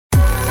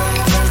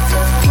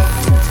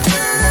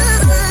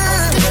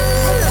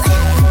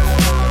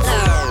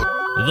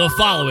The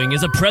following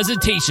is a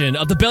presentation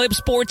of the Belly Up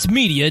Sports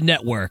Media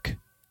Network.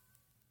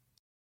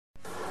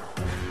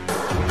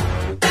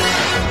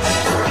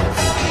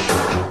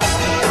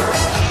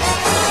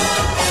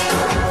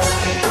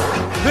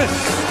 This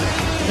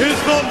is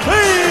the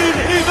main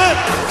event.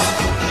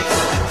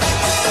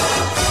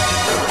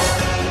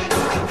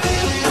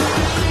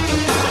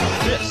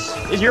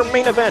 This is your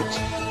main event,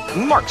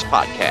 Mark's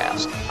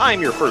Podcast. I'm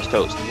your first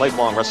host,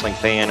 lifelong wrestling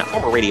fan,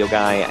 former radio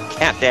guy,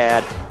 cat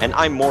dad, and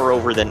I'm more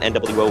over than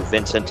NWO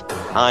Vincent.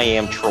 I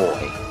am Troy.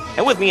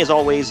 And with me, as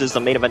always, is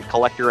the main event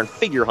collector and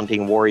figure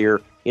hunting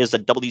warrior. He is the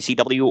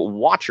WCW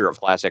watcher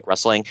of classic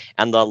wrestling,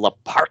 and the La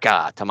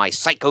Parka to my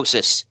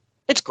psychosis.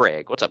 It's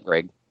Greg. What's up,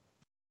 Greg?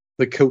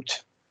 The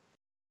coat.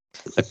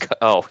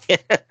 Oh,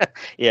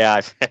 yeah,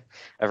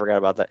 I forgot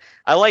about that.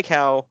 I like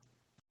how,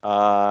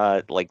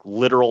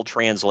 literal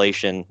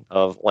translation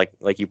of,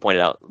 like you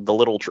pointed out, the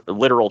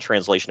literal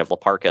translation of La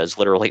Parka is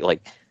literally,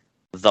 like,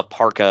 the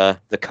parka,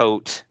 the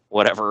coat,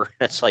 whatever.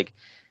 It's like,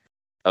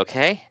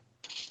 okay.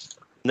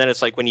 And then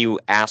it's like when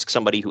you ask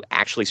somebody who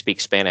actually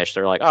speaks Spanish,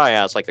 they're like, oh,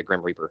 yeah, it's like the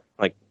Grim Reaper.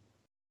 Like,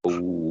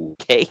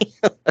 okay.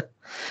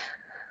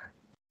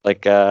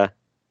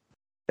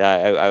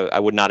 I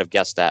would not have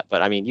guessed that,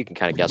 but I mean, you can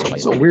kind of guess by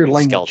it's a weird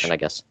skeleton, language. I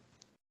guess.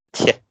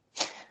 Yeah.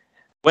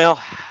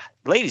 Well,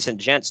 ladies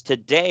and gents,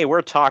 today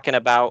we're talking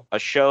about a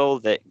show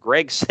that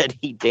Greg said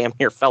he damn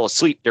near fell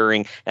asleep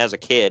during as a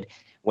kid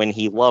when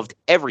he loved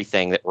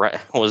everything that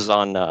was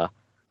on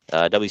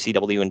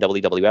WCW and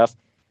WWF.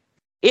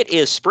 It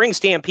is Spring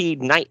Stampede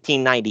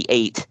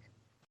 1998.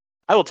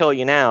 I will tell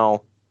you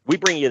now, we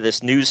bring you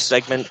this news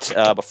segment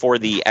before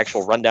the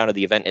actual rundown of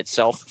the event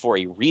itself for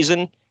a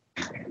reason.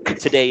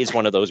 Today is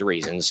one of those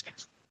reasons.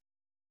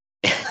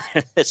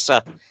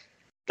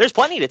 There's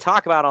plenty to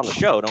talk about on the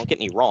show, don't get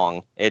me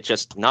wrong. It's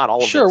just not all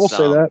of it. Sure, we'll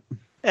say that.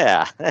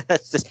 Yeah,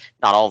 it's just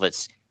not all of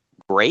it's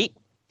great,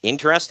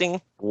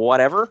 interesting,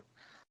 whatever.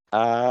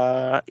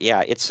 Yeah,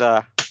 it's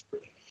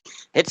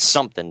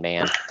something,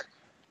 man.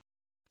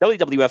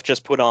 WWF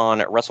just put on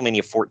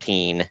WrestleMania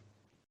 14,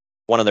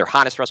 one of their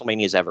hottest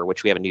WrestleManias ever,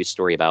 which we have a news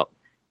story about.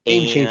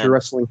 Game changer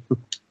wrestling.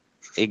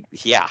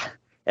 Yeah.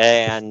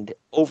 And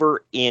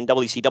over in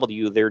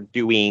WCW, they're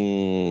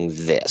doing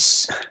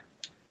this.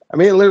 I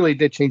mean, it literally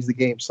did change the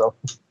game, so.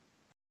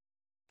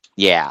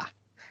 Yeah.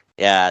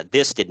 Yeah,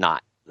 this did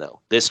not, though.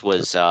 This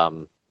was,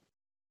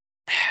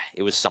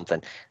 it was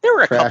something. There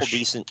were a couple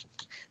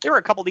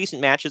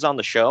decent matches on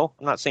the show.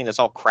 I'm not saying it's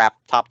all crap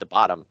top to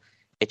bottom.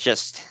 It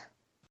just,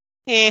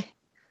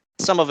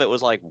 some of it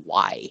was like,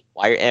 why?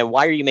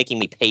 Why are you making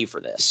me pay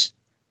for this?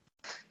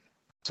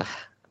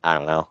 I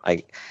don't know.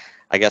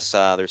 I guess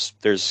there's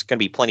going to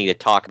be plenty to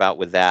talk about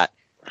with that.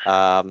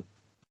 But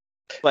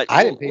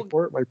I didn't pay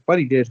for it. My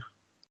buddy did.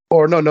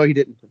 Or no, he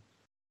didn't. Oh,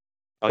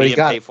 but he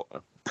didn't pay for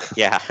it.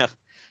 Yeah.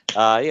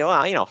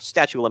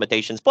 Statute of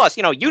limitations. Plus,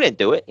 you didn't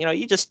do it.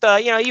 You just,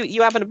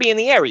 you happen to be in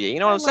the area. You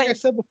know what I'm saying? Like I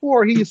said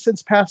before, he has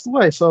since passed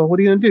away. So what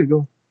are you going to do?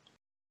 Go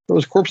throw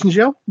his corpse in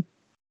jail?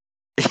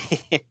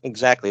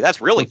 Exactly. That's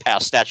really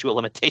past statute of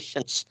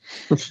limitations.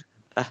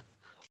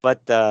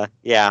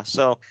 Yeah.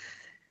 So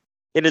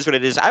it is what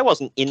it is. I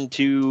wasn't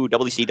into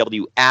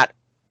WCW at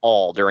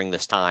all during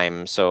this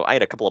time. So I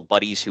had a couple of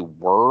buddies who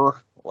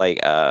were.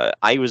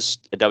 I was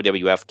a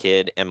WWF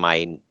kid, and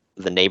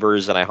the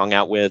neighbors that I hung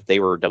out with, they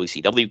were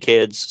WCW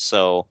kids.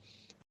 So,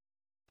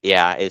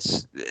 yeah,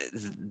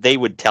 they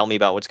would tell me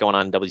about what's going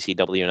on in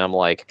WCW, and I'm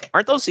like,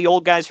 aren't those the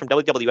old guys from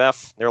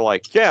WWF? They're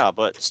like, yeah,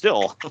 but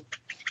still.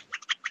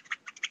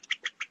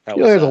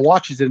 There's a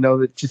watches to know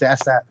that. Just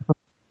ask that.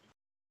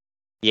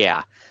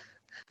 Yeah.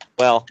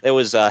 Well, it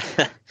was.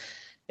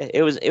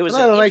 It was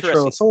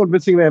Nitro. Someone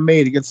Vince McMahon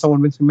made against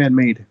someone Vince McMahon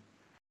made,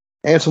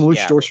 and some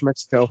luchadors from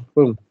Mexico.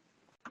 Boom.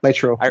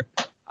 Nitro.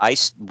 I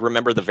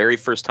remember the very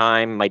first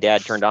time my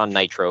dad turned on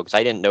Nitro, because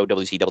I didn't know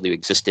WCW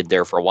existed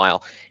there for a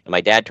while. And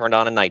my dad turned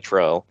on a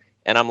Nitro,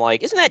 and I'm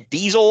like, isn't that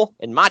Diesel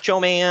and Macho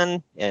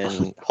Man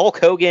and Hulk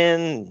Hogan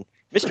and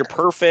Mr.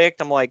 Perfect?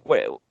 I'm like,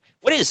 what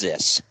is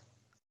this?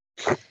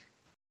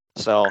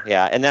 So,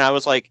 yeah. And then I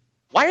was like,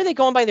 why are they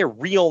going by their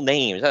real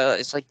names?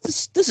 It's like,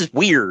 this is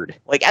weird.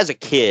 Like, as a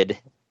kid,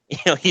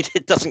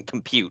 it doesn't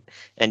compute.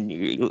 And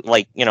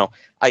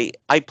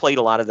I played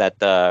a lot of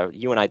that.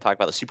 You and I talked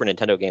about the Super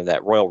Nintendo game,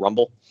 that Royal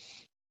Rumble.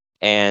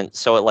 And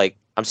so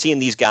I'm seeing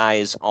these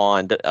guys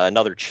on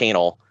another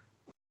channel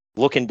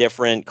looking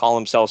different, call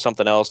themselves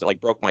something else that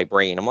broke my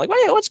brain. I'm like,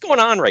 what's going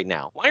on right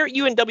now? Why aren't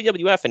you in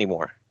WWF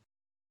anymore?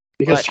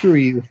 Because screw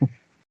you.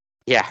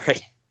 Yeah,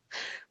 right.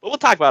 But we'll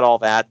talk about all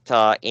that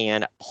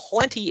and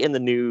plenty in the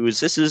news.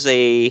 This is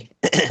a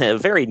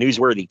very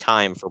newsworthy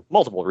time for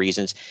multiple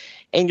reasons.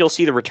 And you'll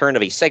see the return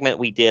of a segment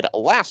we did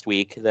last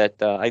week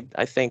that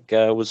I think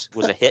was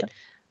a hit.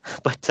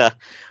 But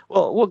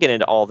we'll get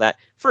into all that.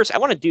 First, I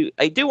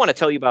do want to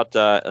tell you about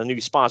a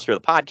new sponsor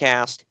of the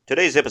podcast.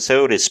 Today's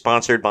episode is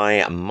sponsored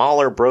by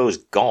Mahler Bros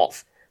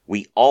Golf.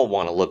 We all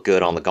want to look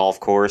good on the golf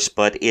course,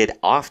 but it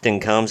often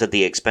comes at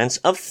the expense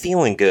of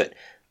feeling good.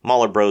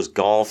 Mahler Bros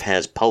Golf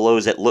has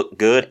polos that look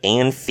good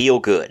and feel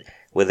good.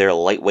 With their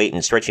lightweight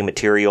and stretchy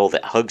material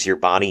that hugs your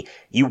body,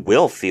 you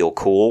will feel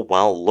cool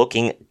while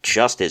looking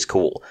just as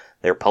cool.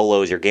 Their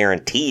polos are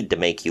guaranteed to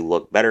make you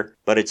look better,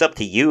 but it's up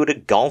to you to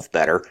golf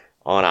better.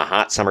 On a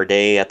hot summer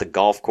day at the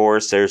golf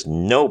course, there's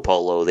no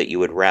polo that you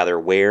would rather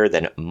wear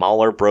than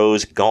Mahler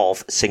Bros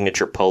Golf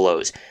signature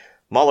polos.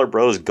 Mahler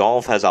Bros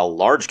Golf has a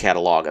large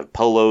catalog of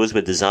polos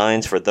with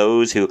designs for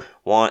those who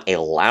want a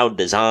loud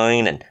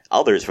design and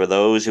others for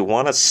those who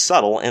want a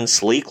subtle and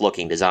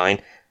sleek-looking design.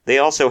 They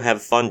also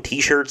have fun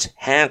t-shirts,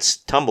 hats,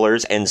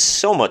 tumblers, and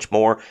so much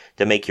more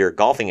to make your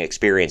golfing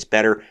experience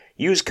better.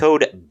 Use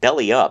code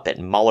BELLYUP at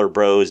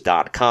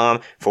MahlerBros.com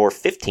for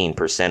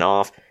 15%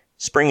 off.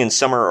 Spring and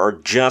summer are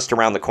just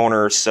around the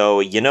corner, so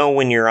you know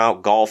when you're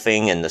out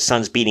golfing and the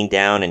sun's beating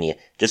down and you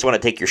just want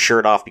to take your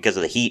shirt off because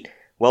of the heat.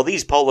 Well,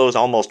 these polos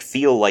almost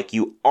feel like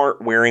you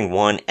aren't wearing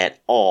one at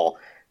all.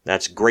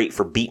 That's great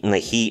for beating the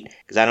heat,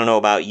 because I don't know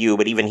about you,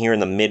 but even here in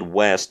the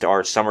Midwest,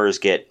 our summers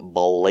get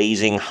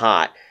blazing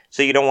hot.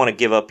 So you don't want to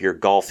give up your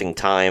golfing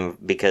time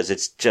because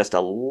it's just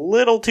a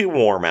little too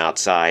warm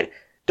outside.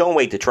 Don't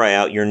wait to try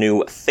out your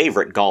new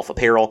favorite golf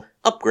apparel.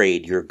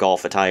 Upgrade your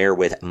golf attire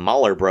with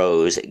Mahler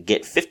Bros.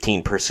 Get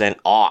 15%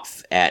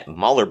 off at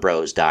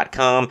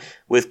MahlerBros.com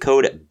with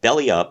code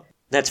BELLYUP.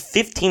 That's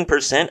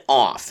 15%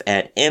 off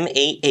at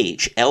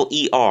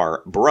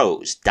MAHLER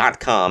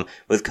Bros.com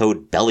with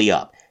code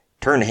BELLYUP.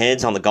 Turn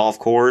heads on the golf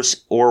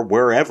course or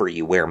wherever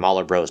you wear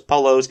Mahler Bros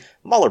polos.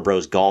 Mahler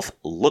Bros Golf.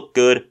 Look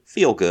good,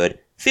 feel good,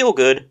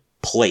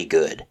 play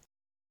good.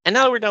 And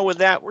now that we're done with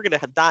that, we're going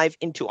to dive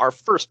into our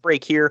first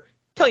break here,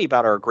 tell you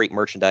about our great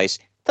merchandise,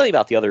 tell you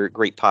about the other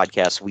great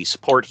podcasts we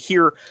support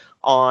here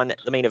on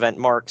the Main Event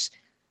Marks,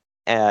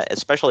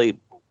 especially...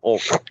 Well,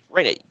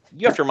 right,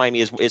 you have to remind me,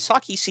 is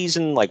hockey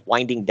season like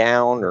winding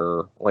down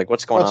or like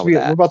what's going on with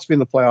that? We're about to be in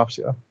the playoffs,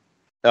 yeah.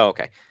 Oh,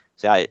 okay.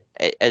 So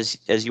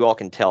as you all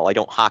can tell, I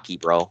don't hockey,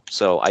 bro,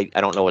 so I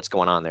don't know what's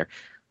going on there.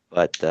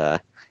 But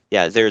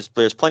yeah, there's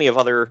plenty of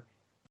other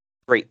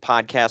great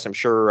podcasts. I'm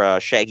sure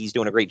Shaggy's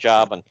doing a great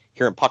job on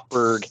here in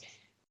Puckburg,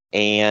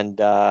 and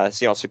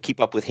so keep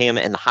up with him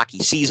and the hockey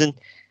season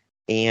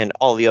and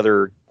all the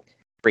other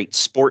great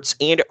sports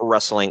and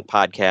wrestling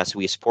podcasts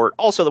we support.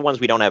 Also, the ones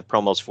we don't have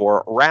promos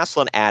for.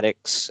 Wrestling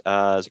Addicts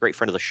is a great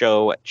friend of the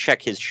show.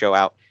 Check his show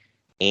out.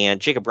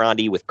 And Jacob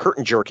Rondi with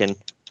Curtain Jerkin. You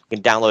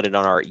can download it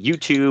on our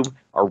YouTube,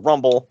 our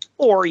Rumble,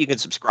 or you can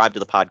subscribe to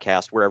the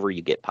podcast wherever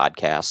you get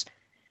podcasts.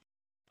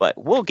 But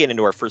we'll get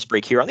into our first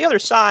break here. On the other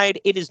side,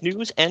 it is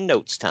news and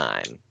notes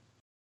time.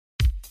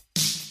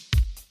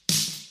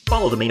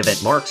 Follow the Main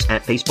Event Marks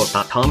at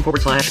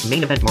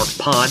Facebook.com/Main Event Marks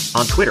Pod,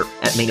 on Twitter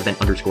at Main Event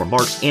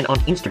 _Marks, and on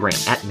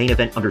Instagram at Main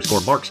Event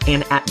 _Marks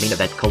and at Main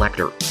Event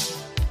Collector.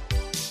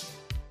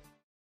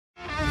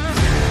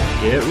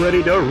 Get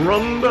ready to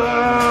rumble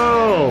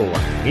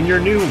in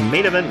your new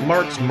Main Event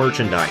Marks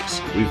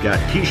merchandise. We've got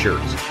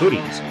t-shirts,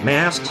 hoodies,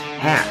 masks,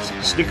 hats,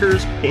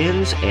 stickers,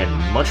 pins, and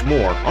much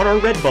more on our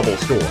Redbubble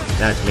store.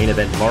 That's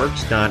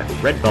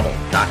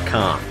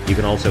maineventmarks.redbubble.com. You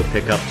can also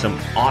pick up some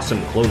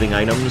awesome clothing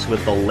items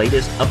with the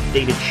latest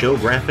updated show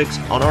graphics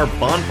on our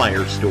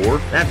Bonfire store.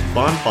 That's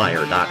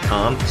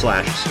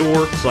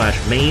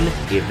bonfire.com/store/main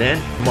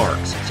event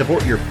marks.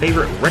 Support your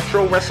favorite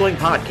retro wrestling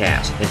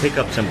podcast and pick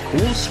up some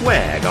cool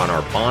swag on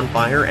our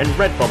Bonfire and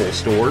Redbubble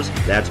stores.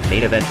 That's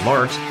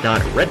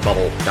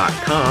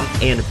maineventmarks.redbubble.com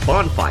and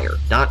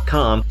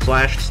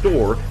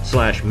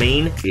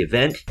bonfire.com/store/main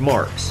event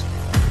marks.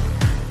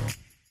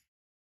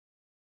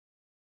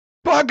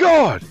 By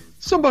God!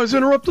 Somebody's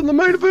interrupting the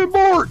Main Event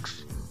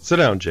Marks! Sit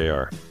down,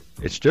 JR.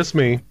 It's just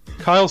me,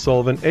 Kyle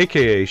Sullivan,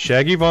 aka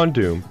Shaggy Von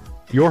Doom,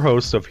 your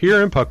host of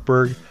Here in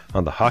Puckburg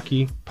on the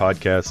Hockey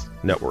Podcast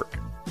Network.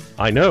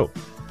 I know,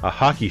 a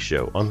hockey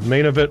show on the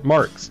Main Event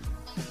Marks.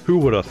 Who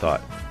would have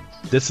thought?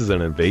 This is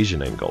an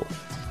invasion angle.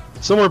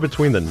 Somewhere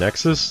between the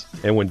Nexus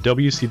and when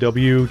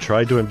WCW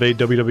tried to invade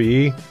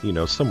WWE,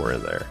 somewhere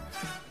in there.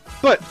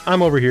 But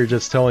I'm over here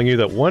just telling you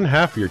that one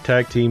half of your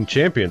tag team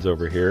champions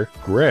over here,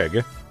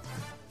 Greg,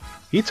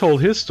 he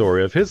told his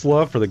story of his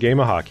love for the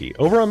game of hockey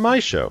over on my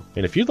show.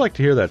 And if you'd like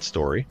to hear that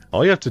story,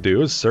 all you have to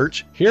do is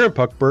search Here in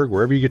Puckburg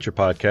wherever you get your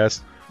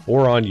podcast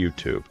or on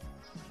YouTube.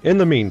 In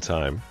the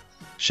meantime,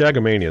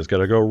 Shagamania's got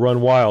to go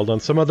run wild on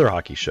some other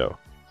hockey show.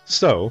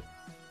 So,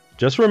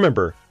 just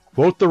remember,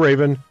 quote the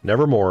Raven,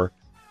 nevermore.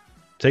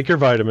 Take your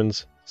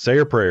vitamins, say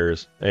your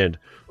prayers, and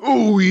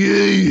oh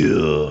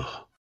yeah!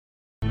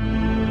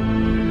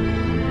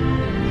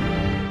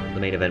 The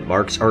Main Event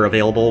Marks are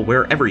available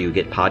wherever you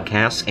get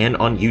podcasts and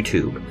on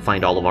YouTube.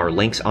 Find all of our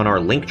links on our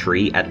link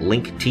tree at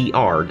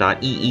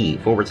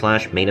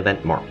linktr.ee/Main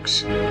Event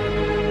Marks.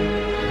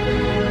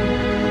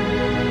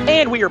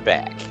 And we are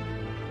back.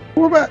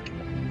 We're back.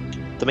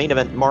 The Main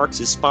Event Marks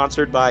is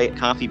sponsored by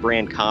Coffee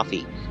Brand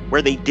Coffee,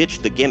 where they ditch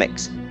the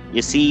gimmicks.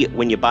 You see,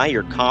 when you buy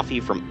your coffee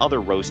from other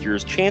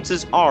roasters,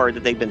 chances are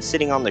that they've been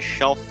sitting on the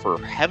shelf for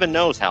heaven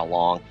knows how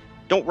long.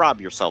 Don't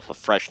rob yourself of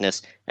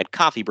freshness. At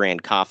Coffee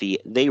Brand Coffee,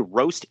 they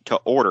roast to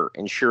order,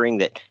 ensuring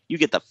that you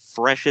get the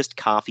freshest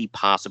coffee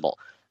possible.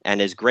 And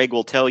as Greg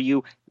will tell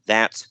you,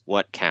 that's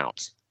what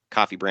counts.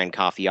 Coffee Brand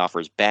Coffee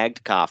offers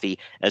bagged coffee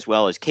as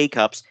well as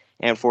K-Cups.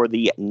 And for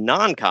the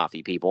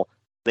non-coffee people,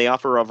 they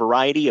offer a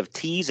variety of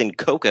teas and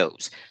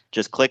cocos.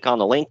 Just click on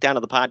the link down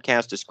in the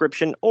podcast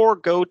description or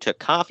go to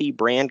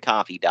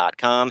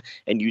coffeebrandcoffee.com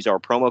and use our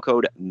promo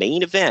code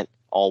MAINEVENT,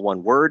 all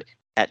one word,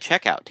 at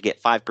checkout to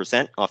get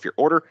 5% off your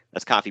order.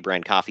 That's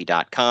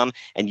coffeebrandcoffee.com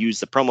and use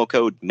the promo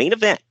code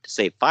MAINEVENT to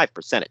save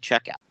 5% at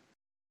checkout.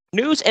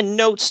 News and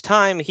notes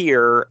time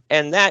here,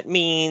 and that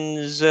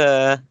means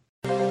that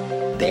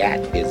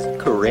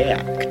is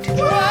correct.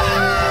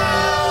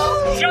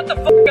 Shut the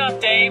fuck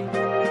up, Dave.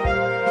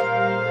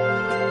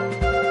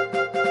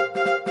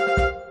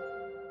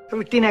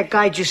 Everything that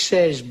guy just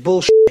says is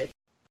bullshit.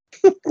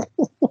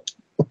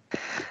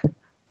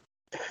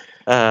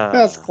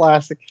 That's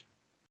classic.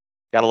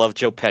 Gotta love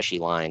Joe Pesci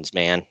lines,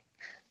 man.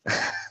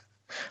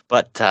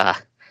 But,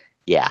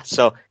 yeah,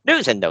 so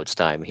news and notes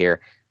time here.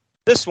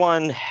 This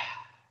one,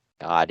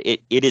 God,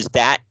 it is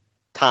that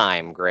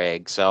time,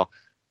 Greg. So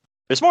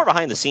there's more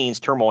behind-the-scenes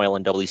turmoil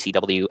in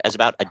WCW as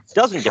about a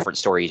dozen different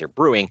stories are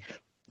brewing.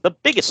 The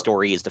biggest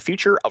story is the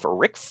future of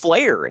Ric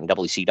Flair in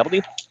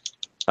WCW.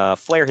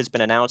 Flair has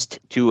been announced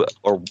to,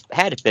 or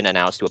had been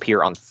announced to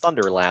appear on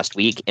Thunder last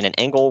week in an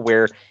angle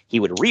where he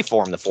would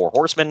reform the Four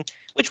Horsemen,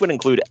 which would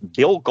include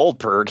Bill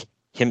Goldberg,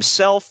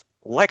 himself,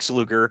 Lex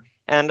Luger,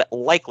 and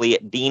likely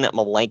Dean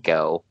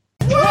Malenko.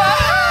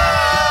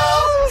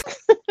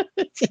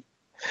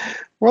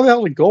 Where the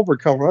hell did Goldberg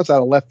come from? That's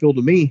out of left field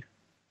to me.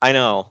 I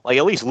know. Like,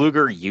 at least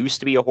Luger used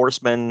to be a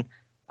horseman.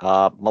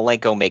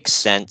 Malenko makes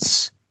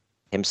sense.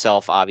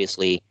 Himself,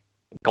 obviously.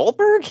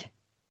 Goldberg?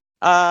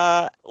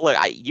 Look,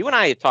 you and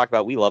I have talked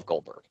about we love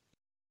Goldberg.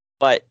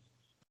 But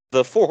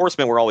the Four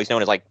Horsemen were always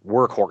known as, like,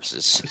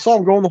 workhorses. I saw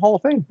him go in the Hall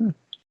of Fame.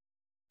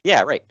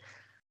 Yeah, right.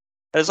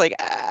 It's like,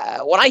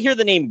 when I hear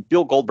the name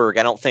Bill Goldberg,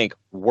 I don't think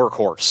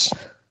workhorse,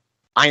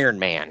 Iron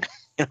Man,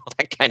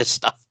 that kind of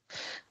stuff.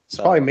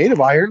 So, Probably made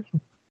of iron.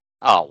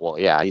 Oh, well,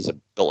 yeah, he's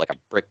built like a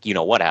brick,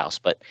 what house.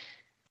 But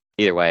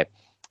either way,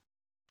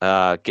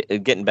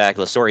 getting back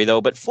to the story, though,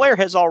 but Flair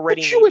has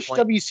already... A Jewish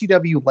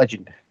WCW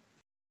legend.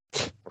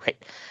 Right.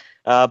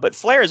 But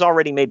Flair had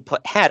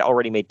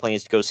already made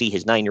plans to go see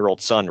his 9-year-old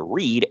son,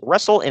 Reed,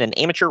 wrestle in an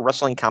amateur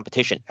wrestling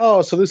competition.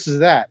 Oh, so this is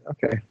that.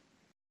 Okay.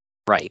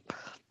 Right.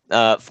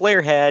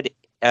 Flair had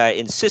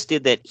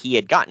insisted that he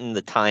had gotten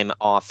the time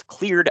off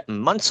cleared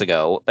months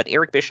ago, but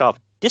Eric Bischoff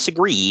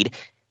disagreed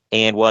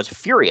and was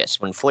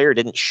furious when Flair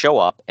didn't show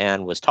up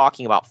and was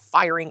talking about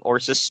firing or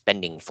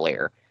suspending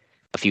Flair.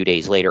 A few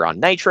days later on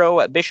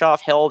Nitro,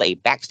 Bischoff held a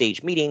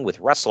backstage meeting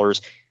with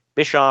wrestlers.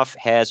 Bischoff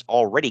has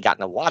already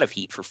gotten a lot of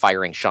heat for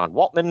firing Sean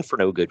Waltman for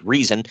no good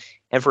reason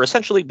and for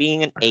essentially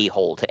being an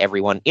a-hole to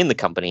everyone in the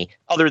company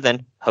other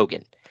than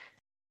Hogan.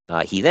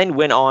 He then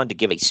went on to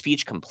give a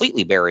speech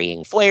completely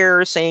burying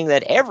Flair, saying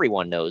that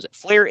everyone knows that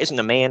Flair isn't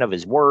a man of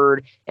his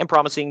word and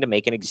promising to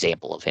make an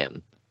example of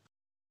him.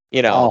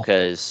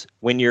 Because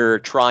when you're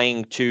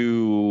trying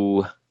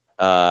to,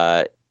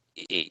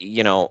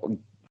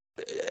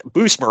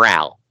 boost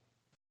morale,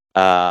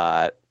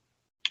 that's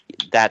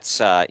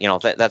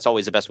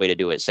always the best way to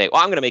do it. Say,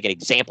 well, I'm going to make an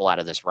example out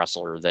of this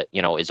wrestler that,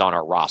 is on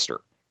our roster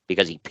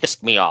because he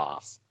pissed me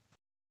off.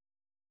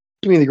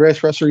 You mean the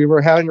greatest wrestler you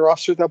ever had on your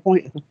roster at that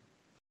point?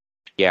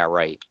 Yeah,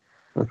 right.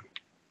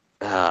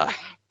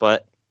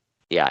 But,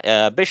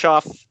 yeah,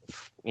 Bischoff,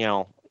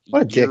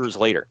 years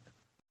later.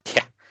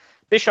 Yeah.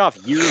 Bischoff,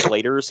 years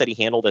later, said he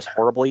handled this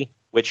horribly,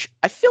 which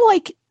I feel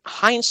like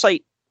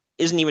hindsight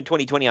isn't even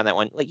 20/20 on that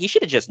one. Like, you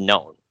should have just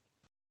known.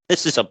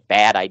 This is a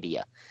bad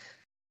idea.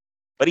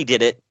 But he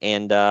did it,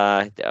 and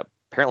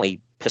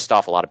apparently pissed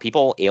off a lot of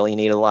people,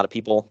 alienated a lot of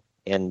people,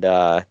 and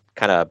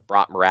kind of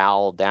brought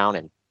morale down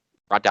and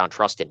brought down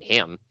trust in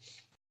him.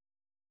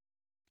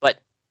 But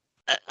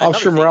I'm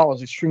sure morale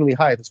was extremely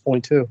high at this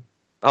point, too.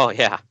 Oh,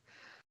 yeah.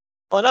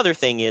 Well, another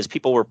thing is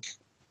people were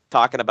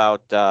talking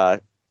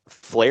about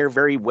Flair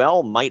very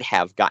well might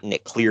have gotten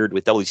it cleared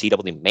with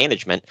WCW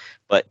management,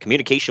 but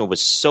communication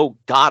was so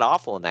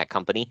god-awful in that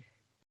company,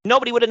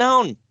 nobody would have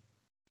known.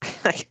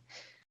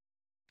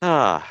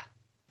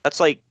 That's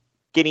like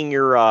getting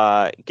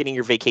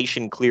your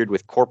vacation cleared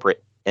with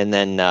corporate, and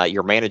then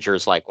your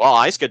manager's like, well,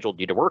 I scheduled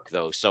you to work,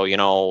 though, so,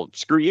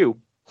 screw you.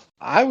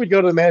 I would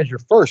go to the manager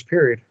first,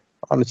 period,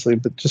 honestly,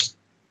 but just...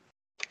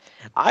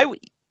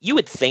 You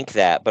would think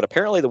that, but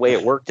apparently the way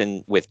it worked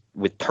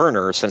with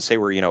Turner, since they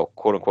were,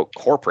 quote unquote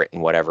corporate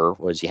and whatever,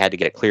 was you had to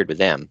get it cleared with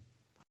them.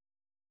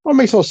 Well, it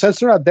makes no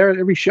sense. They're not there at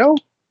every show.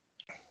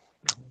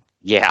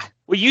 Yeah.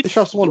 Well,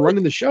 Bischoff's the one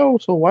running the show,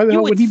 so why the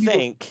hell would he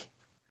think?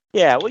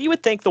 Yeah. Well, you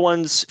would think the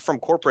ones from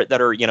corporate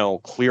that are,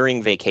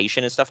 clearing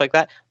vacation and stuff like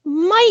that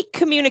might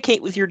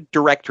communicate with your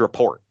direct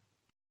report,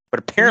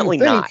 but apparently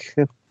not.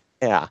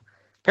 Yeah.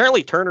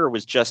 Apparently Turner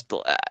was just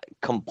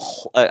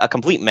a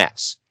complete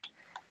mess.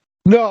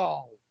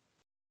 No.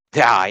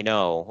 Yeah, I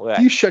know.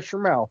 You shut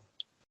your mouth.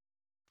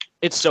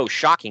 It's so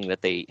shocking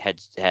that they had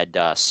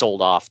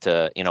sold off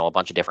to a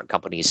bunch of different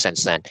companies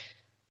since then.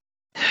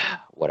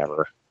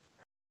 Whatever.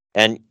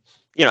 And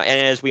and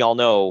as we all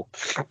know,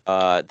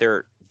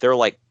 they're they're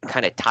like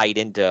kind of tied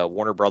into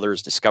Warner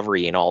Brothers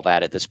Discovery and all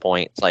that at this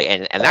point. It's like,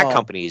 and that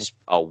company's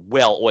a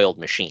well-oiled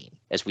machine,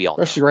 as we all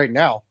know. Especially right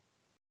now.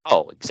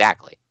 Oh,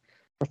 exactly.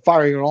 They're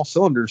firing on all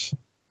cylinders.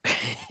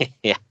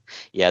 Yeah.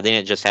 They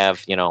didn't just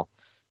have,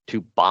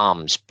 2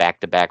 bombs back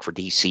to back for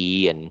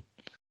DC, and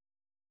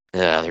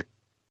they're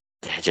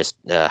just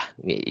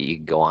you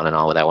can go on and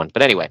on with that one.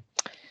 But anyway,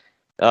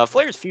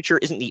 Flair's future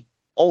isn't the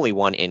only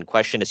one in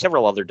question, as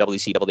several other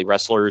WCW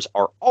wrestlers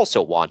are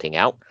also wanting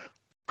out.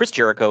 Chris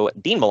Jericho,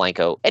 Dean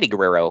Malenko, Eddie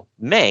Guerrero,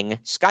 Meng,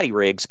 Scotty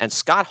Riggs, and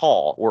Scott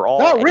Hall were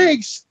all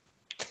Riggs.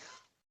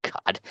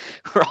 God,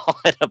 we're all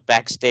at a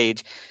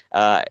backstage,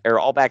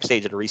 all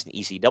backstage at a recent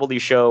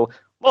ECW show,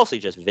 mostly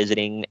just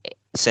visiting,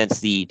 since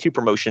the 2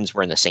 promotions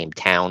were in the same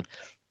town.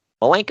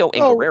 Malenko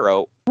and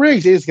Guerrero.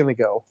 Riggs is going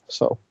to go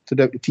to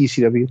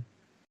TCW.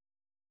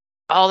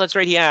 Oh, that's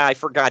right. Yeah, I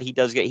forgot he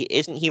does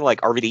isn't he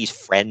like RVD's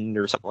friend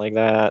or something like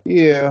that?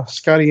 Yeah,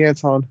 Scotty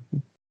Anton.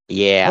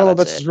 Yeah, I don't know if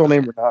that's his real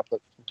name or not,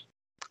 but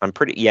I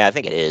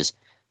think it is.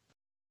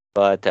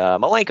 But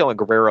Malenko and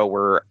Guerrero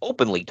were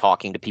openly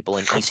talking to people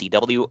in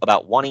ECW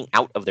about wanting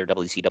out of their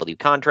WCW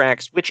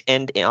contracts, which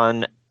end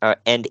in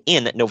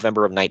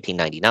November of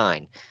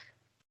 1999.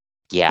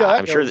 Yeah,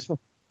 I'm sure that.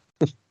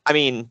 I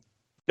mean,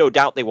 no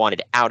doubt they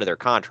wanted out of their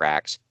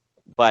contracts,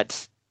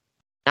 but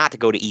not to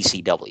go to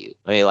ECW.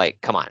 I mean, like,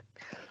 come on.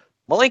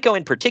 Malenko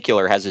in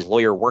particular has his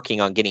lawyer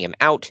working on getting him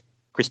out.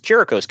 Chris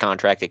Jericho's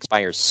contract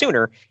expires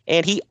sooner,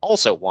 and he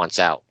also wants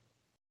out.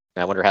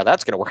 I wonder how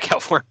that's going to work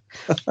out for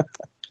him.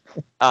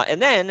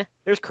 And then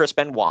there's Chris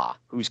Benoit,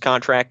 whose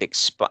contract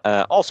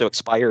also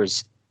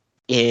expires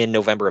in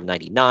November of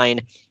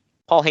 99.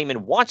 Paul Heyman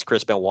wants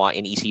Chris Benoit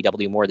in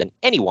ECW more than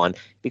anyone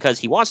because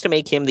he wants to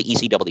make him the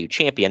ECW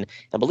champion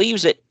and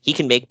believes that he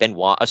can make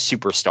Benoit a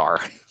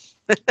superstar.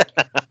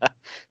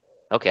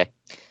 Okay.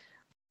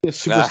 A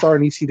superstar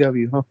in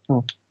ECW, huh?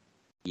 Oh.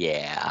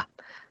 Yeah.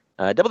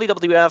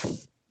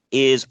 WWF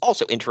is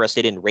also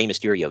interested in Rey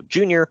Mysterio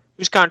Jr.,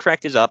 whose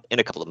contract is up in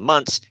a couple of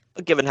months,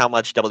 but given how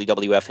much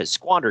WWF has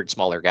squandered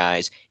smaller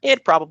guys,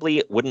 it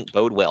probably wouldn't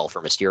bode well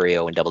for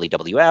Mysterio in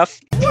WWF.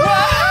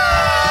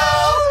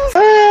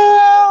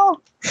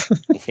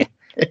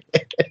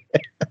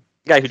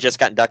 Guy who just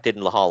got inducted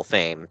in the Hall of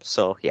Fame,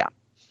 so yeah.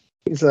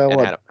 He's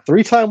a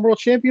 3-time world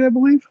champion, I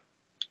believe?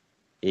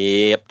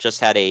 Yep,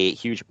 just had a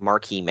huge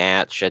marquee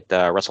match at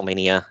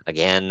WrestleMania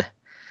again.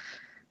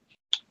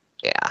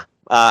 Yeah.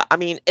 I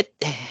mean,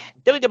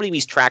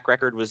 WWE's track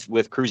record was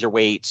with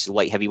cruiserweights,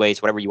 light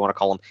heavyweights, whatever you want to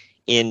call them,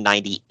 in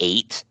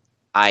 98.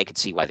 I could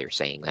see why they're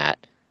saying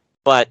that.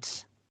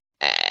 But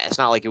it's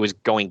not like it was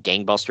going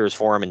gangbusters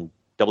for him in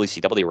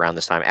WCW around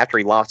this time. After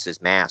he lost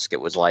his mask, it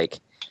was like,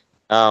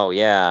 oh,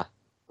 yeah,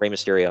 Rey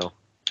Mysterio.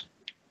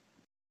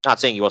 Not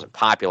saying he wasn't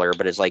popular,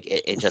 but it's like,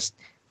 it just,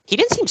 he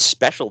didn't seem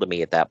special to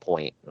me at that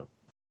point.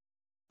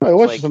 Well, it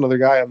was just another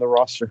guy on the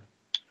roster.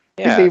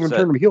 Yeah, they even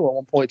turned him heel at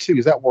one point, too,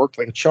 because that worked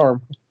like a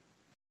charm.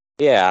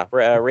 Yeah,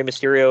 Rey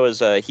Mysterio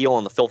is a heel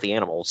on the Filthy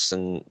Animals,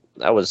 and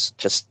that was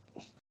just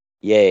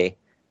yay.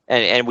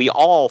 And we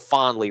all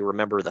fondly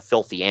remember the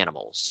Filthy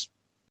Animals.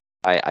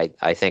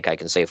 I think I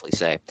can safely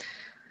say.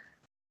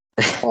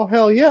 Oh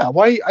hell yeah!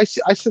 Why I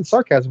said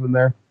sarcasm in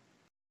there.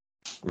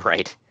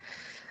 Right.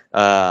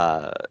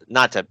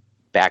 Not to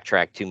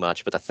backtrack too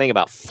much, but the thing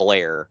about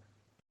Flair,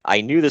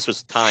 I knew this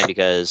was time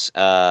because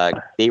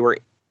the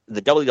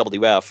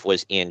WWF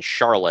was in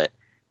Charlotte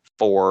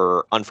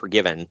for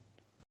Unforgiven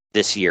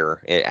this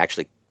year. I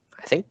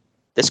think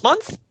this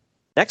month,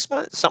 next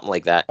month, something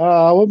like that.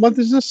 What month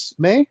is this?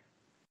 May?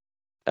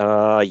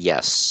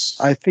 Yes.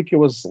 I think it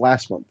was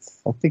last month.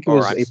 I think it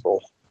was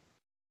April.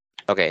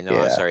 Okay, no,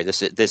 I'm sorry.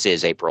 This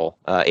is April.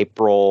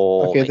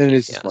 April. Okay, 19th, then it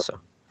is.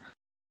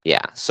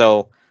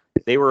 So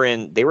they were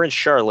in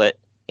Charlotte,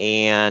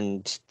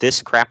 and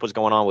this crap was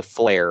going on with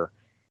Flair,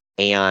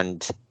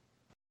 and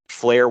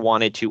Flair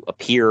wanted to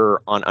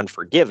appear on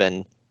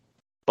Unforgiven,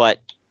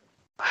 but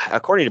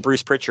according to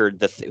Bruce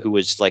Pritchard, who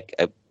was like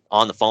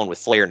on the phone with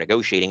Flair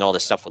negotiating all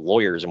this stuff with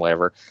lawyers and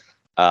whatever,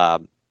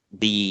 it's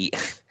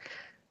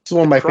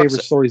one of my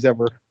favorite stories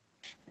ever.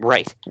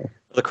 Right.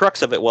 The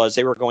crux of it was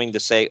they were going to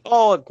say,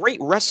 oh, a great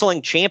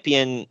wrestling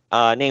champion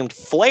named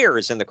Flair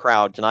is in the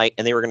crowd tonight,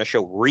 and they were going to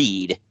show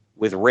Reed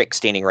with Rick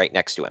standing right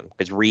next to him,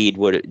 because Reed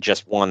would have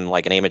just won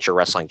like an amateur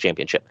wrestling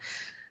championship.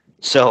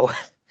 So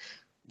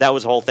that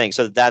was the whole thing.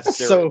 So that's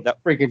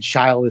freaking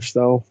childish,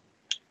 though.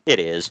 It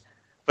is.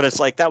 But it's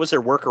like that was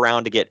their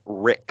workaround to get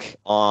Rick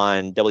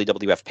on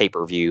WWF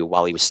pay-per-view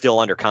while he was still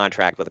under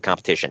contract with the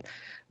competition.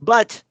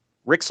 But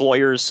Rick's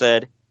lawyers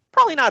said,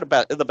 probably not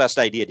about the best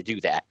idea to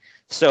do that.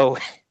 So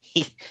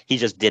he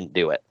just didn't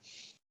do it.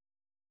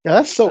 Yeah,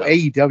 that's so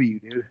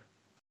AEW, dude.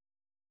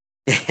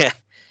 Yeah.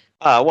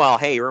 Well,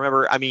 hey,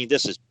 remember, I mean,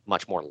 this is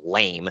much more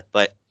lame,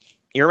 but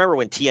you remember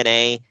when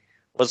TNA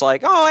was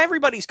like, oh,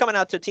 everybody's coming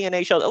out to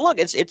TNA show. Look,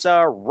 it's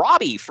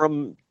Robbie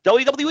from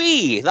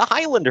WWE, the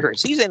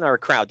Highlanders. He's in our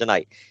crowd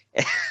tonight.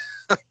 Yeah,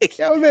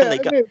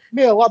 it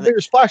made a lot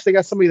bigger splash. They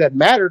got somebody that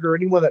mattered or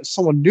anyone that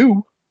someone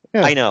knew.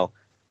 Yeah. I know.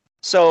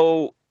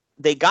 So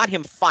they got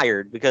him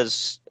fired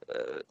because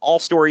all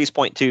stories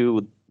point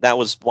to that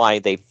was why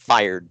they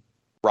fired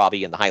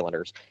Robbie and the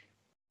Highlanders.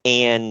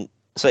 And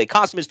so it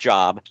cost him his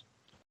job.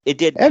 It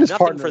did and his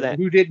nothing partner, for that.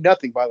 who did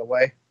nothing, by the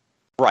way.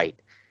 Right.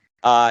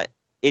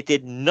 It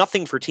did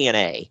nothing for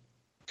TNA.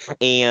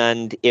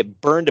 And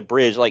it burned a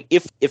bridge. Like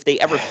if they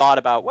ever thought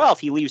about, well, if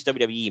he leaves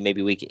WWE,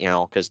 maybe we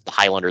can, because the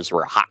Highlanders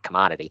were a hot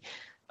commodity.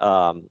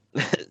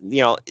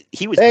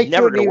 He was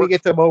never going to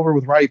get them over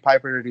with Roddy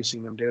Piper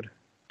introducing them, dude.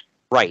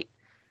 Right.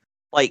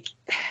 Like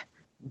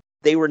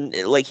they were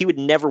like he would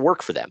never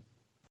work for them.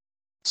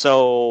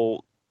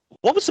 So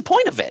what was the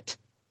point of it?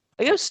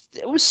 Like,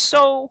 it was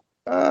so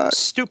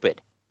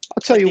stupid.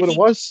 I'll tell you what it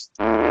was.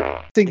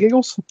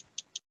 Giggles.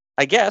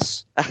 I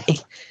guess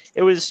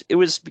it was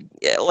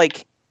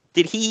like,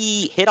 did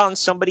he hit on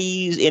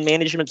somebody's in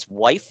management's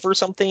wife or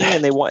something,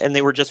 and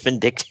they were just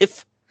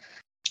vindictive?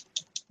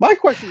 My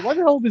question: why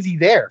the hell was he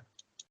there?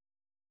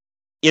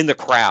 In the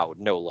crowd,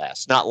 no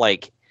less. Not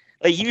like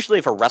usually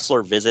if a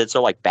wrestler visits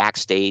or like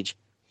backstage.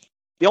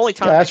 The only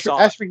time I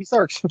saw Ricky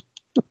Starks.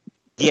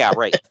 Yeah,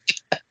 right.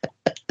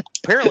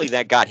 Apparently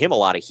that got him a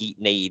lot of heat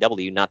in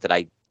AEW. Not that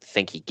I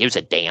think he gives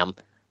a damn,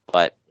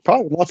 but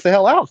probably wants the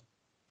hell out.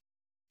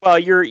 Well,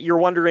 you're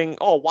wondering,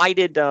 why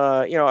did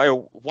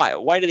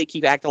why do they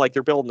keep acting like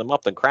they're building them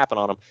up and crapping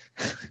on them?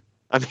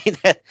 I mean,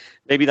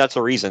 maybe that's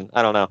the reason.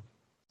 I don't know.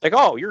 Like,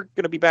 you're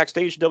going to be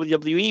backstage at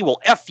WWE? Well,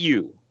 F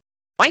you.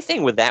 My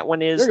thing with that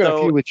one is, they're going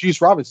to feud with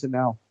Juice Robinson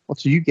now. What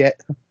do you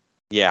get?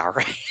 Yeah,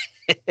 right.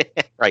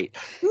 Right.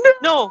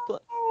 No.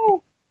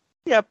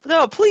 Yeah,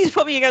 no, please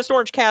put me against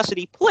Orange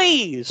Cassidy,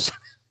 please.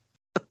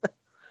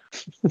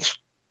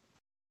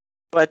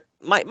 But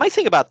my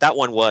thing about that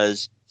one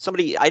was, I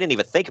didn't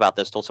even think about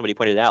this until somebody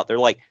pointed it out. They're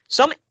like,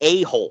 some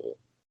a-hole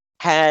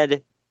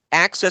had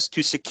access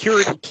to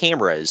security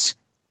cameras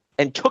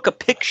and took a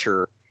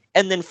picture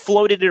and then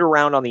floated it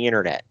around on the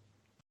internet.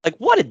 Like,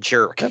 what a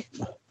jerk.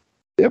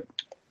 Yep.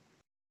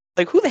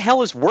 Like, who the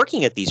hell is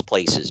working at these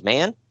places,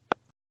 man?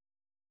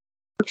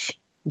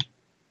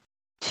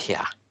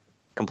 Yeah.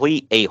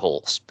 Complete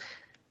a-holes.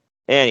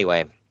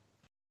 Anyway,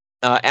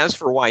 as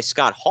for why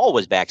Scott Hall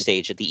was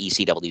backstage at the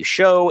ECW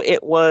show,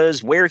 it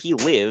was where he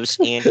lives,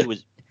 and he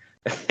was...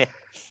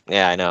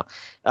 Yeah, I know.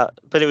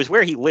 But it was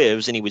where he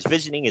lives, and he was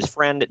visiting his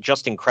friend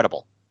Justin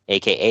Credible,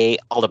 a.k.a.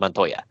 Aldo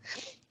Montoya.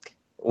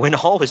 When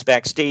Hall was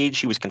backstage,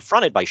 he was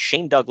confronted by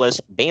Shane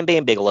Douglas, Bam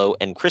Bam Bigelow,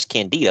 and Chris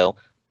Candido,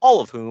 all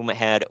of whom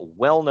had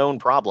well-known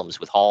problems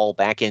with Hall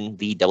back in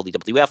the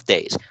WWF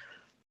days.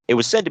 It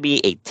was said to be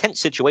a tense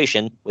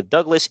situation, with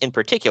Douglas in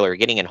particular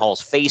getting in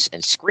Hall's face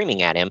and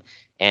screaming at him,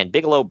 and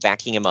Bigelow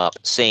backing him up,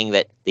 saying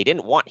that they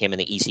didn't want him in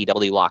the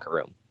ECW locker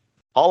room.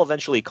 Hall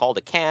eventually called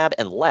a cab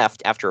and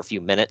left after a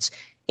few minutes,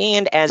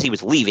 and as he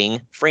was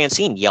leaving,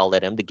 Francine yelled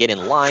at him to get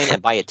in line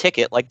and buy a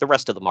ticket like the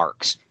rest of the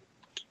marks.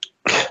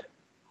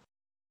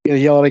 You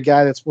yell at a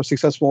guy that's more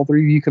successful than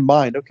three of you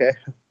combined. Okay.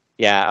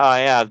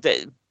 Yeah,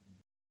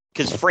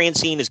 because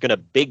Francine is going to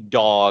big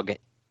dog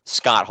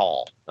Scott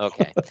Hall.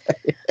 Okay.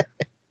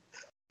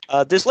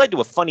 This led to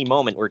a funny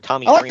moment where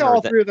Tommy I like Dreamer... how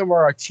all three of them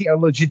were a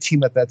legit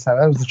team at that time.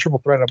 That was the triple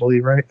threat, I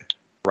believe, right?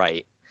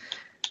 Right.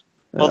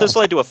 Well, this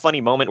led to a funny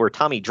moment where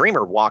Tommy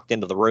Dreamer walked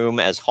into the room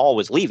as Hall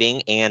was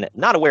leaving, and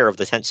not aware of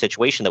the tense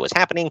situation that was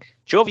happening,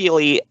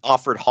 jovially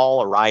offered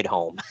Hall a ride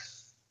home.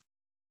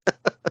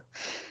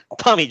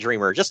 Tommy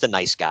Dreamer, just a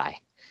nice guy.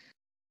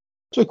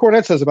 That's what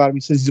Cornette says about him.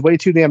 He says he's way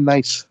too damn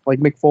nice, like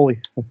Mick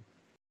Foley.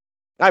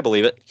 I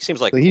believe it. He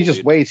seems like he's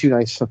just way too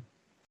nice.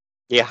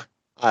 Yeah.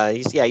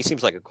 He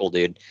seems like a cool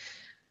dude.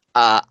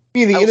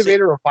 Being the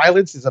innovator of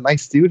violence is a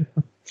nice dude.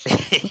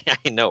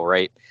 I know,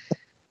 right?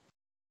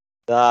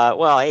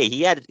 Well, hey,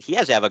 he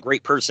has to have a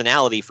great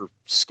personality for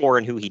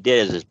scoring who he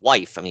did as his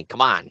wife. I mean,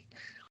 come on.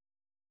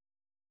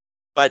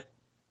 But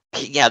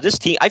yeah, this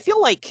team, I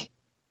feel like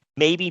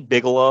maybe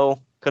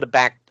Bigelow could have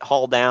backed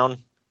Hall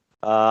down.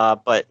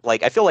 But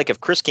like, I feel like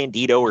if Chris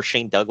Candido or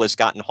Shane Douglas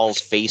got in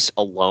Hall's face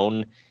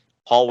alone,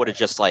 Hall would have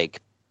just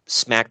like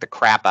smacked the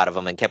crap out of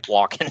him and kept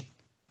walking.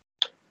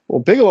 Well,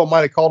 Bigelow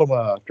might have called him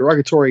a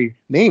derogatory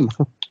name.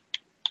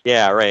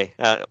 Yeah, right.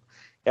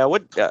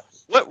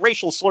 What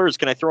racial slurs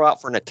can I throw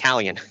out for an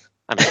Italian?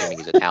 I'm assuming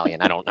he's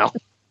Italian. I don't know.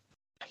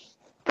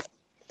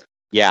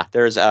 Yeah,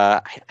 there's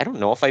I don't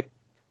know if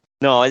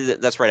no,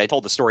 that's right. I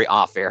told the story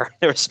off air.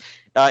 There's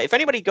if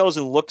anybody goes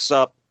and looks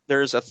up,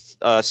 there's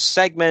a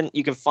segment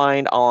you can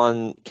find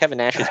on Kevin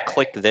Nash's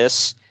Click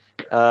This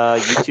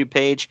YouTube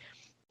page.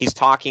 He's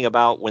talking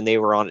about when they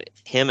were on,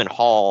 him and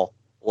Hall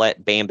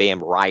let Bam Bam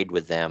ride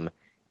with them,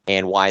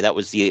 and why that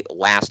was the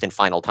last and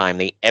final time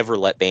they ever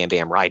let Bam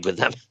Bam ride with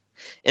them.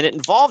 And it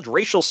involved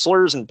racial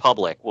slurs in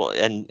public, well,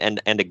 and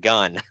a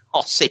gun.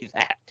 I'll say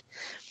that.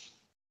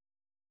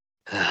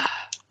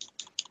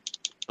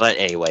 But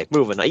anyway,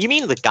 moving on. You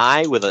mean the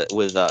guy with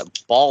a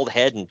bald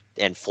head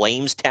and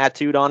flames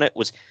tattooed on it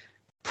was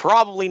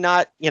probably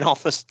not,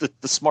 the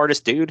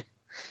smartest dude?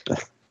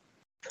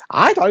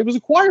 I thought he was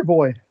a choir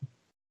boy.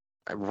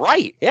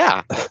 Right,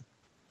 yeah.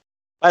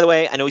 By the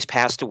way, I know he's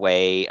passed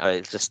away.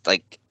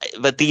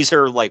 But these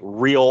are like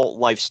real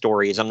life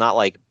stories. I'm not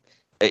like,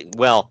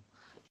 well,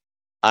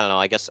 I don't know.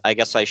 I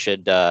guess I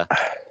should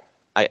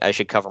I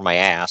should cover my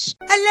ass.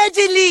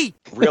 Allegedly.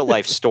 Real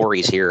life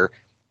stories here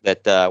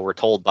that were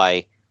told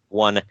by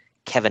one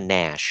Kevin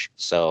Nash.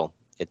 So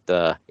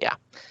yeah.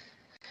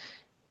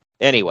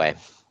 Anyway,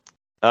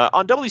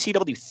 on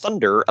WCW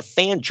Thunder, a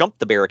fan jumped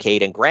the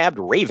barricade and grabbed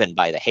Raven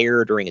by the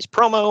hair during his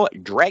promo,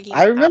 dragging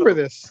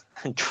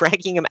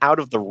him out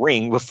of the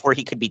ring before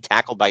he could be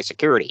tackled by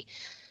security.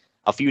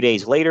 A few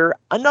days later,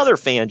 another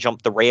fan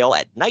jumped the rail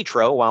at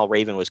Nitro while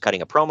Raven was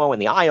cutting a promo in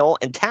the aisle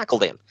and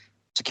tackled him.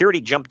 Security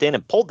jumped in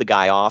and pulled the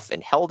guy off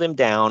and held him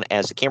down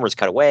as the cameras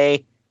cut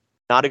away.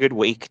 Not a good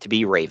week to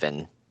be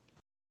Raven.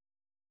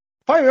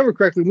 If I remember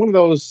correctly, one of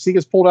those, he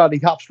gets pulled out, he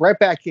hops right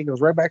back in, goes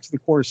right back to the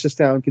corner, sits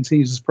down,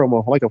 continues his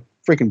promo like a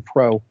freaking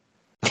pro.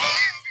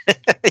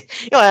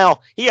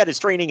 Well, he had his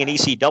training in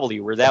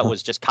ECW where that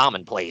was just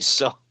commonplace.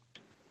 So,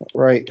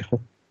 right.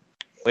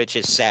 Which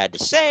is sad to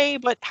say,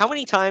 but how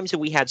many times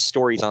have we had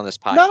stories on this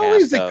podcast? Not only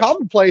is it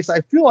commonplace,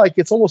 I feel like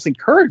it's almost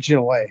encouraged in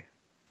a way.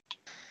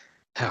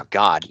 Oh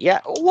God, yeah.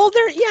 Well,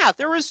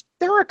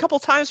 there were a couple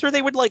times where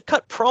they would like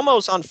cut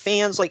promos on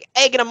fans, like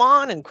egging them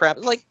on and crap.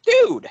 Like,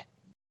 dude.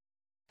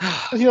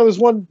 There's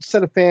one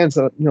set of fans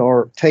that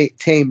are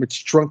tame.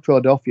 It's drunk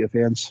Philadelphia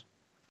fans.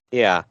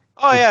 Yeah.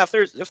 Oh yeah.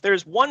 If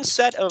there's one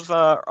set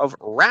of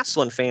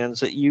wrestling fans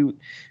that you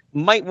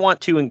might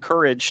want to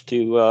encourage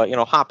to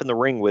hop in the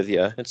ring with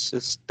you,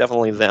 it's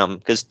definitely them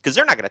because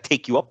they're not going to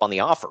take you up on the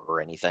offer or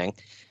anything.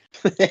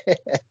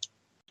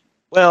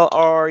 Well,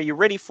 are you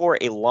ready for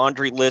a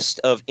laundry list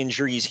of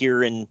injuries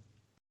here in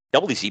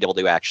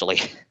WCW? Actually,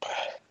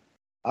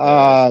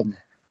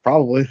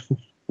 probably.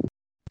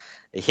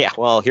 Yeah,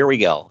 well, here we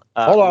go.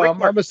 Hold on, I'm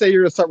going to say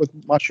you're going to start with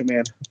Macho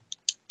Man.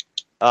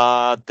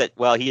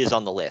 He is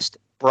on the list,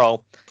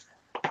 bro.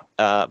 But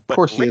of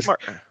course he is.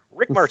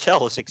 Rick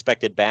Martel is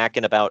expected back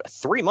in about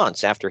 3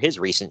 months after his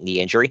recent knee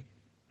injury.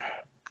 I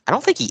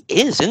don't think he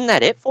is. Isn't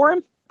that it for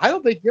him? I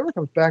don't think he ever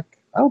comes back.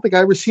 I don't think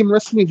I ever see him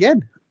wrestling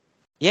again.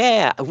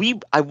 Yeah,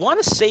 I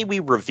want to say we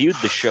reviewed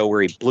the show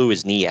where he blew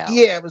his knee out.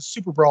 Yeah, it was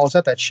Super Brawl. Was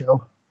at that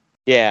show.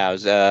 Yeah, it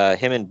was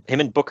him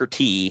and Booker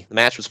T. The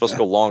match was supposed to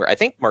go longer. I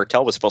think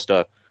Martel was supposed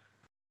to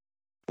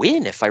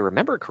win, if I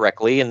remember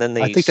correctly, and then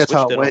I think that's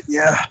how it went.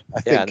 Yeah,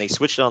 and they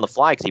switched it on the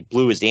fly because he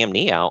blew his damn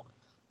knee out.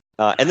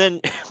 And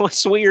then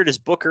what's weird is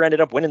Booker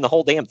ended up winning the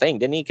whole damn thing,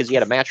 didn't he? Because he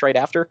had a match right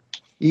after.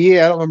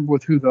 Yeah, I don't remember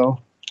with who though.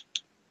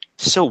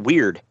 So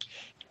weird.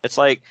 It's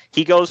like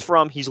he goes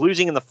from he's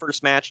losing in the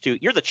first match to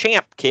you're the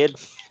champ, kid.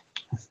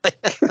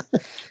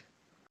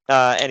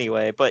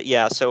 Anyway, but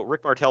yeah, so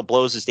Rick Martel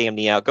blows his damn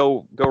knee out.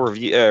 Go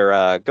review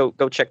or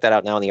go check that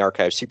out now in the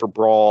archive. Super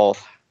Brawl,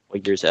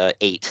 what year's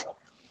 8.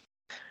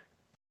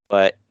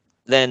 But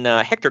then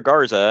Hector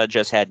Garza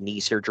just had knee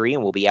surgery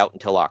and will be out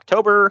until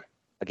October.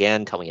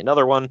 Again, tell me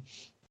another one.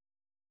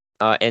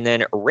 And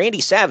then Randy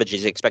Savage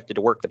is expected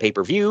to work the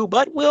pay-per-view,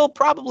 but will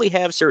probably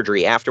have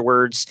surgery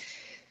afterwards.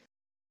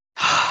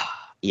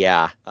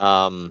 Yeah.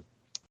 And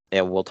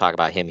we'll talk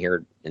about him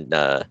here.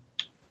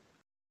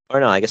 Or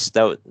no, I guess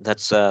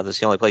that's the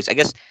only place. I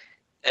guess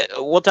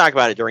we'll talk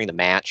about it during the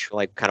match,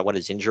 like kind of what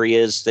his injury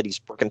is that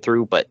he's working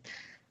through. But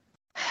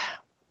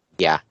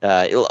yeah,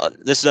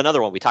 this is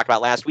another one we talked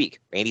about last week.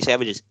 Randy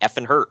Savage is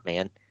effing hurt,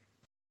 man.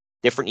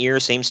 Different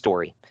year, same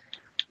story.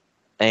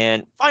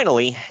 And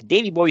finally,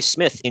 Davey Boy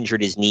Smith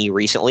injured his knee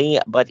recently,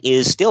 but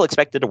is still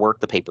expected to work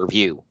the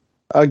pay-per-view.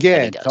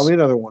 Again, tell me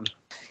another one.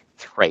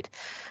 Right.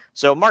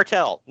 So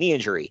Martel, knee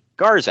injury.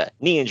 Garza,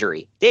 knee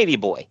injury. Davey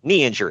Boy,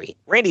 knee injury.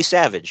 Randy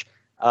Savage,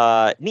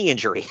 knee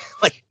injury.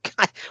 Like,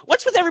 God,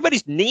 what's with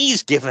everybody's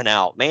knees giving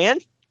out, man?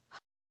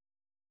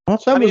 Well,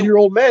 some of your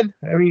old men.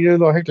 I mean, even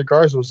though Hector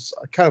Garza was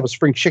kind of a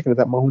spring chicken at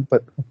that moment,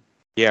 but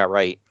yeah,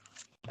 right.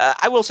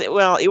 I will say,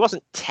 well, it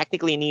wasn't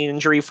technically a knee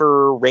injury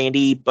for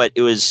Randy, but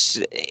it was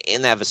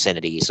in that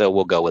vicinity, so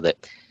we'll go with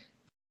it.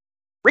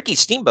 Ricky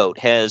Steamboat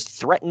has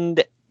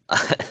threatened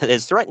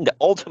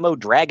Ultimo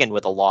Dragon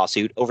with a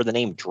lawsuit over the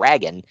name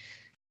Dragon,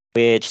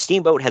 which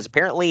Steamboat has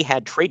apparently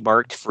had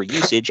trademarked for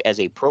usage as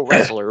a pro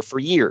wrestler for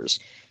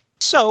years.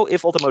 So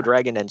if Ultimo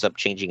Dragon ends up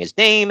changing his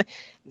name,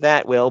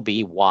 that will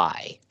be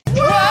why.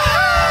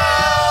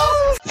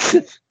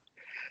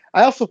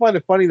 I also find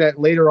it funny that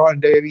later on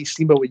in WWE,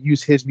 Steamboat would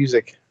use his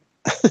music.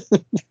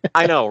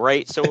 I know,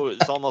 right? So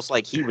it's almost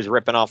like he was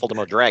ripping off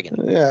Ultimo Dragon.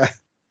 Yeah.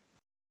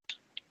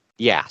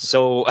 Yeah,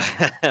 so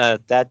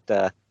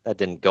that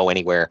didn't go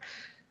anywhere.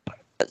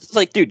 It's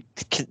like, dude,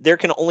 there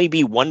can only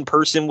be one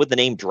person with the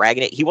name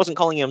Dragon. He wasn't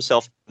calling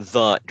himself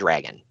the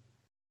Dragon.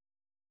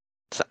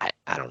 So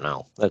I don't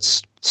know.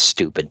 That's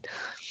stupid.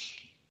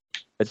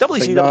 But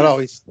WCW... No,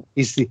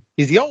 he's the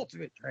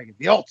ultimate Dragon.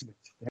 The ultimate.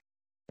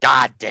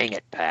 God dang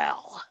it,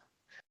 pal.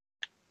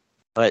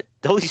 But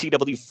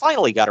WCW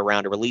finally got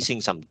around to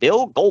releasing some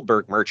Bill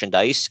Goldberg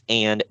merchandise,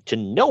 and to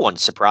no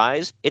one's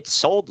surprise, it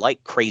sold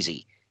like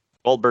crazy.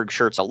 Goldberg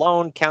shirts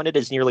alone counted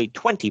as nearly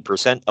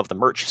 20% of the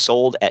merch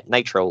sold at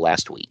Nitro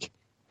last week.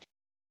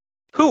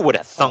 Who would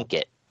have thunk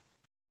it?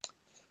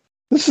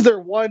 This is their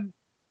one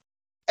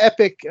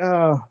epic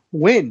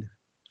win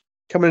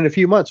coming in a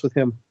few months with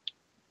him.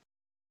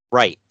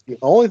 Right.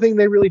 The only thing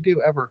they really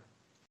do ever.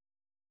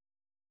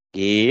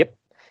 Yep.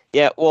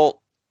 Yeah,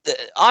 well,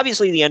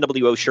 obviously the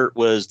NWO shirt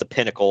was the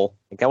pinnacle.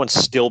 Like, that one's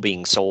still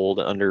being sold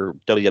under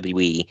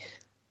WWE.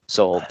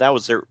 So that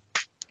was their.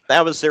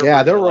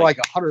 Yeah, there were like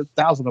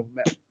 100,000 of them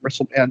at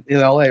in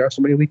LA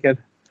WrestleMania weekend.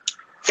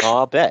 Oh,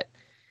 I'll bet.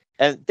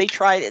 And they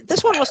tried.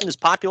 This one wasn't as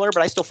popular,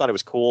 but I still thought it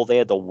was cool. They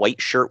had the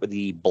white shirt with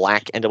the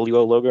black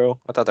NWO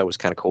logo. I thought that was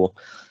kind of cool.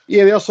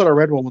 Yeah, they also had a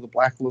red one with a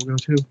black logo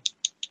too.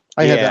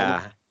 I had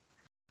that one.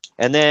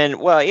 And then,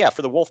 well, yeah,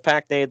 for the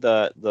Wolfpack, they had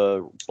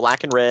the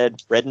black and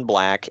red and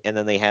black, and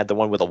then they had the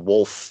one with a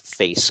wolf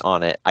face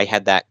on it. I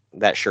had that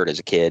shirt as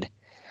a kid.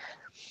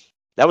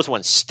 That was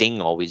one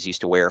Sting always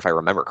used to wear, if I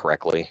remember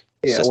correctly.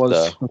 Yeah, it was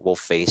the wolf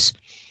face.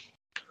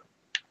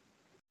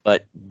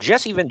 But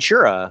Jesse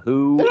Ventura,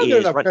 who they don't get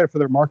enough credit for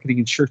their marketing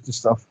and shirts and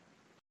stuff.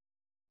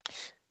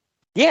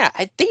 Yeah,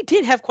 they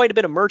did have quite a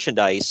bit of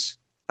merchandise.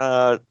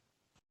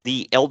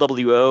 The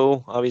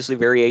LWO, obviously,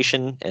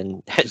 variation,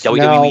 and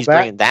WWE's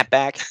bringing that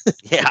back.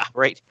 Yeah,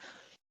 right.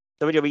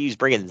 WWE's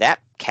bringing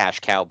that cash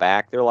cow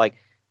back. They're like,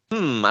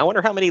 I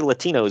wonder how many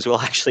Latinos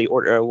will actually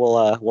order.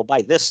 Will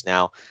buy this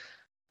now.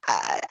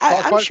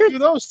 I'm sure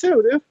those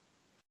too, dude.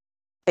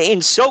 In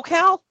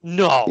SoCal,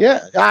 no.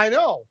 Yeah, I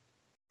know.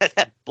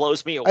 That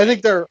blows me away. I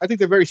think they're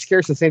very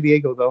scarce in San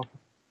Diego, though.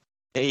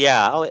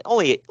 Yeah,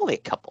 only a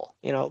couple.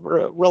 You know,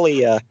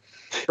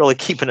 really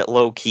keeping it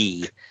low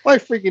key. My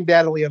freaking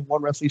dad only had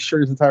one wrestling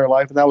shirt his entire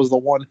life, and that was the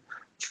one.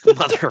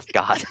 Mother of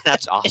God,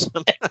 that's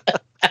awesome.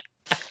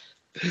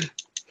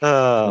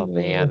 Oh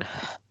man.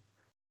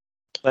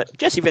 But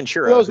Jesse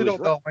Ventura. For those who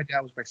don't know, my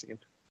dad was Mexican.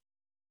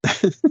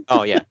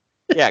 Oh yeah.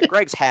 Yeah,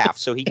 Greg's half,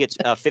 so he gets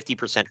a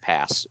 50%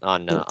 pass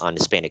on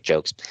Hispanic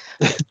jokes.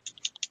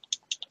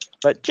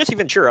 But Jesse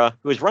Ventura,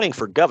 who was running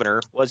for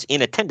governor, was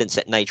in attendance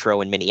at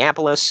Nitro in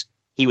Minneapolis.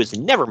 He was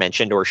never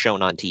mentioned or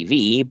shown on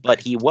TV, but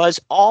he was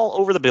all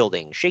over the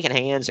building, shaking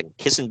hands and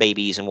kissing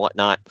babies and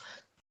whatnot.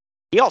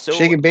 He also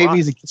shaking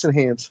babies and kissing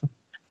hands.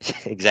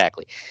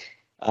 Exactly.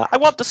 I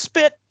want to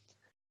spit.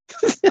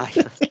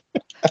 I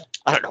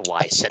don't know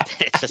why I said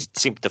that. It just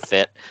seemed to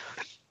fit.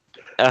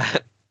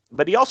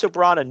 But he also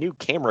brought a new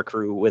camera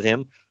crew with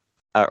him,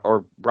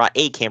 or brought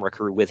a camera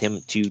crew with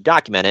him to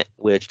document it,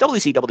 which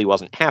WCW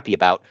wasn't happy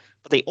about,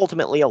 but they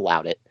ultimately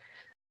allowed it.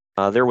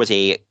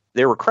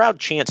 There were crowd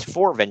chants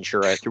for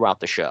Ventura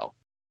throughout the show.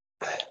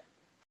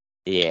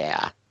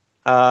 Yeah.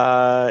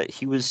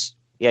 He was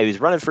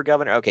running for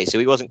governor. Okay, so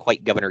he wasn't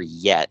quite governor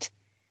yet.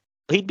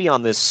 He'd be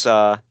on this,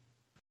 is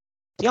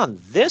he on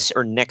this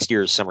or next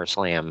year's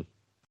SummerSlam?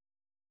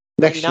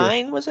 Next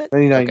 99, year. Was it?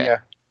 99, okay. Yeah.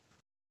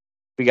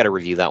 We got to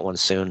review that one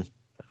soon.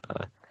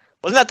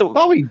 Wasn't that the?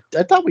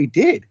 I thought we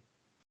did.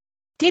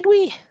 Did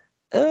we?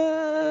 I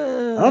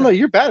don't know.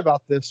 You're bad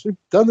about this. We've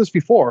done this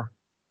before.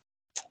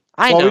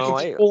 I know.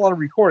 We can pull on a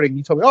recording.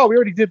 You told me, we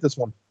already did this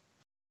one.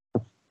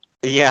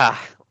 Yeah.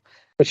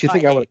 But you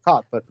think I would have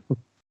caught, but.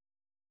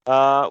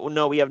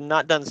 No, we have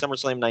not done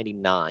SummerSlam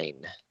 99.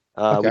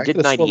 Okay, we did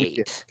 98.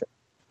 Okay.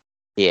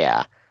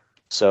 Yeah.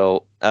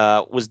 So,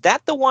 was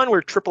that the one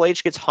where Triple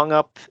H gets hung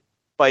up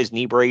by his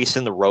knee brace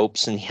and the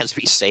ropes and he has to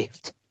be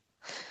saved?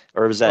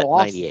 Or was that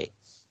 98?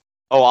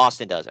 Oh,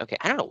 Austin does. Okay.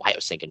 I don't know why I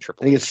was thinking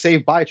Triple H. He gets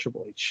saved by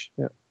Triple H.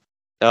 Yeah.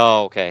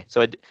 Oh, okay.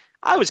 So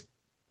I was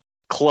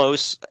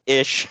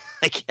close-ish,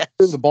 I guess.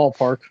 In the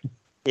ballpark.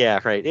 Yeah,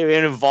 right.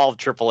 It involved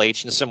Triple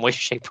H in some way,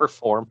 shape, or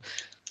form.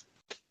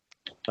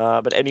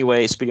 But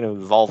anyway, speaking of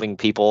involving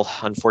people,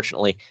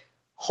 unfortunately,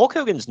 Hulk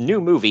Hogan's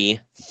new movie,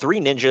 Three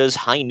Ninjas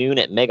High Noon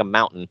at Mega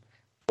Mountain,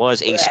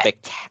 was a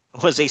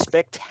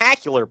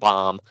spectacular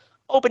bomb,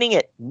 opening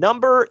at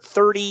number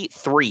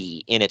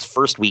 33 in its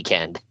first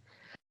weekend.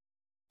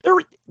 There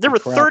were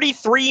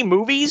 33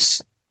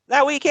 movies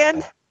that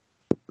weekend.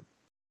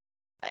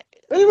 If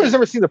anybody's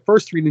ever seen the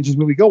first Three Ninjas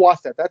movie, go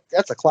watch that.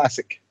 That's a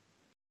classic.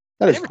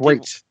 That is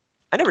great.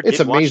 I never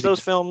did watch those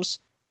films.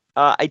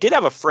 I did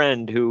have a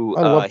friend who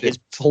it's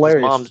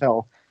hilarious.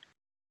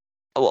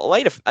 Well,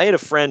 I had a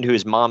friend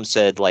whose mom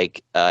said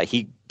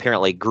he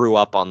apparently grew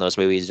up on those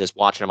movies, just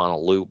watching them on a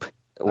loop.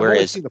 Whereas I've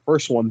only seen the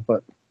first one,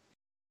 but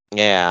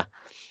yeah,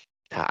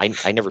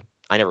 I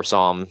never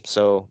saw them.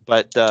 So,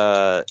 but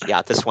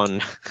this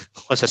one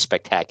was a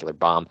spectacular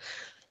bomb.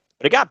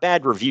 But it got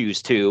bad reviews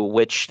too,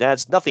 which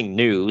that's nothing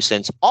new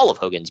since all of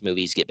Hogan's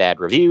movies get bad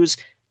reviews,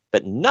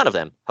 but none of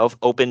them have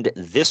opened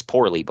this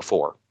poorly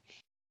before.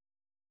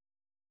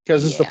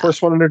 Because it's the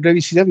first one under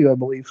WCW, I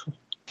believe.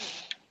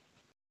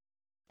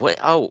 What?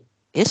 Oh,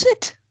 is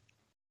it?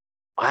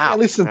 Wow. At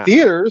least in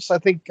theaters, I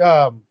think.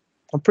 I'm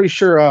pretty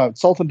sure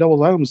Salt and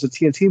Devil's Island was a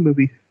TNT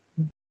movie.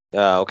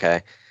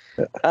 Okay.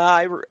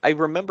 I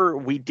remember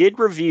we did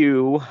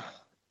review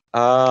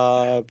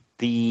what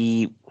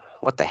the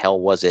hell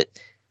was it?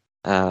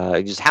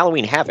 It was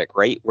Halloween Havoc,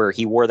 right? Where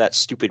he wore that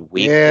stupid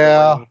wig.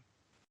 Yeah.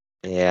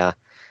 Yeah.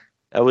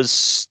 That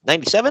was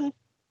 97?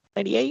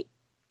 98?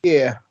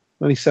 Yeah.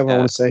 97, I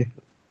want to say.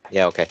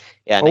 Yeah, okay.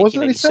 Yeah,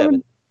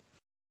 1997?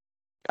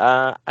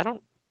 I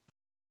don't.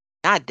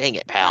 God dang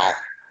it, pal.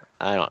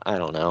 I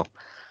don't know.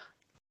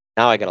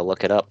 Now I gotta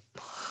look it up.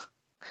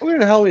 Hogan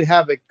and Halloween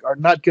Havoc are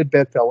not good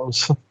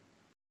bedfellows.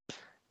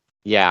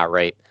 Yeah,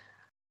 right.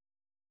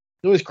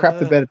 They always crap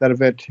the bed at that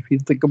event. If you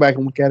go back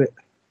and look at it.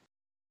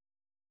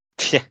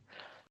 Yeah.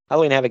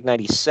 Halloween Havoc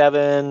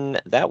 97.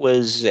 That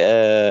was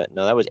no,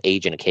 that was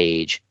Age in a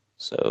Cage.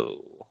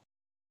 So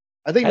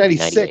I think Had to be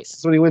 96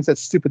 is when he wins that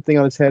stupid thing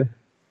on his head.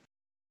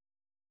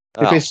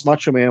 He oh, faces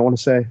Macho Man, I want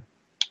to say.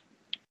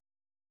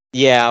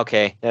 yeah,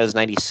 okay. That was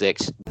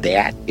 96.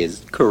 That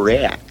is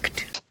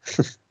correct.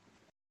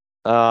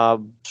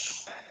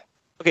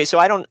 Okay, so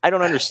I don't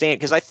understand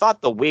because I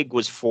thought the wig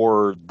was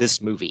for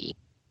this movie.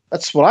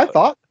 That's what I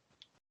thought.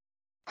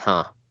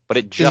 Huh. But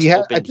it just I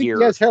opened think here.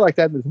 he has hair like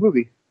that in this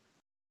movie.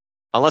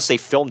 Unless they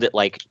filmed it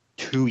like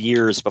 2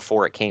 years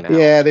before it came out.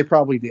 Yeah, they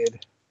probably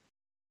did.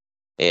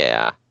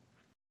 Yeah.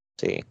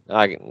 See,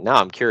 now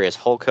I'm curious.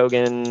 Hulk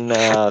Hogan,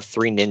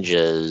 Three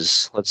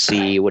Ninjas. Let's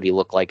see what he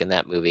looked like in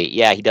that movie.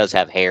 Yeah, he does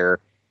have hair.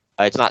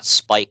 It's not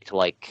spiked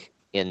like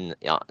in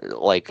he had in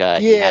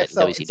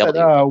WCW. It's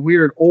that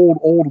weird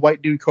old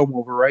white dude comb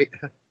over, right?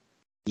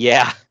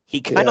 Yeah,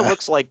 he kind of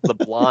looks like the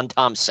blonde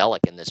Tom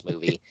Selleck in this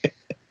movie.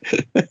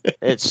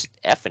 It's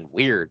effing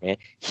weird, man.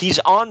 He's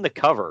on the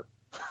cover,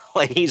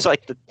 like he's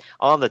like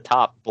on the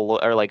top below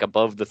or like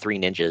above the Three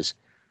Ninjas.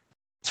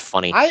 It's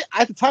funny.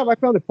 At the time I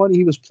found it funny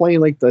he was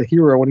playing like the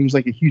hero when he was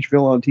like a huge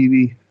villain on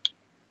TV.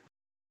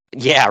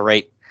 Yeah,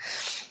 right.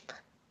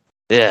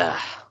 Yeah.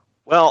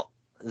 Well,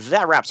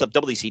 that wraps up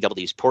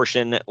WCW's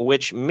portion,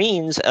 which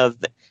means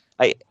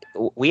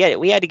we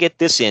had to get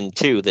this in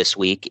too this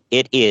week.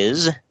 It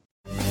is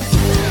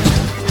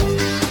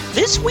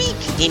This Week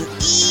in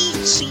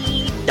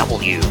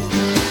ECW.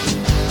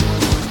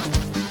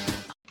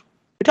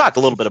 We talked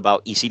a little bit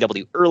about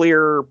ECW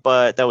earlier,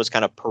 but that was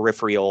kind of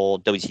peripheral.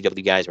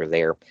 WCW guys were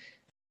there.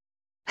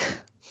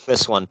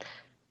 This one.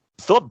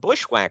 The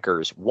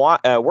Bushwhackers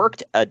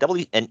worked an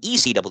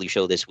ECW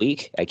show this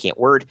week. I can't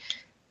word.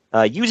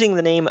 Using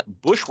the name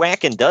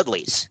Bushwhackin'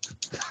 Dudleys.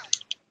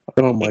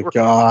 Oh my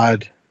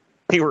God.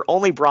 They were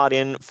only brought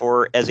in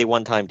as a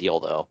one-time deal,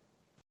 though.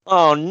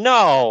 Oh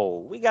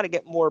no! We got to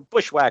get more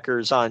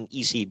Bushwhackers on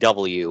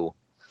ECW.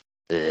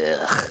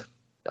 Ugh.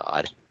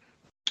 God.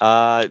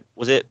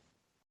 Was it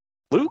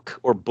Luke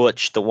or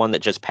Butch, the one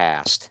that just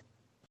passed?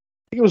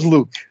 I think it was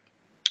Luke.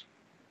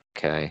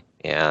 Okay,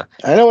 yeah.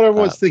 I know what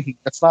everyone's thinking.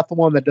 That's not the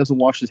one that doesn't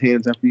wash his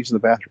hands after using the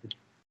bathroom.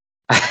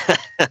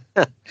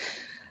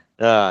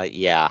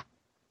 Yeah.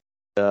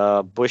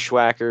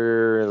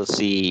 Bushwhacker, let's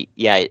see.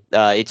 Yeah,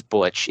 it's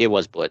Butch. It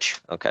was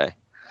Butch. Okay.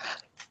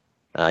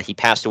 He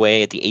passed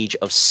away at the age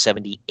of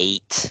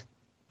 78.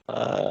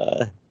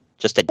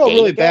 Just a day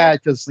really ago. Bad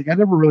because I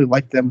never really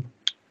liked them.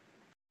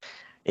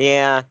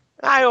 Yeah.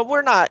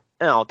 We're not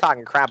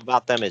talking crap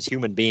about them as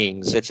human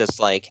beings. It's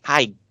just like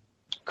I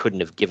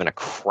couldn't have given a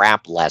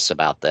crap less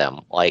about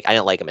them. Like I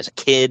didn't like them as a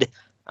kid.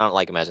 I don't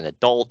like them as an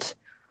adult.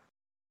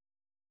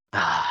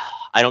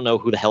 I don't know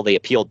who the hell they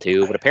appealed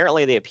to, but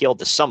apparently they appealed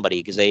to somebody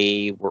because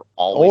they were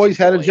always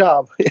had a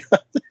job.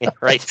 Yeah,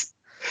 right.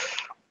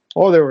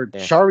 Oh, they were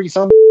Shari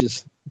some.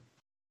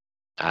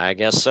 I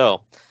guess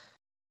so.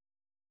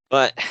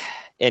 But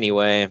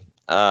anyway,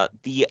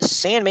 the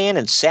Sandman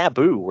and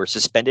Sabu were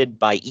suspended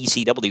by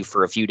ECW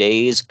for a few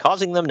days,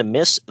 causing them to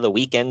miss the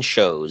weekend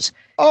shows.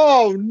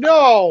 Oh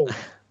no!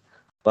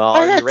 Well, I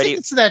are had you ready?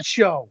 tickets to that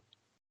show.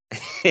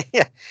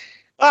 Yeah.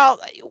 Well,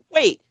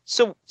 wait.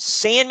 So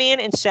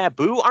Sandman and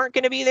Sabu aren't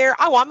going to be there?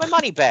 I want my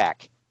money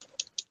back.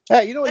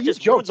 Hey, you know what? That You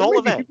just joked. ruins the whole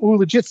There may be event. people who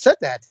legit said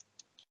that.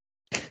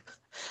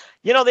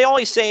 You know, they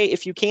always say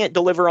if you can't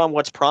deliver on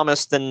what's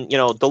promised, then,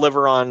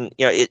 deliver on,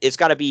 it's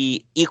got to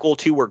be equal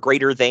to or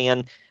greater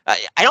than. I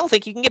don't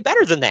think you can get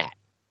better than that.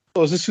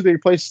 So is this who they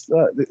replaced?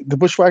 The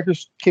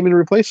Bushwhackers came in to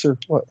replace, or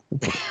what?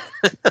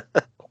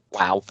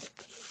 Wow.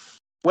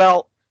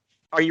 Well,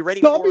 are you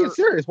ready No, for... I'm being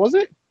serious. Was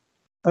it?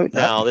 No,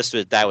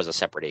 that was a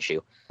separate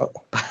issue. Oh.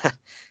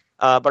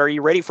 But are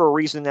you ready for a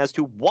reason as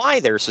to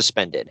why they're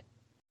suspended?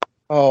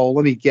 Oh,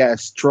 let me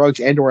guess. Drugs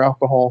and/or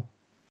alcohol.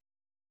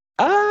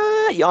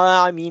 Yeah,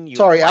 I mean, you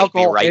Sorry, might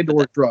alcohol be right,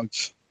 and/or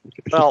drugs.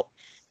 Well,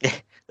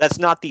 that's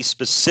not the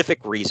specific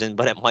reason,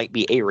 but it might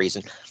be a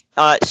reason.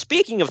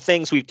 Speaking of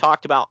things we've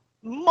talked about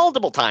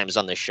multiple times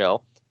on this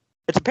show,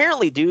 it's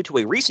apparently due to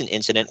a recent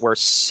incident where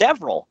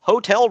several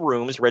hotel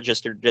rooms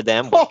registered to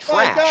them were Oh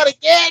my trashed. God!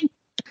 Again.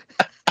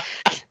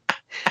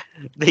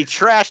 They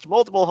trashed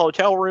multiple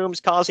hotel rooms,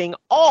 causing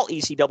all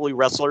ECW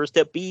wrestlers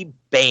to be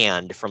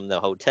banned from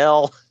the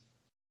hotel.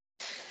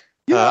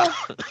 Yeah,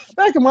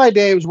 back in my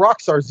day, it was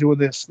rock stars doing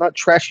this, not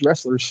trashy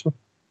wrestlers.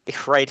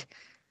 Right.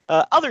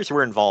 Others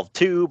were involved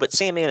too, but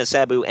Sandman and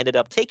Sabu ended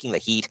up taking the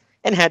heat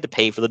and had to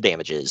pay for the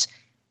damages.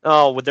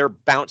 Oh, with their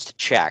bounced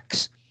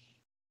checks.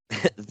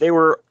 They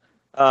were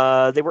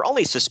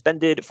only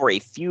suspended for a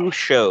few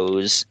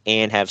shows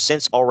and have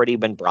since already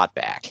been brought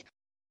back.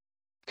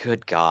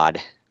 Good God.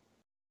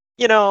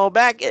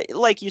 Back,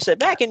 like you said,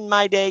 back in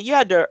my day, you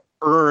had to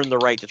earn the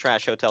right to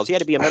trash hotels. You had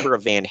to be a member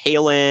of Van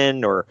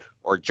Halen or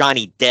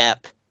Johnny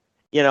Depp,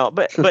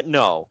 but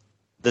no,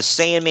 the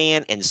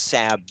Sandman and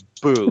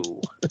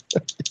Sabu.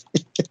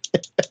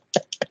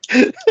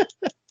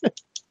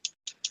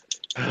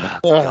 Oh,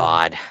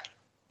 God.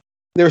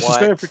 They were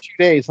suspended for 2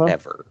 days, huh?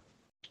 Ever.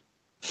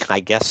 I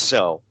guess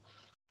so.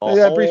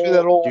 That brings me to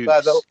that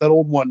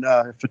old one.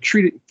 If a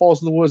tree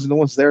falls in the woods and no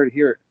one's there to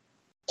hear it,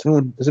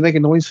 does it make a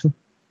noise?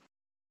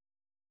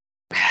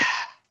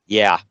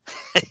 Yeah.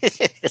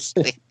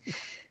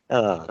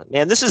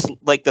 Man, this is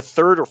like the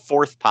third or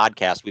fourth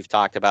podcast we've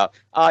talked about.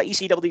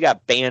 ECW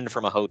got banned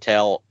from a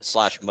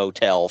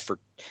hotel/motel for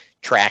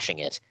trashing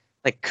it.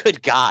 Like,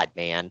 good God,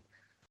 man.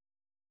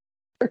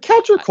 They're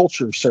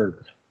counterculture,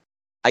 sir.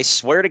 I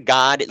swear to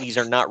God, these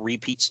are not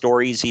repeat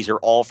stories. These are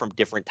all from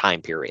different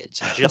time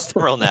periods. Just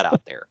throwing that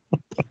out there.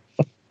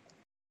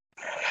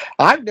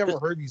 I've never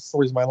heard these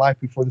stories in my life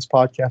before this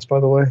podcast,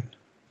 by the way.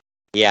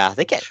 Yeah,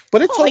 they get.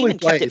 But it's only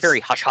kept it very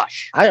hush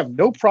hush. I have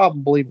no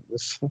problem believing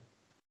this.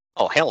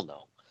 Oh, hell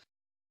no.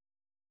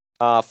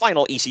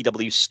 Final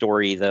ECW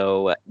story,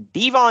 though.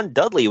 Devon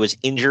Dudley was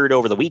injured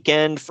over the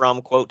weekend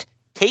from, quote,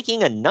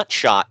 taking a nut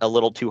shot a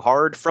little too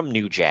hard from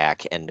New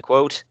Jack, end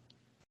quote.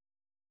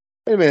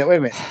 Wait a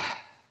minute.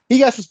 He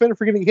got suspended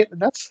for getting hit in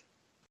the nuts?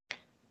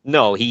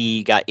 No,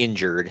 he got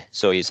injured,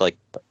 so he's, like,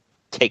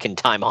 taking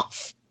time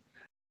off.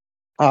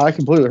 I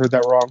completely heard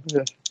that wrong.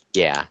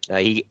 Yeah,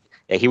 he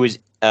was,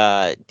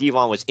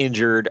 Devon was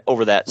injured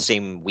over that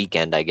same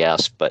weekend, I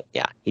guess, but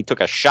yeah, he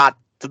took a shot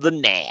to the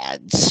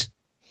nads.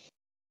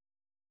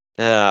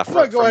 I'm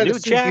going to go ahead and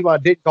assume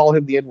Devon did call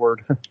him the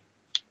N-word.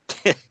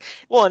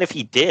 Well, and if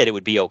he did, it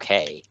would be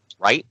okay,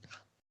 right?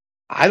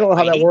 I don't know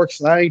how that works,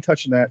 and I ain't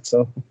touching that,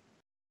 so.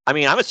 I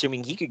mean, I'm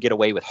assuming he could get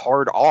away with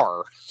hard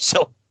R,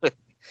 so,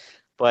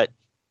 but.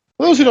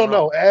 For those who don't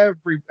know,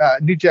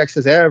 New Jack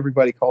says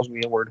everybody calls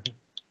me N-word.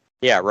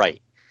 Yeah,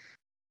 right.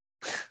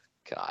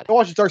 God. Go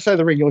watch the Dark Side of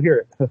the Ring, you'll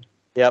hear it.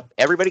 Yep,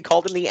 everybody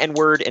called him the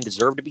N-word and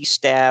deserved to be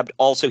stabbed.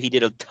 Also, he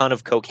did a ton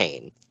of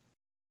cocaine.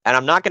 And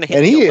I'm not going to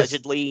hit the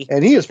allegedly.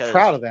 And he is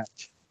proud of that.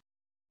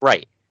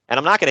 Right. And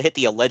I'm not going to hit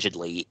the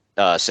allegedly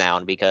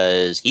sound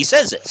because he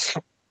says this.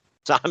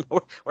 So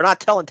we're not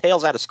telling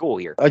tales out of school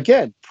here.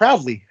 Again,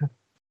 proudly.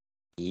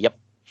 Yep.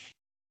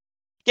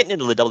 Getting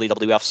into the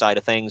WWF side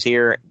of things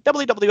here,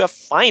 WWF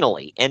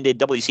finally ended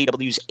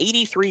WCW's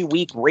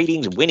 83-week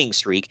ratings winning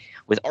streak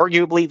with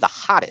arguably the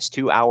hottest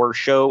 2-hour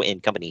show in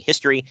company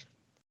history.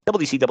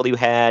 WCW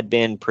had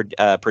been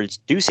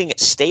producing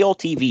stale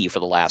TV for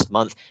the last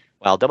month,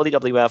 while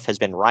WWF has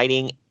been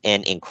riding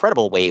an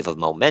incredible wave of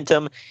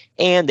momentum,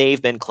 and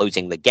they've been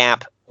closing the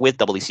gap with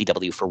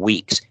WCW for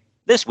weeks.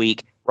 This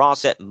week, Raw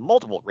set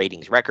multiple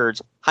ratings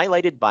records,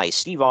 highlighted by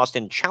Steve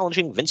Austin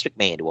challenging Vince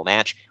McMahon to a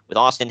match, with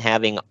Austin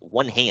having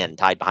one hand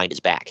tied behind his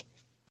back.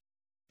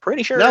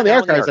 Pretty sure now the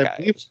archives, I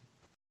believe.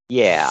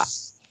 Yeah.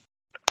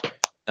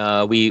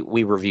 We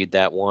reviewed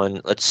that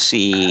one. Let's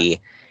see.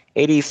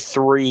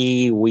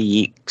 83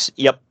 weeks.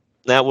 Yep.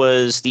 That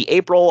was the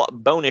April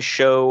bonus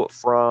show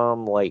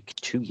from like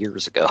 2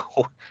 years ago.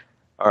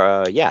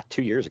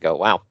 2 years ago.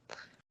 Wow.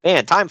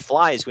 Man, time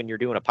flies when you're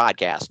doing a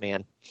podcast,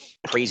 man.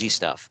 Crazy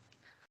stuff.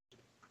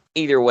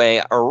 Either way,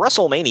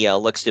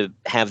 WrestleMania looks to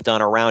have done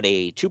around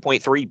a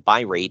 2.3 buy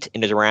rate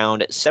and is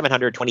around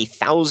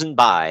 720,000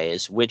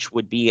 buys, which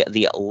would be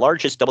the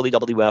largest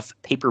WWF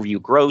pay-per-view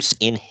gross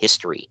in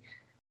history.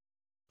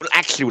 Well,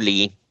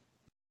 actually,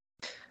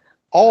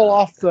 all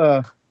off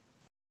the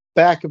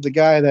back of the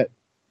guy that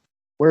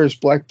wears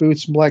black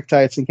boots and black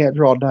tights and can't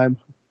draw a dime.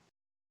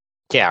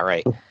 Yeah,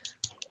 right.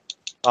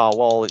 Oh,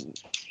 well,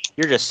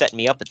 you're just setting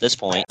me up at this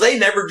point. They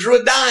never drew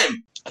a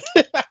dime.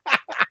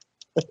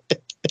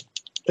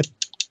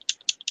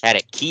 Had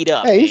it keyed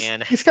up, hey,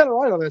 man. He's kind of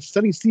right on that.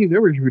 Stunning Steve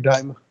never drew a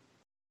dime.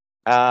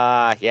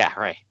 Yeah,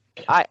 right.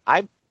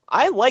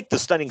 I like the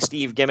Stunning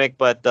Steve gimmick,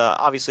 but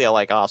obviously I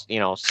like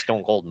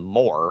Stone Cold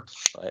more.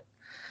 But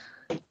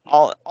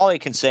all I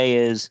can say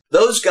is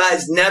those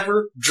guys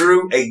never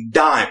drew a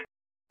dime.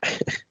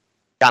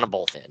 Got them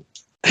both in.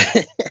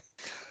 Anyway.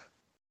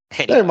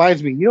 That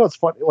reminds me. You know what's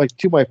funny? Like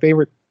two of my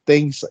favorite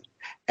things. Like,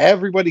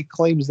 everybody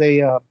claims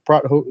they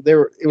brought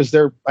it was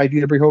their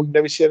idea to bring Hogan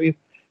to WCW.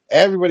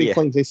 Everybody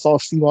claims they saw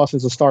Steve Austin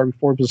as a star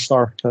before he was a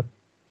star.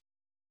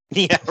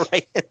 Yeah,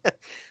 right.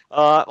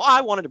 Well, I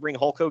wanted to bring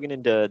Hulk Hogan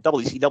into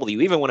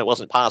WCW even when it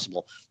wasn't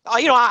possible.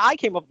 I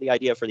came up with the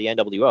idea for the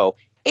NWO,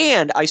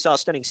 and I saw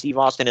Stunning Steve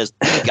Austin as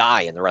the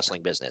guy in the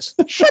wrestling business.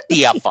 Shut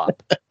the F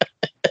up.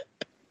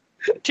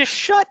 Just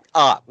shut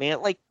up,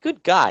 man. Like,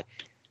 good God.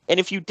 And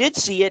if you did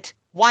see it,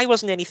 why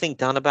wasn't anything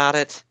done about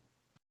it?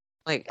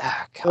 Like,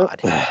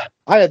 God.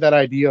 I had that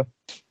idea.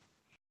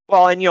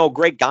 Well, and,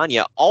 Greg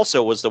Gagne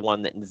also was the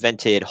one that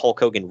invented Hulk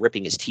Hogan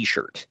ripping his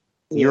T-shirt.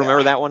 You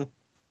remember that one?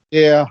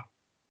 Yeah.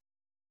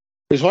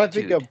 Because when I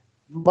think of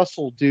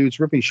muscle dudes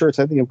ripping shirts,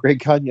 I think of Greg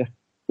Gagne.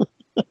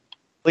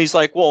 He's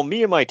like, well,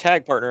 me and my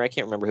tag partner, I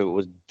can't remember who it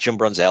was, Jim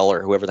Brunzell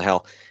or whoever the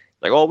hell.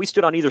 Like, we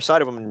stood on either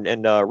side of him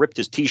and ripped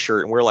his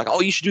T-shirt, and we are like,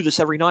 you should do this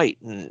every night.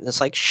 And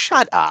it's like,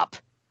 shut up.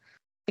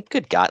 Like,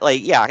 good God.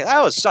 Like, yeah,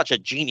 that was such a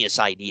genius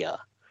idea.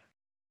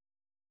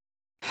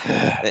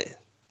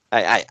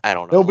 I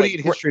don't know. Nobody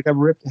in history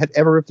had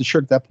ever ripped a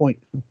shirt at that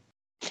point.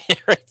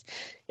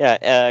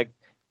 Yeah,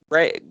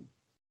 Greg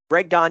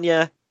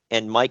Gagne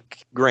and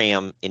Mike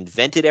Graham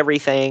invented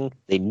everything.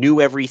 They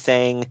knew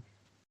everything,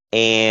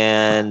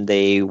 and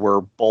they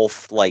were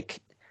both like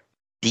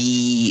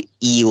the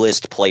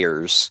E-list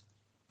players,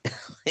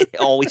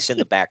 always in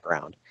the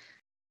background.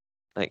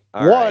 Like,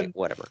 all right,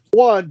 whatever.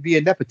 One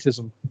via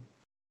nepotism.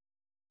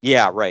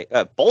 Yeah, right.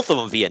 Both of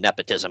them via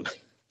nepotism,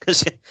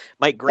 because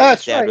Mike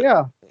Graham's dad. Right,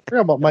 yeah. I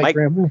forgot about Mike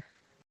Graham.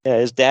 Yeah,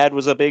 his dad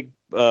was a big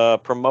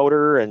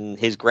promoter, and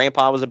his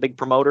grandpa was a big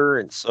promoter,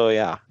 and so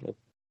yeah.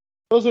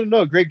 Those who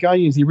know, Great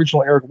Gagne is the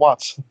original Eric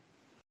Watts.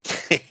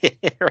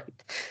 Right.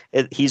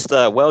 He's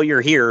the, well,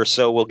 you're here,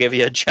 so we'll give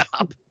you a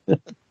job.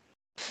 But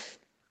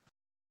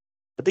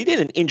they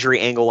did an injury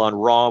angle on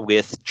Raw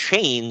with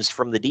Chains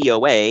from the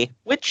DOA,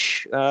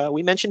 which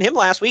we mentioned him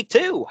last week,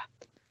 too.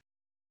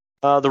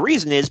 The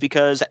reason is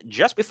because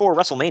just before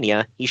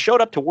WrestleMania, he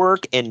showed up to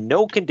work in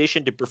no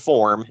condition to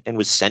perform and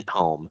was sent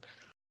home.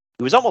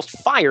 He was almost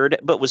fired,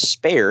 but was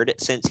spared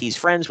since he's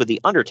friends with The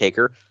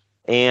Undertaker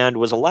and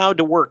was allowed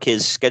to work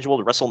his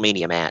scheduled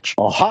WrestleMania match.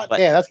 Oh,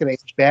 yeah, that's going to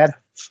age bad.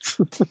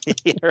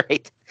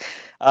 Right.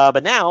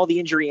 But now the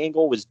injury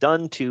angle was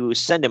done to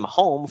send him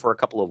home for a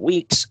couple of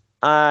weeks,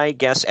 I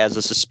guess as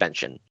a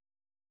suspension.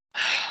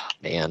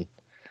 Man.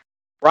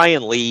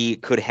 Brian Lee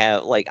could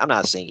have, like, I'm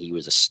not saying he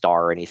was a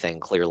star or anything,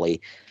 clearly.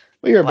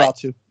 Well, you're about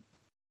to.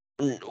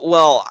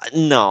 Well,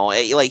 no.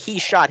 Like, he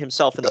shot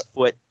himself in the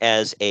foot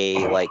as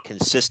a, like,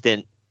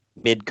 consistent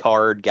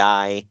mid-card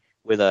guy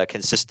with a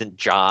consistent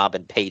job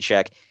and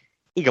paycheck.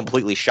 He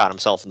completely shot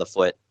himself in the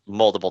foot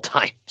multiple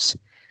times.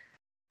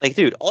 Like,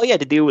 dude, all you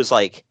had to do was,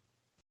 like,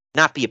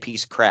 not be a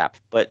piece of crap.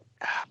 But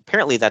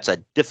apparently that's a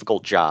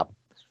difficult job.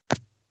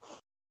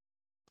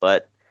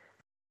 But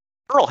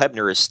Earl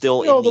Hebner is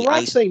still in the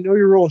last saying, know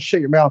your role and shut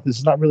your mouth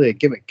is not really a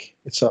gimmick.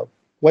 It's a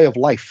way of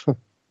life.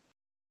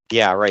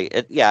 Yeah, right.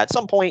 At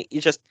some point,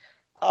 you just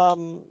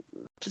don't.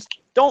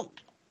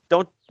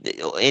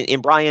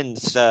 In Brian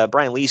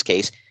Lee's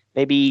case,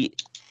 maybe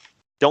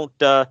don't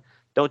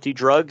do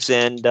drugs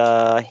and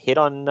hit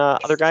on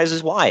other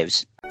guys'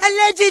 wives.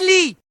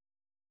 Allegedly.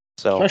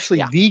 So,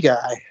 especially the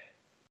guy.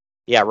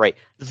 Yeah, right.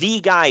 The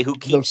guy who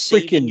keeps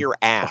saving your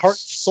ass. Heart,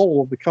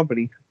 soul of the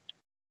company.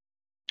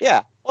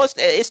 Yeah. Well,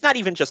 it's not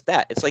even just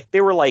that. It's like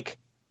they were like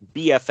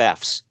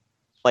BFFs.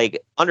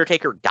 Like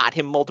Undertaker got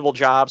him multiple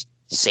jobs,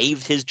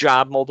 saved his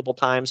job multiple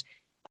times.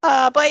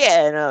 But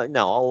yeah,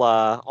 no,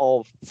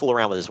 I'll fool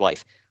around with his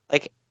wife.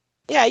 Like,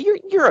 yeah,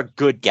 you're a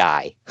good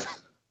guy.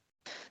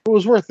 It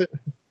was worth it.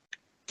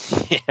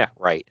 Yeah,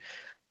 right.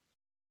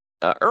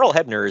 Earl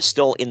Hebner is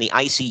still in the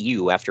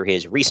ICU after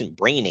his recent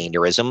brain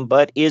aneurysm,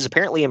 but is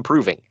apparently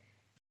improving.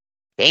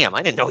 Damn,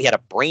 I didn't know he had a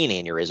brain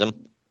aneurysm.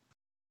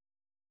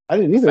 I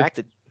didn't either.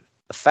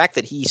 The fact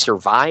that he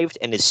survived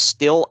and is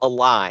still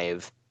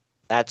alive,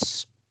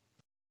 that's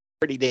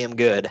pretty damn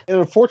good. And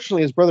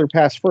unfortunately, his brother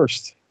passed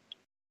first.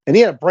 And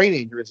he had a brain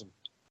aneurysm.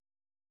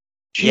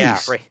 Jeez. Yeah,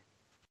 right.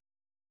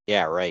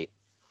 Yeah, right.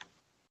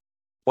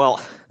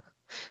 Well,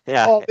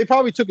 yeah. Well, they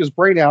probably took his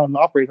brain out and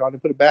operated on it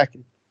and put it back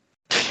in.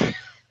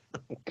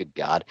 Good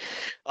God.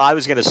 I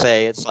was going to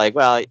say, it's like,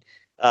 well,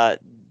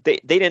 they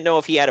didn't know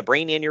if he had a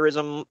brain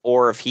aneurysm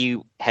or if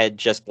he had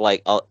just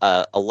like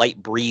a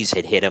light breeze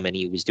had hit him and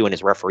he was doing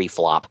his referee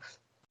flop.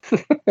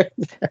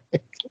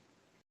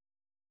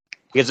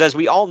 Because as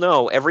we all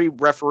know, every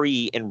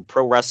referee in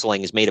pro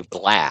wrestling is made of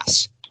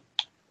glass.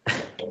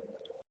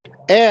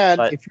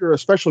 And if you're a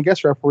special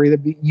guest referee,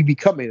 you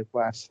become made of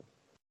glass.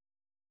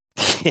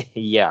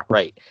 Yeah,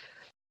 right.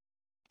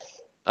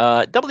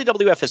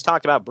 WWF has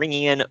talked about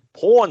bringing in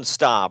porn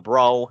star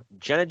bro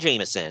Jenna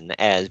Jameson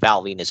as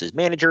Val Venus's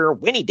manager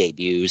when he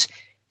debuts.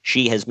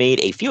 She has made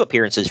a few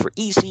appearances for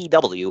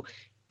ECW.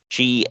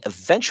 She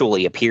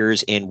eventually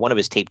appears in one of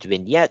his taped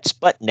vignettes,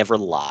 but never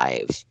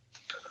live.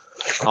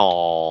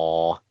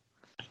 Aww.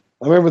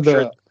 I remember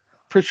the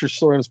Pritchard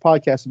story on his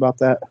podcast about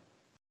that.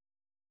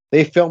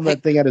 They filmed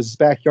that thing at his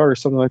backyard or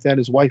something like that.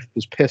 His wife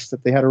was pissed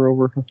that they had her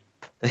over.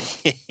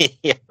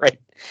 Yeah, right.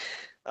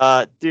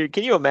 Dude,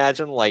 can you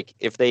imagine, like,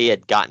 if they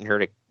had gotten her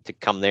to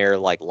come there,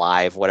 like,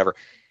 live, whatever,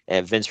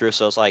 and Vince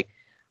Russo's like,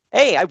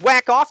 hey, I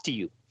whack off to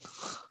you.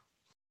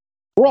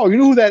 Bro, you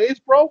know who that is,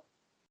 bro?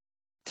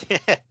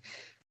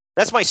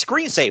 That's my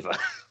screensaver.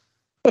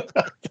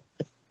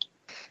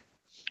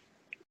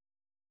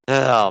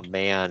 Oh,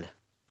 man.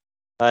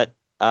 But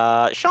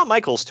Shawn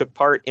Michaels took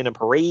part in a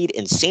parade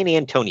in San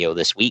Antonio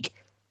this week.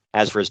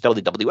 As for his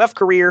WWF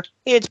career,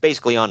 it's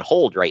basically on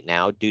hold right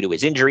now due to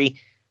his injury.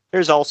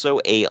 There's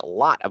also a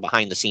lot of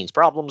behind-the-scenes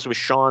problems with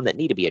Shawn that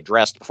need to be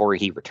addressed before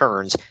he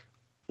returns.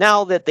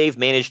 Now that they've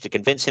managed to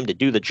convince him to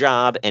do the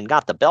job and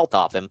got the belt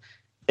off him,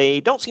 they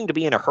don't seem to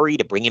be in a hurry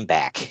to bring him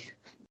back.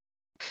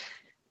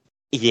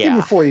 Yeah. Give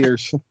him 4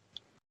 years.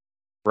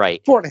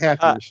 Right.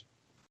 4.5 years.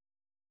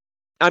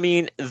 I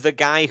mean, the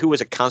guy who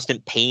was a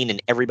constant pain in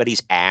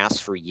everybody's ass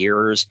for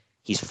years,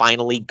 he's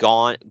finally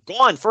gone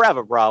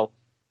forever, bro.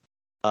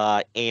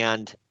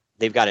 And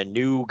they've got a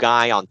new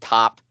guy on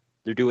top.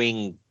 They're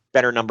doing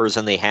better numbers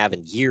than they have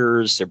in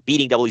years. They're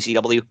beating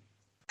WCW.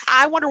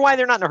 I wonder why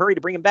they're not in a hurry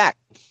to bring him back.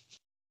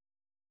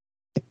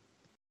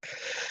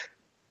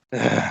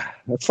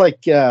 It's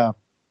like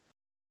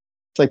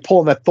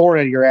pulling that thorn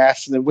out of your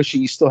ass and then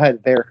wishing you still had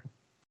it there.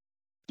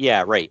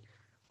 Yeah, right.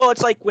 Well,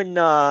 it's like when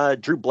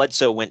Drew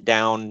Bledsoe went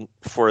down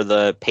for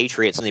the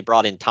Patriots and they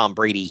brought in Tom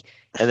Brady,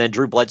 and then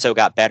Drew Bledsoe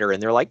got better,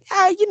 and they're like,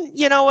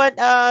 you know what?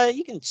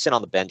 You can sit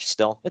on the bench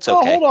still. It's okay.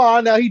 Oh, hold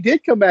on. Now, he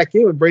did come back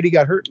in when Brady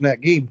got hurt in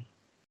that game.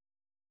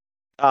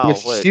 Oh, I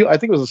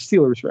think it was the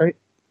Steelers, right?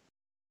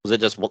 Was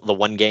it just the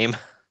one game?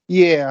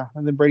 Yeah,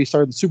 and then Brady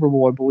started the Super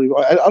Bowl, I believe.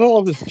 I don't know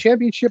if it was the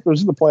championship or it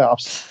was in the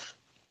playoffs.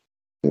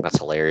 That's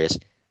hilarious.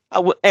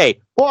 Hey.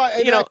 Well,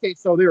 in that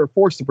case, so they were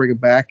forced to bring him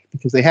back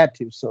because they had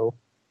to, so.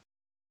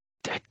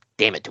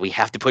 Damn it, do we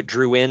have to put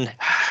Drew in?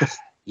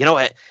 You know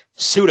what?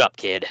 Suit up,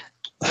 kid.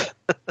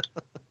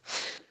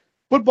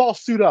 Football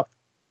suit up.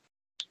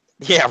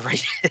 Yeah,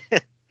 right.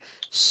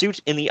 Suit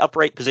in the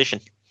upright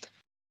position.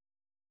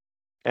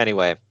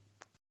 Anyway,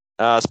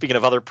 speaking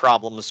of other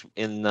problems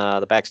in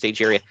the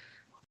backstage area,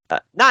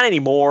 not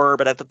anymore,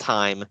 but at the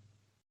time,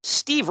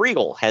 Steve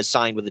Regal has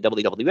signed with the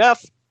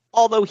WWF,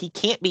 although he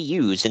can't be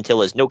used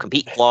until his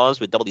no-compete clause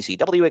with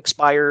WCW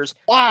expires.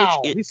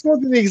 Wow, he's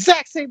going through the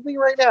exact same thing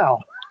right now.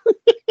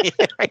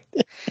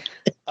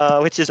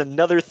 Which is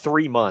another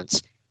 3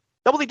 months.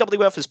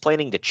 WWF is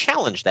planning to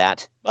challenge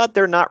that, but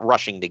they're not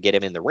rushing to get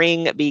him in the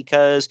ring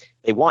because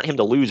they want him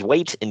to lose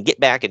weight and get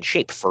back in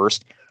shape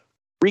first.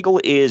 Regal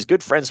is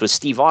good friends with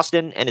Steve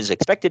Austin and is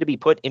expected to be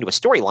put into a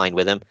storyline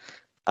with him.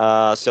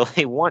 So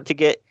they want him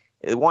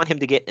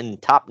to get in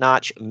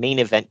top-notch main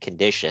event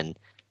condition.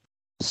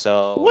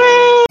 So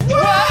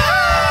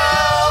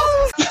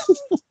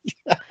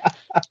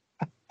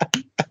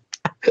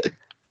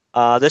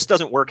this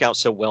doesn't work out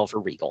so well for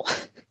Regal.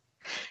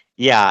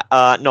 Yeah,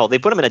 no, they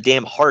put him in a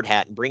damn hard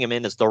hat and bring him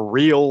in as the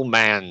real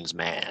man's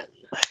man.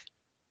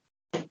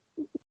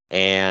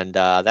 And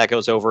that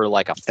goes over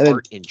like a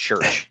fart in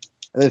church.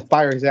 And then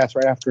fire his ass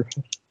right after.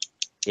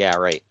 Yeah,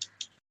 right.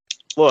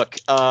 Look,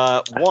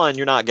 1,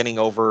 you're not getting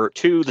over.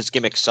 2, this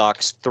gimmick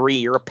sucks. 3,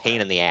 you're a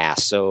pain in the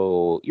ass,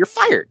 so you're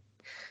fired.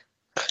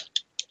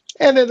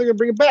 And then they're going to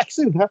bring him back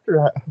soon after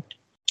that.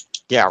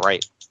 Yeah,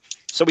 right.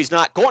 So he's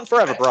not going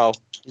forever, bro.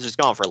 He's just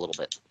gone for a little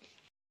bit.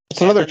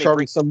 It's another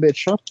charming some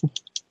bitch, huh?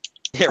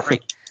 Yeah,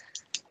 right.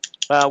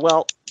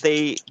 Well,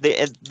 the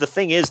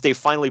thing is, they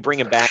finally bring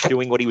him back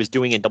doing what he was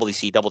doing in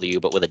WCW,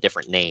 but with a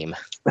different name.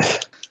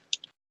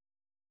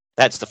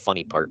 That's the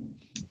funny part.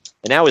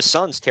 And now his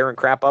son's tearing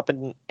crap up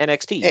in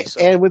NXT.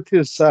 And with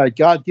his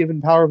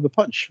God-given power of the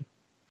punch.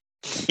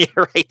 Yeah,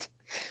 right.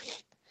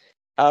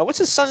 What's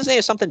his son's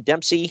name? Something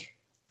Dempsey?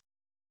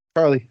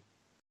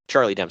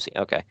 Charlie Dempsey.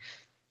 Okay.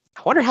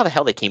 I wonder how the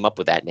hell they came up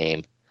with that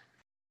name.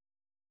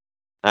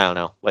 I don't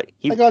know. Like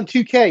on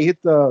 2K,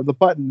 hit the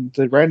button,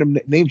 the random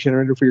name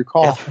generator for your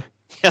call.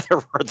 Yeah,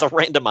 the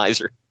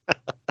randomizer.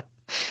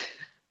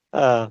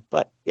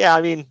 But yeah,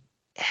 I mean,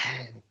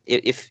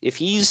 if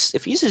he's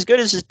as good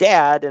as his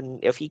dad,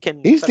 and if he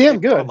can, he's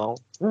damn good.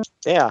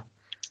 Yeah,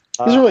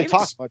 he doesn't really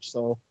talk much,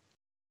 though.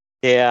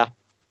 Yeah,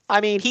 I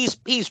mean, he's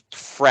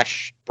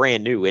fresh,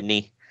 brand new, isn't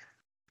he?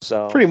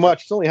 So pretty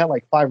much, he's only had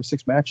like 5 or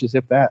 6 matches,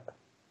 if that.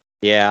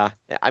 Yeah,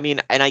 I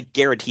mean, and I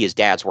guarantee his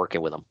dad's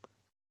working with him.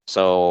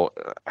 So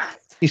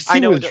he's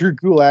teaming with Drew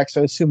Gulak,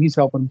 so I assume he's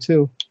helping him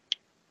too.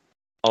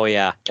 Oh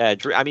yeah,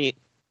 Drew. I mean,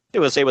 they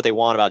will say what they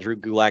want about Drew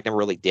Gulak, never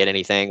really did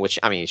anything. Which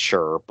I mean,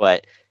 sure,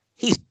 but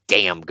he's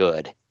damn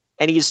good,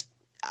 and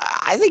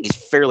I think he's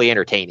fairly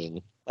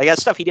entertaining. Like that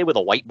stuff he did with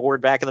a whiteboard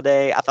back in the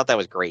day, I thought that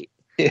was great.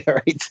 Yeah,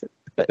 right.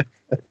 But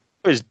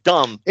it was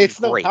dumb. It's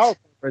great. No PowerPoint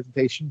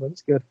presentation, but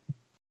it's good.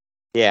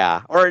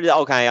 Yeah, or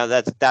okay,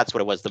 that's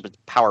what it was. The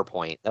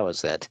PowerPoint, that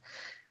was it.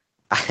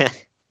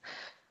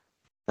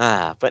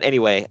 But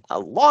anyway, a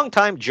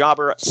longtime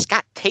jobber,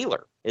 Scott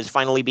Taylor, is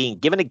finally being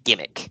given a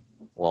gimmick.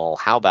 Well,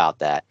 how about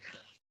that?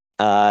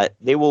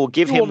 They will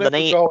give him the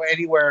name. Go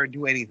anywhere and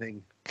do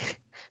anything.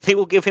 They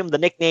will give him the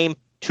nickname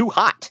Too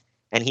Hot,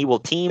 and he will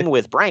team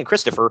with Brian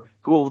Christopher,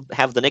 who will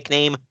have the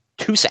nickname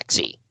Too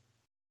Sexy.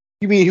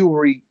 You mean he will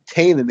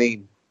retain the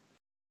name?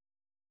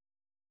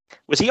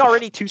 Was he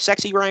already Too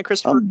Sexy, Brian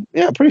Christopher?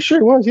 Yeah, pretty sure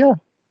he was. Yeah.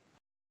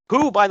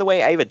 Who, by the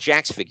way, I have a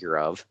Jax figure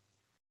of.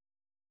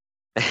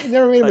 I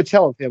never made him a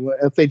tell of him.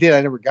 If they did,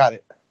 I never got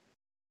it.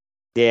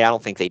 Yeah, I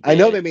don't think they did. I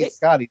know they made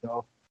Scotty,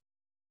 though.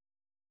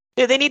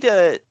 Yeah, they need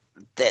to.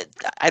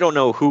 I don't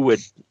know who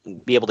would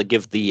be able to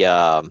give the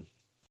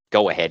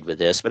go-ahead with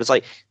this, but it's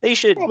like they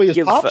should probably his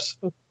give. pops.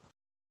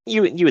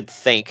 You would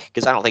think,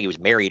 because I don't think he was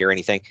married or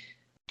anything.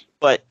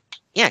 But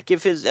yeah,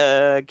 give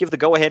the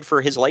go-ahead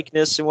for his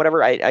likeness and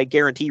whatever. I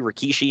guarantee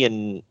Rikishi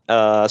and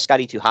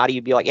Scotty Too Hotty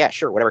would be like, yeah,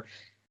 sure, whatever.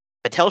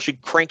 Mattel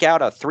should crank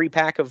out a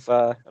 3-pack of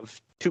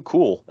Too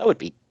Cool. That would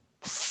be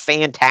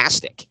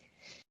fantastic.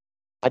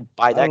 I'd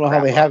buy that. I don't know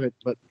how they have it,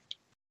 but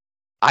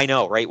I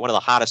know, right? One of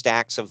the hottest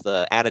acts of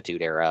the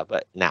Attitude Era,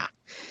 but nah.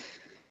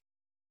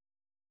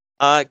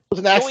 It was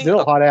an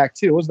accidental hot act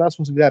too. It wasn't that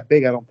supposed to be that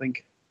big? I don't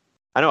think.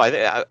 I know.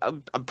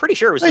 I'm pretty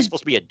sure it was just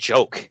supposed to be a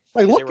joke.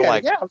 Like, look at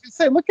it. Yeah, I was gonna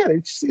say, look at it.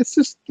 It's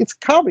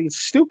just comedy. It's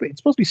stupid. It's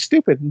supposed to be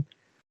stupid. And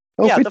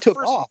it took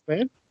off,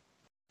 man.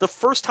 the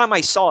first time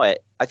I saw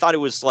it, I thought it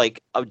was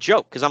like a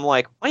joke because I'm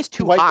like, why is Two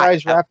too white hot?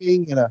 guys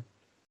rapping and a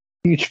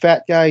huge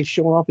fat guy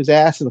showing off his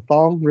ass in a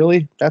thong.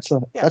 Really? That's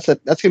gonna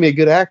be a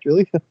good act,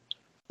 really.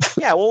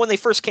 Yeah, well, when they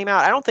first came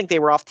out, I don't think they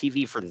were off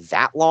TV for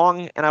that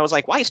long, and I was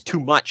like, why is too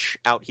much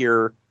out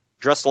here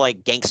dressed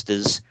like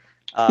gangsters?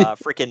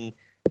 Freaking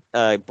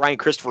Brian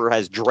Christopher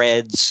has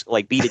dreads,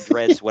 like beaded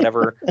dreads,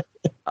 whatever.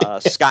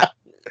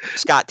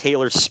 Scott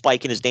Taylor's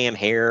spiking his damn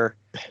hair.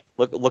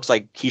 Looks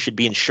like he should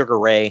be in Sugar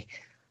Ray.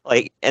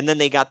 Like, and then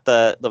they got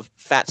the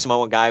fat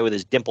Samoan guy with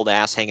his dimpled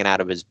ass hanging out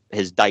of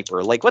his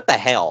diaper. Like, what the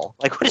hell?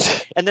 Like, what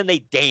is? And then they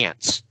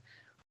dance.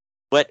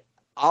 But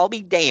I'll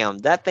be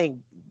damned, that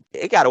thing,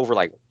 it got over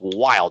like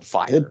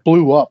wildfire. It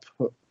blew up.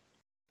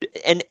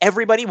 And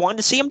everybody wanted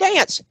to see him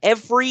dance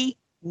every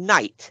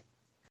night.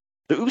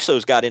 The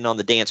Usos got in on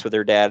the dance with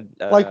their dad.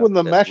 Like when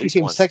the match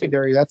became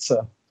secondary,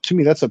 to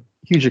me, that's a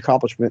huge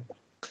accomplishment.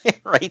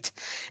 Right.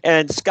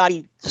 And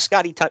Scotty Too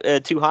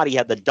Hotty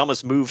had the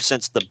dumbest move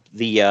since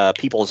the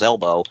People's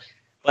Elbow.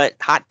 But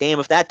hot damn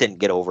if that didn't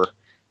get over.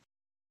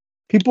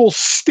 People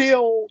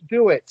still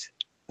do it.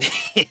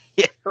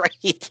 Yeah,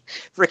 right.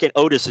 Freaking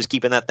Otis is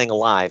keeping that thing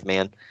alive,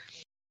 man.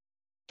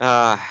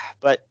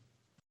 But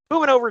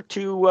moving over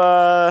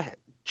to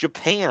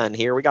Japan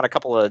here, we got a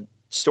couple of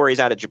stories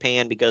out of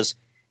Japan because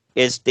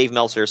it's Dave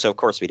Meltzer, so of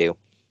course we do.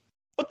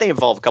 But they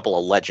involve a couple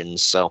of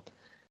legends, so.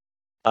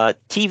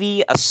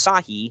 TV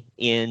Asahi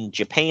in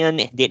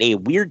Japan did a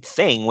weird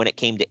thing when it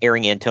came to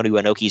airing Antonio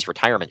Inoki's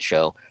retirement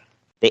show.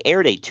 They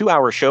aired a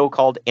 2-hour show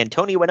called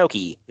Antonio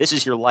Inoki, This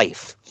Is Your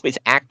Life, with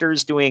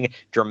actors doing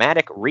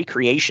dramatic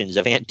recreations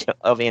of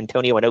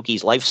Antonio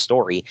Inoki's life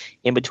story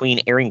in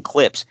between airing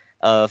clips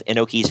of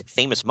Inoki's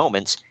famous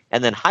moments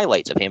and then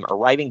highlights of him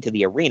arriving to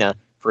the arena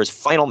for his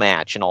final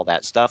match and all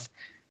that stuff.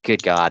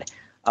 Good God.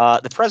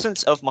 The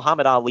presence of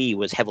Muhammad Ali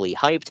was heavily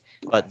hyped,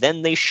 but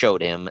then they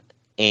showed him,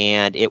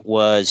 and it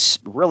was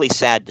really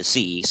sad to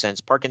see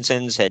since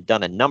Parkinson's had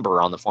done a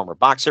number on the former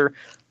boxer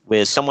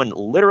with someone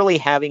literally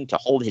having to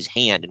hold his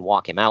hand and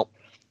walk him out.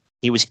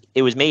 It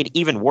was made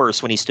even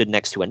worse when he stood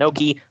next to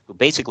Inoki, who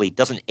basically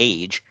doesn't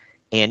age,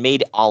 and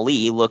made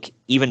Ali look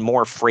even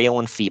more frail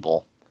and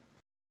feeble.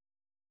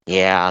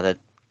 Yeah, that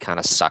kind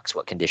of sucks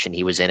what condition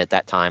he was in at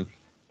that time.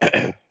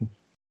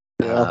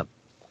 Yeah.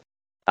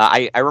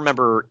 I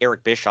remember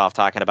Eric Bischoff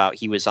talking about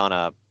he was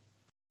on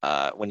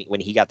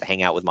when he got to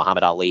hang out with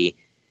Muhammad Ali,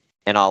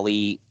 and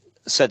Ali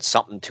said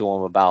something to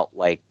him about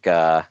like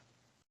I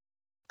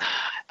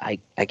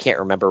can't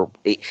remember.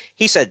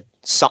 He said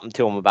something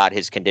to him about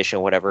his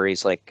condition, whatever.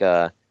 He's like,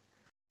 am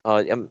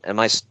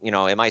I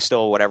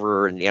still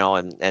whatever,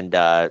 and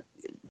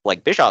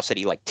like Bischoff said,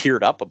 he like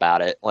teared up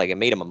about it, like it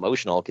made him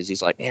emotional because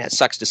he's like, man, it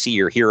sucks to see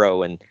your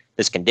hero in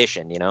this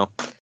condition,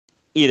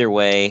 Either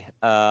way,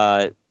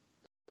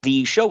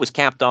 the show was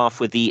capped off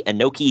with the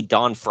Inoki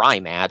Don Fry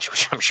match,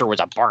 which I'm sure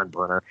was a barn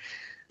burner.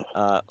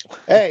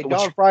 Hey,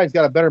 Don Fry's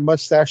got a better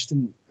mustache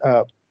than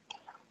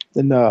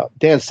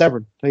Dan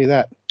Severn. Tell you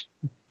that.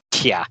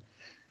 Yeah.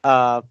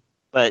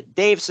 But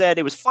Dave said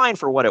it was fine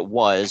for what it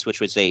was,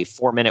 which was a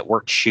 4-minute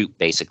worked shoot,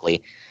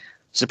 basically.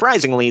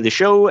 Surprisingly, the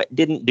show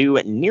didn't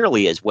do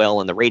nearly as well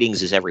in the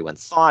ratings as everyone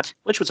thought,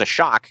 which was a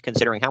shock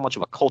considering how much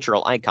of a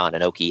cultural icon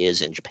Inoki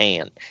is in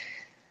Japan.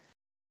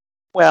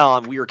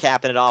 Well, we were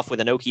capping it off with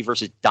Inoki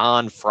versus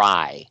Don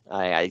Fry.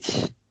 I'm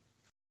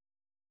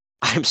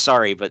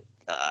sorry, but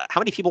how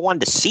many people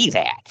wanted to see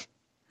that?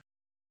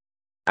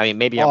 I mean,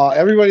 maybe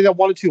everybody that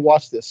wanted to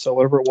watch this, so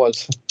whatever it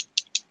was.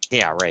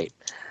 Yeah, right.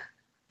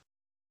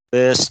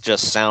 This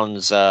just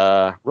sounds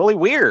really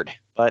weird,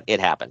 but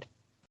it happened.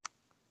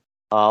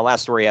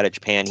 Last story out of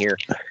Japan here.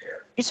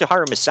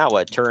 Mitsuharu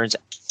Misawa turns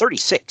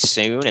 36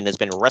 soon and has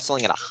been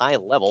wrestling at a high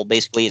level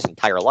basically his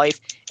entire life,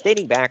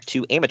 dating back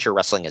to amateur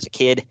wrestling as a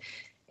kid.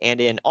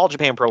 And in All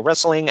Japan Pro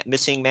Wrestling,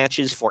 missing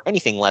matches for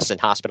anything less than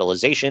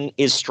hospitalization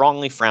is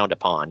strongly frowned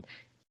upon.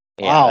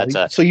 Yeah,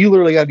 wow, so you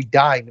literally got to be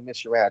dying to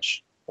miss your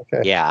match.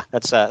 Okay. Yeah,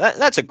 that's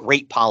a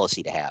great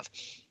policy to have.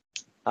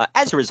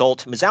 As a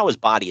result, Misawa's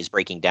body is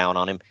breaking down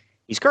on him.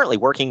 He's currently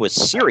working with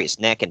serious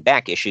neck and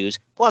back issues,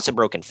 plus a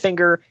broken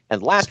finger,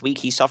 and last week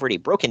he suffered a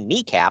broken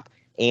kneecap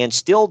and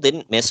still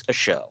didn't miss a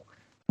show.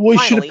 Well,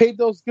 he should have paid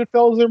those good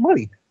fellas their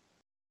money.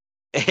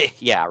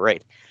 Yeah,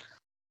 right.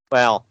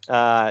 Well,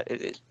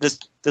 this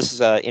is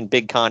in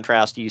big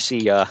contrast. You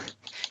see, you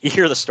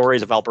hear the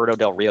stories of Alberto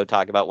Del Rio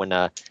talk about when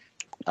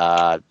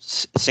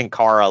Sin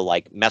Cara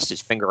like messed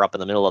his finger up in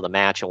the middle of the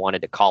match and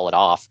wanted to call it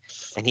off,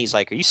 and he's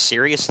like, "Are you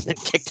serious?" and then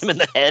kicked him in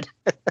the head.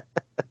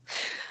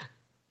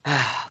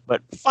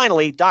 But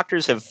finally,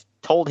 doctors have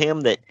told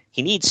him that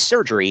he needs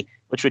surgery,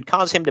 which would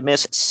cause him to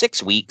miss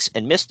 6 weeks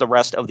and miss the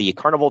rest of the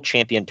Carnival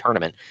Champion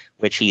Tournament,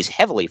 which he's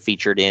heavily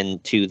featured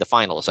into the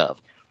finals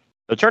of.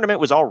 The tournament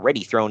was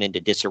already thrown into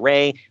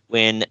disarray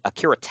when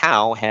Akira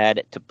Tao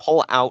had to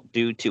pull out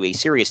due to a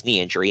serious knee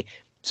injury,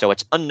 so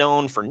it's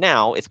unknown for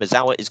now if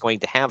Misawa is going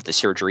to have the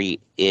surgery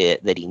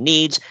that he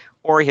needs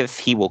or if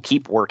he will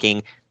keep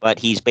working, but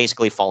he's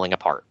basically falling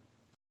apart.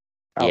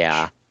 Ouch.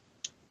 Yeah.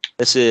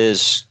 This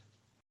is...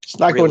 It's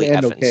not really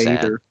going to end okay sad.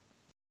 either.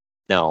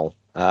 No.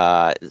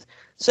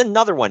 It's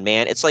another one,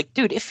 man. It's like,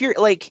 dude, if you're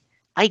like,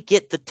 I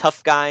get the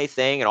tough guy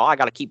thing and I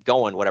got to keep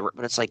going, whatever.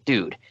 But it's like,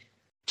 dude,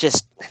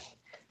 just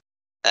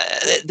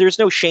there's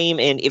no shame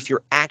in if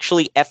you're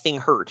actually effing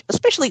hurt,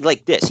 especially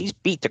like this. He's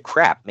beat to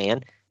crap,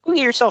 man. Go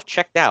get yourself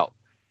checked out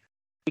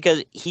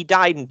because he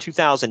died in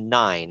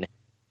 2009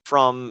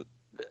 from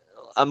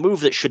a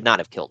move that should not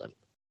have killed him.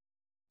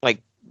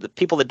 Like the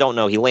people that don't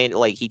know,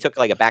 he took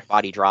like a back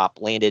body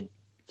drop, landed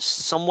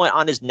somewhat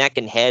on his neck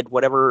and head,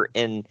 whatever,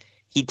 and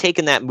he'd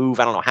taken that move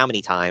I don't know how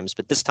many times,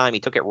 but this time he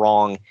took it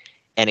wrong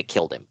and it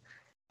killed him.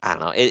 I don't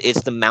know.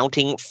 It's the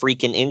mounting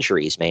freaking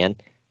injuries, man.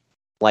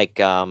 Like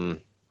I'm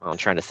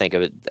trying to think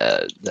of it.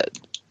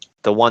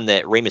 The one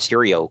that Rey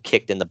Mysterio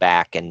kicked in the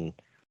back and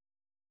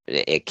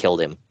it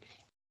killed him.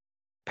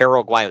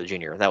 Perro Aguayo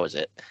Jr. That was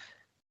it.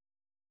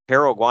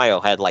 Perro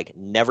Aguayo had like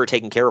never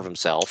taken care of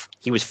himself.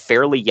 He was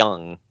fairly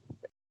young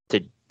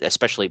to,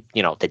 especially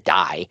to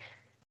die,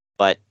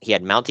 but he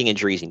had mounting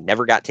injuries. He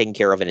never got taken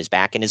care of in his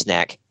back and his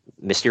neck.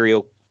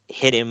 Mysterio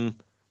hit him,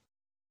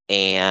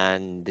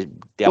 and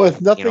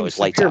his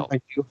lights out.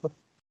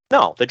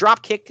 No, the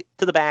drop kick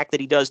to the back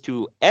that he does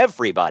to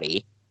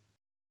everybody,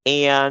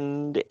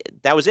 and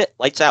that was it.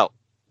 Lights out.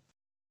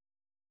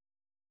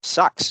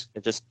 Sucks.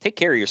 Just take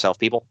care of yourself,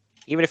 people.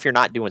 Even if you're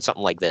not doing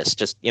something like this,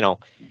 just I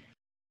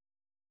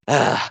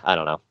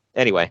don't know.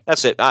 Anyway,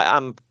 that's it.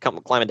 I'm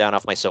climbing down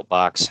off my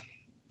soapbox.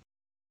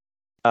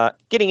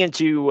 Getting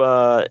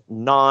into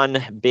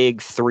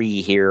non-big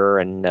three here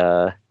and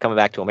coming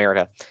back to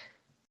America.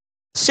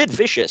 Sid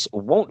Vicious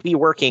won't be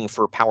working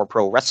for Power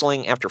Pro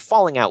Wrestling after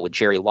falling out with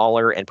Jerry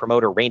Lawler and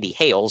promoter Randy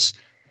Hales.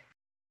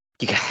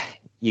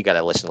 You got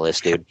to listen to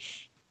this, dude.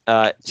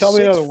 Tell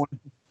me another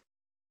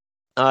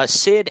one.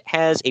 Sid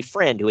has a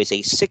friend who is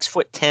a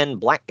 6'10"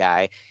 black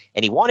guy,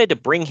 and he wanted to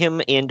bring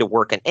him in to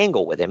work an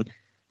angle with him.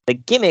 The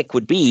gimmick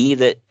would be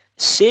that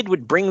Sid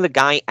would bring the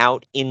guy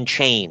out in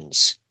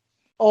chains.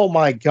 Oh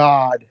my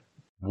God.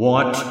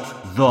 What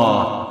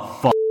the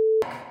fuck?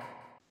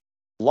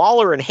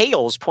 Lawler and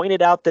Hales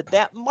pointed out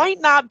that might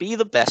not be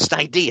the best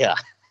idea.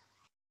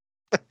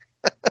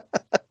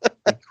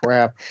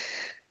 Crap.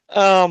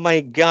 Oh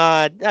my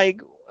God.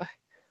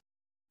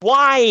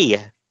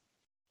 Why?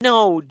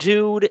 No,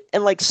 dude.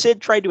 And like Sid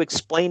tried to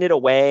explain it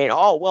away. And,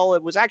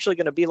 it was actually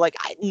going to be like,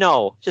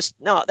 no,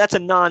 that's a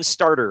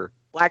non-starter.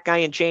 Black guy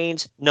in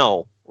chains?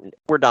 No,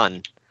 we're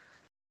done.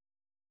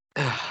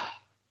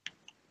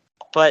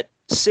 But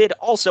Sid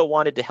also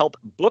wanted to help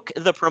book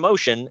the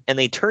promotion, and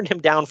they turned him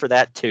down for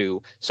that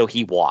too, so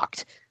he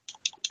walked.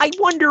 I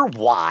wonder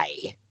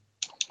why.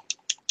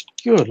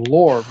 Good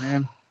Lord,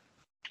 man.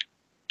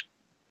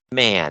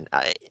 Man,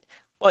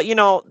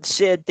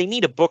 Sid, they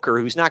need a booker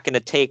who's not going to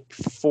take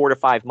 4 to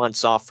 5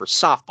 months off for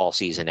softball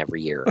season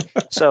every year.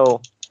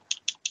 So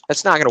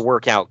that's not going to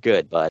work out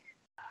good, but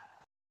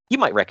you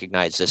might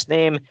recognize this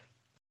name.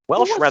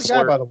 Welsh wrestler.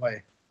 The guy, by the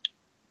way?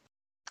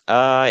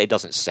 It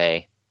doesn't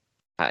say.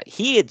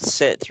 He had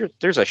said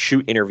there's a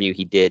shoot interview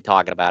he did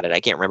talking about it. I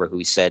can't remember who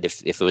he said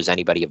if it was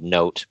anybody of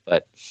note,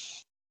 but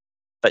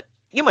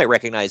you might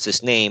recognize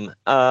this name.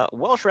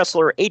 Welsh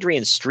wrestler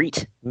Adrian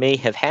Street may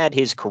have had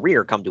his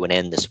career come to an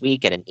end this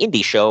week at an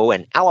indie show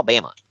in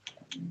Alabama.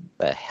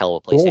 The hell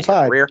of a place to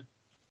have a career.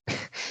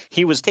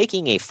 He was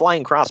taking a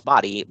flying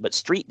crossbody, but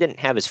Street didn't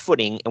have his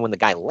footing, and when the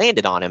guy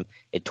landed on him,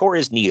 it tore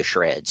his knee to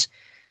shreds.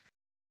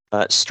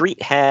 Street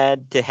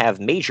had to have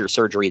major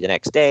surgery the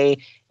next day,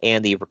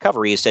 and the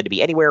recovery is said to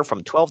be anywhere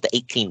from 12 to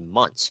 18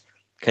 months.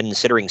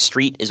 Considering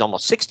Street is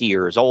almost 60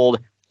 years old,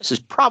 this is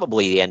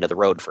probably the end of the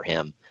road for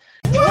him.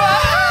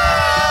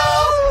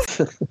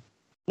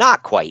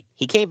 Not quite.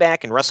 He came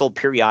back and wrestled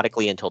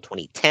periodically until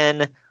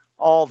 2010,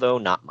 although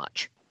not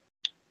much.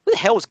 Who the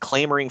hell was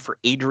clamoring for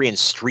Adrian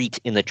Street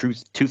in the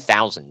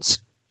 2000s?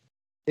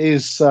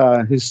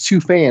 His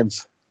two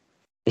fans.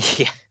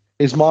 Yeah.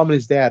 His mom and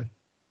his dad.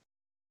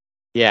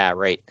 Yeah,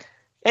 right.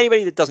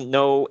 Anybody that doesn't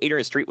know,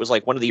 Adrian Street was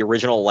like one of the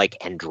original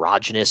like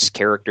androgynous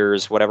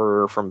characters,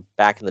 whatever, from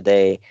back in the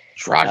day.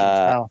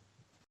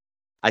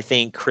 I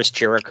think Chris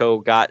Jericho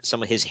got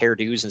some of his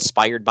hairdos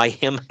inspired by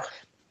him.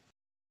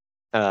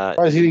 Why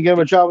he didn't give him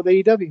a job with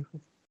AEW?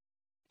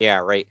 Yeah,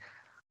 right.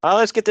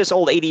 Let's get this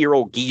old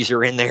 80-year-old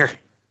geezer in there.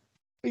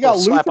 We got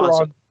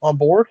Luther on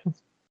board.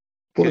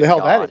 Who the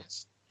hell that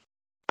is?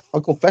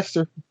 Uncle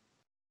Fester.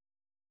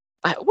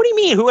 What do you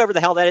mean, whoever the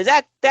hell that is?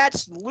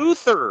 That's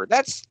Luther.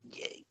 That's,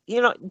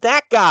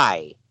 that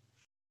guy.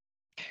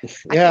 I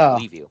can't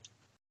believe you.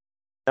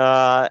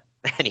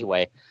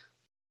 Anyway,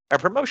 a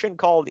promotion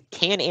called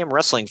Can-Am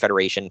Wrestling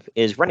Federation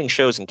is running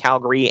shows in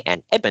Calgary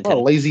and Edmonton.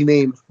 Oh, lazy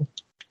name.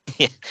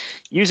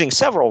 Using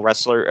several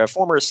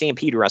former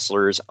Stampede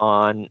wrestlers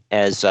on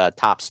as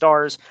top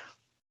stars.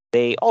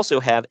 They also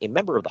have a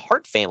member of the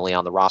Hart family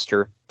on the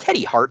roster,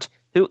 Teddy Hart,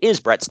 who is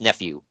Brett's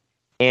nephew,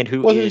 and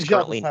who is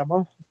currently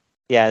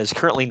is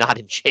currently not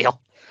in jail.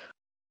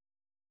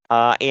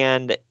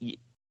 And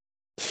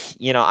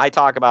I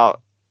talk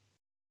about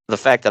the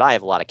fact that I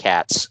have a lot of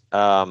cats.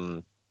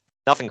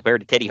 Nothing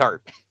compared to Teddy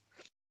Hart.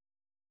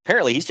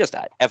 apparently he's just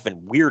a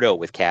effing weirdo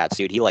with cats,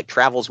 dude. He like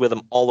travels with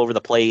them all over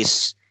the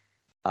place.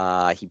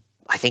 I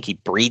think he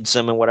breeds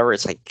them and whatever.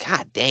 It's like,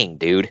 God dang,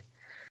 dude.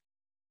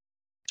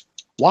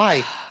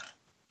 Why?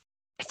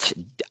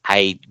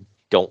 I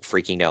don't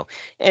freaking know.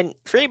 And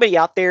for anybody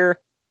out there,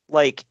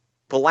 like,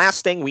 the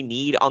last thing we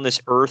need on this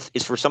earth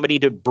is for somebody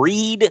to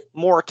breed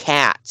more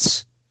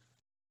cats.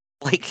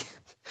 Like,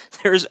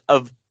 there's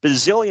a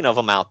bazillion of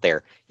them out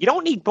there. You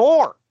don't need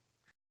more.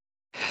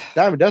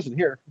 Diamond doesn't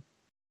here.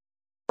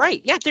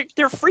 Right. Yeah,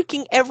 they're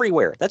freaking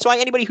everywhere. That's why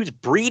anybody who's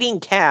breeding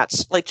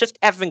cats, like, just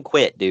effing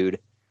quit, dude.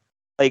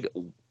 Like,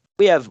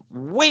 we have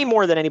way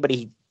more than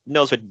anybody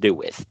knows what to do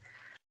with.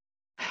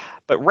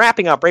 But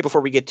wrapping up right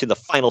before we get to the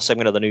final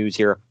segment of the news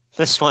here,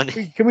 this one.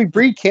 Can we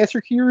breed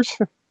cancer cures?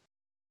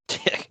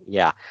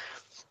 Yeah.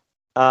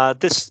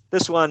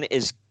 This one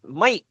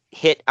might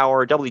hit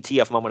our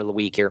WTF moment of the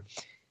week here.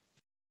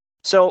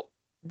 So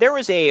there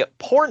was a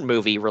porn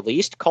movie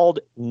released called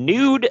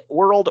Nude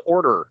World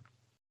Order.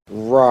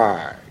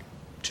 Right.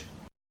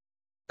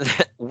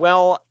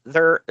 Well,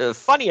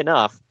 funny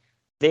enough,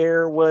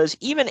 there was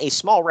even a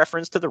small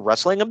reference to the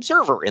Wrestling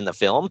Observer in the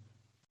film,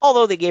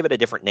 although they gave it a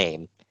different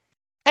name.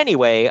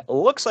 Anyway,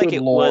 looks like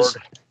it was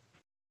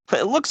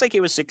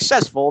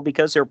successful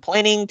because they're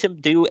planning to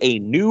do a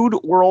Nude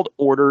World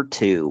Order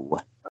 2.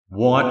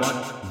 What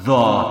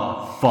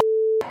the fuck?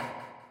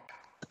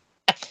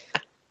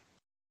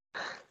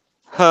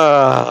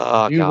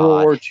 Oh, New God.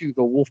 World War II,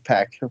 the Wolf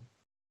Pack.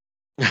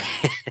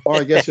 Or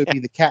I guess it would be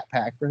the Cat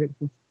Pack, right?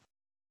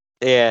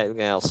 Yeah,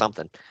 well,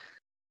 something.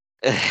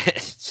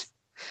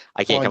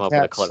 I can't come up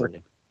with a clever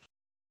name.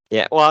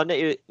 Yeah, well,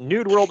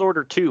 Nude World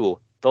Order 2,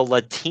 the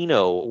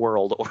Latino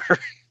World Order.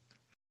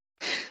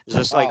 It's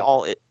just like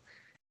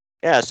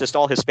it's just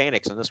all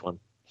Hispanics in this one.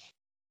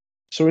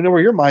 So we know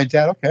where your mind's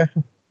at, okay.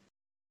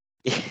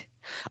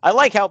 I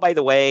like how, by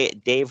the way,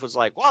 Dave was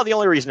like, well, the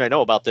only reason I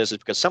know about this is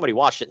because somebody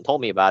watched it and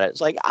told me about it.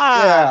 It's like,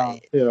 yeah.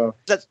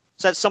 Is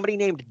that somebody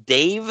named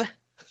Dave?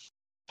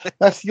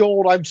 That's the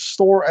old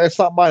it's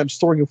not mine, I'm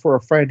storing it for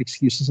a friend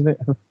excuse, isn't it?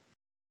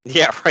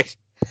 Yeah, right.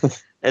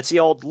 It's the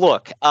old,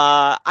 look,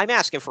 I'm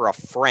asking for a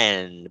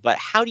friend, but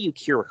how do you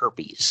cure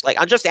herpes? Like,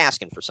 I'm just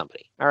asking for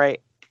somebody, all right?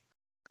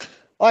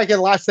 I like the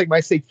last thing I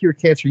say cure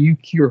cancer, you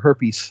cure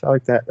herpes. I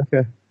like that.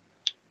 Okay.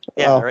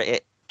 Yeah,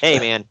 right. Hey,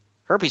 man,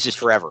 herpes is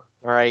forever,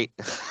 all right?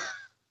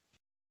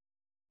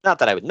 Not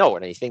that I would know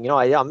anything,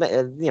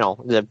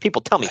 the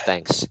people tell me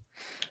things.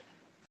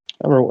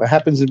 Remember, what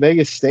happens in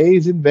Vegas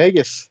stays in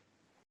Vegas.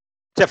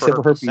 Except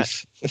for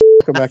herpes.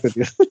 Come back with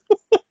you.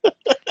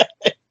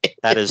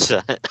 That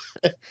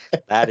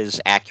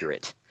is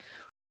accurate.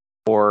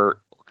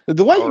 Or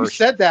the way you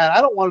said that,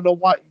 I don't want to know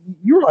why.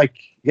 You were like,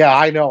 yeah,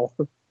 I know.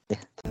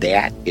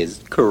 That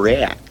is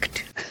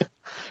correct.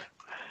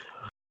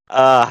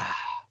 Well,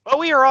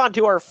 we are on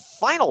to our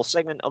final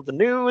segment of the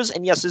news,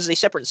 and yes, this is a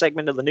separate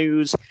segment of the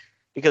news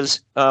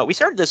because we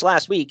started this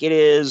last week. That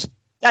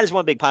is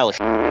one big pile of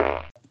shit.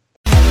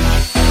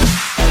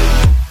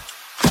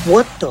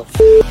 What the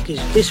f***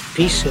 is this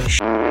piece of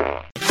shit?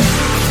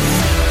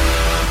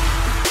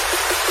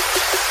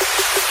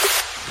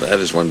 That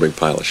is one big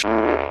pile of shit.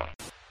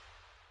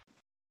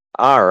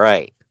 All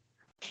right.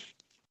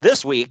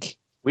 This week,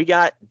 we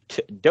got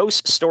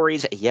dose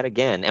stories yet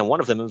again, and one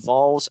of them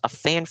involves a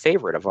fan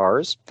favorite of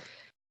ours,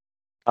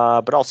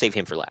 but I'll save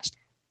him for last.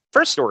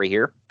 First story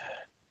here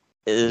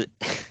is,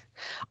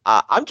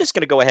 I'm just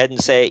going to go ahead and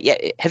say, yeah,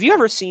 have you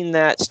ever seen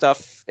that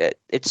stuff?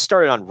 It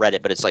started on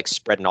Reddit, but it's like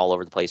spreading all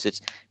over the place.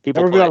 It's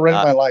people. I've never been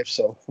on Reddit in my life,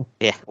 so.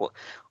 Yeah,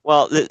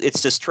 well,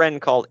 it's this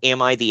trend called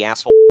 "Am I the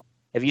Asshole?"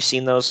 Have you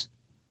seen those?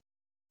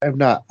 I have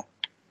not.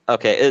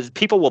 Okay,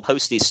 people will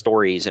post these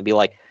stories and be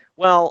like,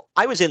 well,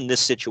 I was in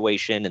this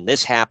situation and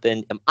this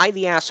happened. Am I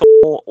the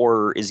asshole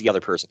or is the other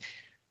person?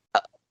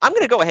 I'm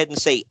going to go ahead and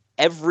say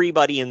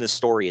everybody in this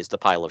story is the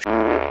pile of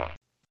shit.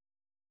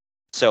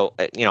 So,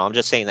 I'm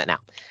just saying that now.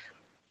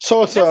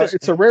 So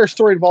it's a rare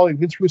story involving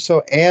Vince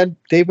Russo and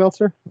Dave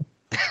Meltzer?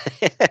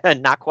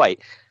 Not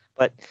quite.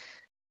 But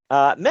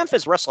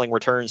Memphis Wrestling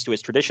returns to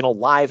its traditional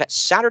live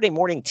Saturday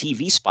morning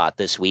TV spot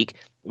this week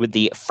with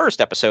the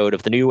first episode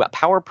of the new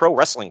Power Pro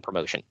Wrestling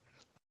promotion.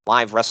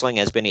 Live wrestling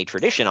has been a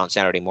tradition on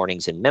Saturday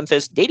mornings in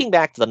Memphis, dating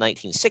back to the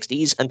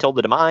 1960s until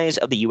the demise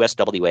of the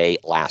USWA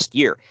last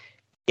year.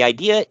 The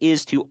idea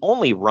is to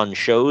only run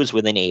shows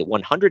within a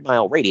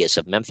 100-mile radius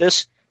of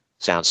Memphis.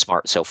 Sounds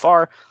smart so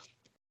far.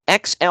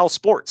 XL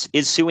Sports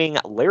is suing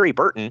Larry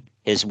Burton,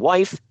 his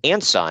wife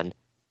and son,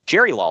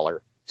 Jerry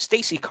Lawler,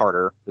 Stacy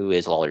Carter, who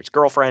is Lawler's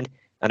girlfriend,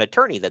 an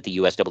attorney that the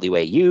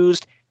USWA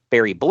used,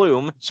 Barry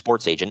Bloom,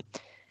 sports agent,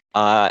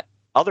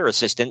 other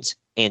assistants,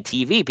 and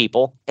TV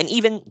people, and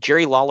even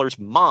Jerry Lawler's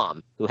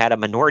mom, who had a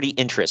minority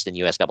interest in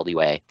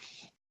USWA.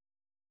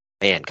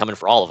 Man, coming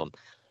for all of them.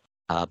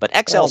 But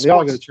XL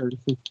Sports,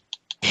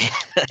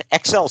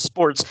 XL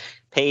Sports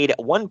paid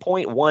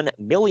 $1.1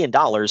 million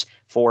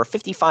for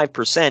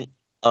 55%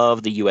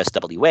 of the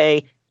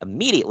USWA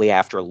immediately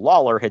after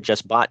Lawler had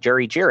just bought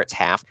Jerry Jarrett's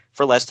half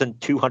for less than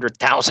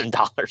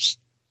 $200,000.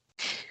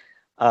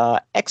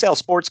 XL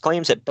Sports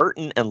claims that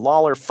Burton and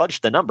Lawler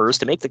fudged the numbers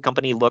to make the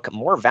company look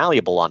more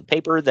valuable on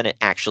paper than it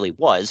actually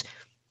was.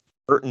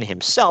 Burton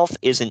himself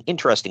is an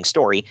interesting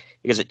story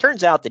because it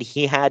turns out that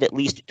he had at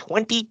least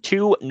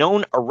 22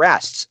 known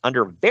arrests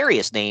under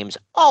various names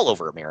all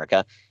over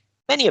America,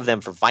 many of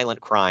them for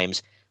violent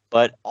crimes,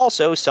 but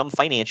also some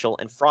financial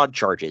and fraud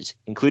charges,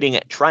 including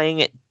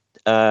trying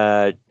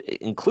to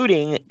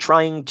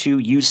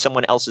use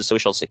someone else's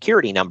social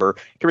security number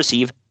to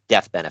receive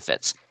death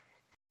benefits.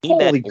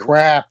 Holy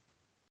crap!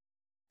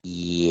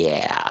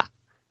 Yeah.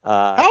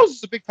 How is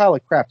this a big pile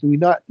of crap? Do we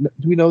know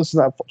this is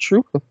not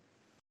true?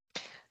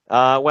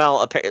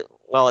 Well,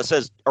 it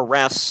says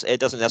arrests.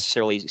 It doesn't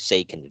necessarily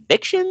say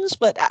convictions,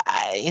 but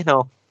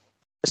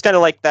it's kind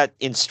of like that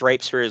in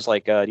Stripes, where it's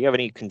like, do you have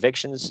any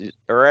convictions,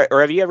 or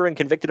have you ever been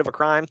convicted of a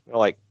crime? Or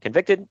like,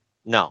 convicted?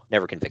 No,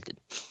 never convicted.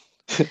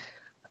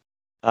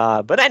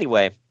 But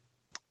anyway,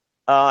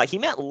 he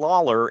met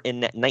Lawler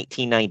in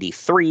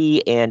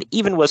 1993, and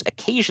even was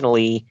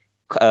occasionally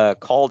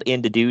called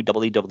into the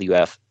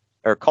WWF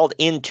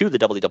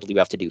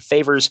to do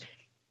favors.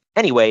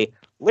 Anyway,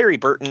 Larry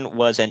Burton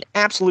was an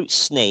absolute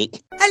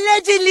snake.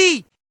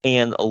 Allegedly!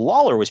 And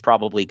Lawler was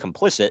probably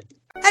complicit.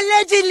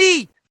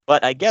 Allegedly!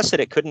 But I guess that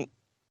it couldn't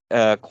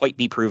quite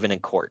be proven in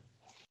court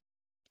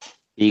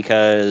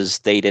because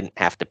they didn't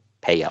have to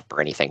pay up or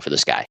anything for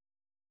this guy.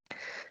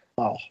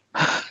 Oh.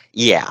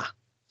 Yeah.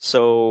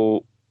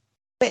 So,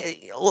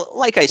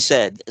 like I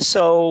said,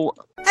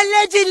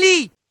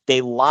 allegedly!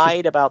 They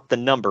lied about the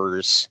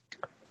numbers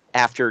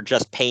after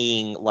just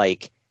paying,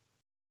 like,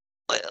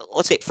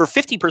 let's say for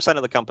 50%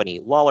 of the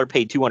company, Lawler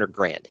paid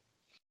 $200,000.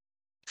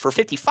 For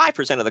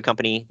 55% of the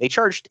company, they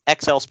charged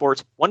XL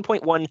Sports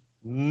 $1.1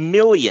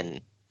 million.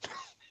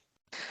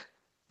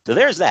 So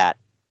there's that.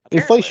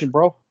 Inflation,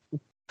 bro.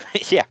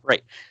 Yeah,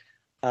 right.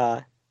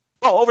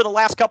 Over the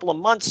last couple of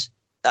months,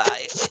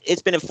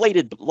 it's been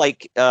inflated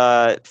like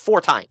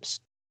 4 times.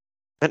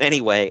 But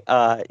anyway,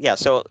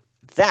 so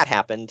that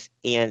happened,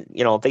 and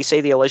they say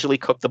they allegedly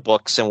cooked the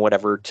books and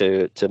whatever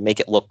to make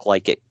it look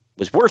like it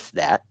was worth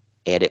that,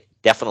 and it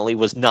definitely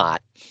was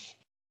not.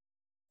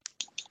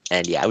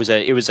 And yeah, it was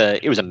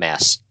a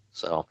mess.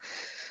 So,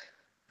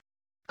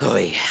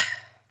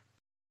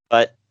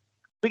 but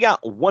we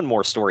got one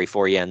more story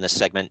for you in this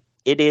segment.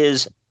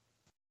 It's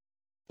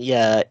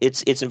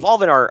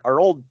involving our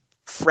old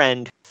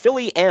friend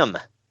Philly M.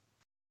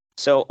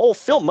 So old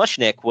Phil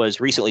Mushnick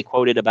was recently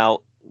quoted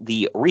about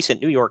the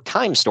recent New York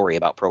Times story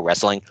about pro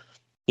wrestling.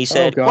 He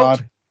said, "Oh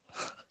God."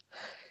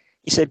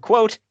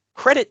 Quote,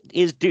 "Credit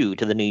is due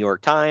to the New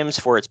York Times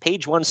for its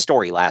page 1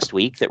 story last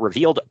week that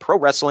revealed pro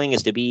wrestling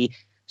is to be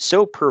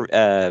so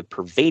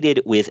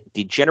pervaded with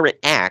degenerate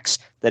acts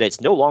that it's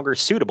no longer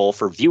suitable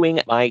for viewing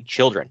by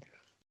children.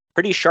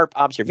 Pretty sharp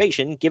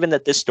observation, given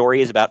that this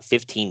story is about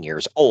 15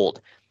 years old.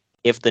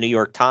 If the New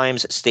York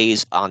Times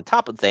stays on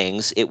top of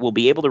things, it will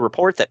be able to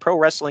report that pro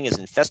wrestling is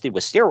infested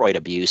with steroid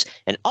abuse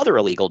and other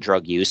illegal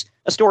drug use,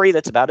 a story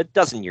that's about a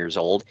dozen years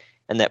old,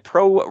 and that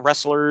pro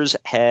wrestlers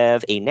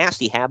have a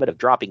nasty habit of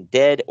dropping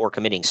dead or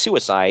committing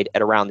suicide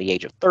at around the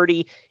age of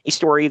 30, a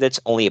story that's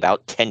only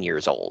about 10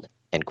 years old."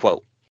 End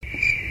quote.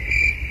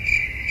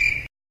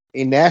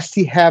 A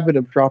nasty habit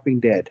of dropping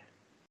dead.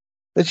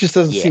 That just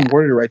doesn't seem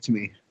worded right to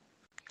me.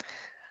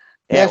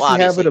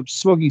 Nasty habit of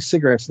smoking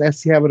cigarettes.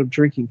 Nasty habit of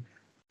drinking.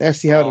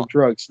 Nasty habit of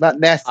drugs. Not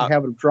nasty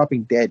habit of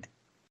dropping dead.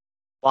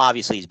 Well,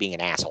 obviously he's being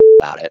an asshole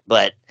about it,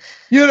 but...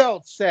 You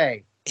don't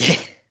say.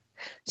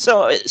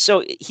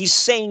 So he's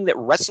saying that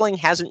wrestling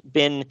hasn't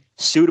been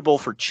suitable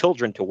for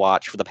children to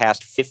watch for the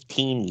past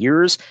 15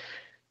 years.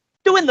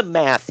 Doing the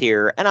math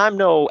here, and I'm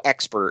no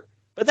expert,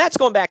 but that's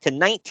going back to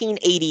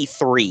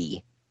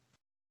 1983.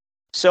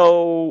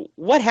 So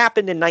what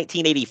happened in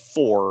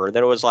 1984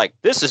 that it was like,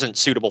 this isn't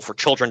suitable for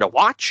children to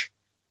watch?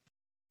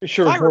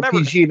 Sure, it was more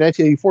PG in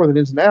 1984 than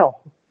it is now.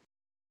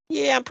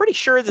 Yeah, I'm pretty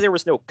sure that there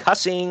was no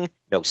cussing,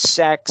 no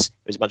sex.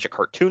 There was a bunch of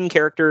cartoon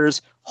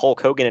characters.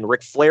 Hulk Hogan and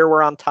Ric Flair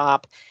were on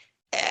top.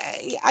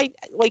 Oh, I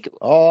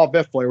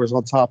bet Flair was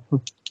on top.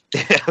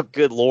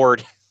 Good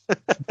Lord.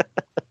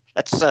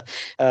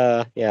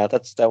 That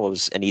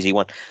was an easy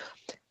one.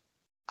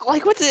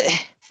 Like, what the...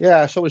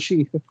 Yeah, so was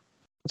she.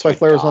 That's why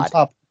Flair was on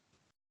top.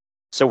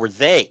 So were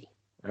they.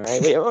 All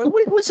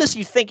right. What's this?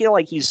 You think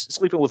like he's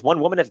sleeping with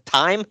one woman at a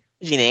time?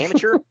 Is he an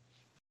amateur?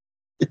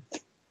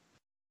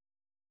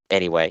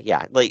 Anyway,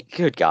 yeah, like,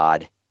 good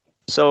God.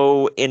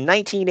 So in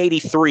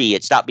 1983,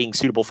 it stopped being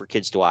suitable for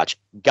kids to watch.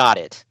 Got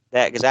it.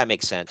 Because that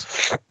makes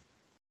sense.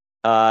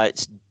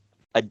 Let's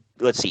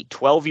see,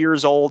 12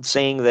 years old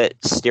saying that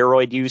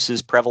steroid use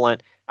is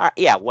prevalent.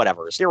 Yeah,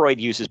 whatever. Steroid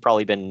use has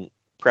probably been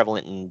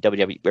prevalent in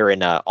WWE or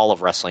in all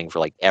of wrestling for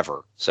like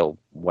ever. So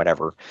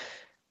whatever.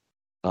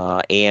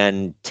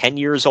 And 10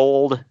 years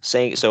old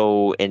saying,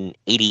 so in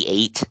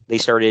 88, they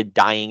started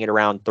dying at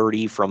around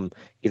 30 from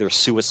either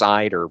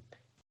suicide or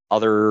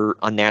other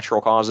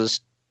unnatural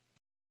causes.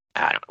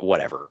 I don't know,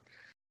 whatever.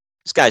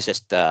 This guy's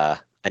just an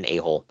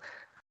a-hole.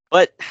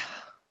 But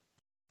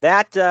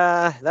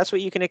that's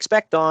what you can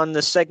expect on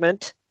this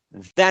segment.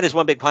 That is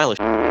one big pile of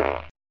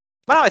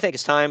Now I think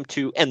it's time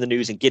to end the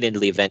news and get into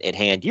the event at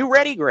hand. You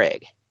ready,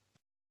 Greg?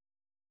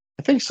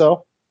 I think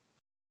so.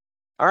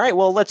 All right,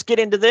 well, let's get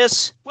into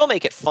this. We'll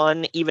make it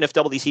fun, even if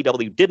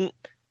WCW didn't.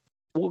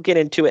 We'll get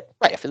into it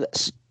right after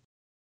this.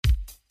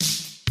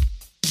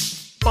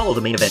 Follow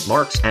the Main Event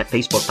Marks at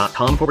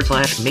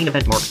Facebook.com/Main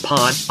Event Marks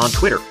Pod, on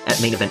Twitter at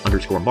Main Event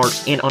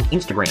 _Marks, and on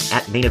Instagram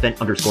at Main Event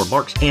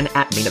 _Marks and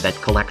at Main Event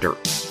Collector.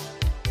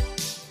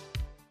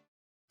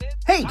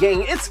 Hey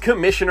gang, it's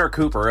Commissioner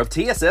Cooper of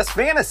TSS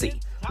Fantasy.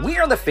 We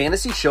are the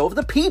fantasy show of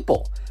the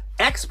people.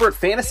 Expert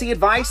fantasy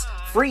advice,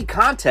 free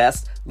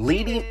contests,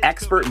 leading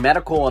expert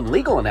medical and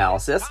legal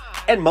analysis,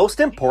 and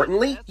most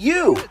importantly,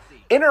 you.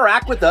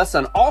 Interact with us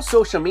on all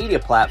social media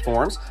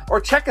platforms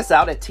or check us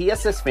out at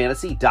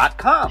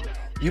tssfantasy.com.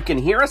 You can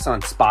hear us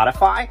on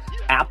Spotify,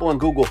 Apple and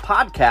Google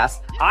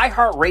Podcasts,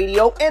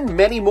 iHeartRadio, and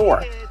many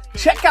more.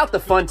 Check out the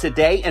fun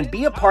today and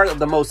be a part of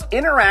the most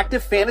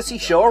interactive fantasy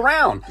show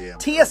around.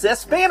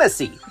 TSS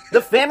Fantasy,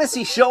 the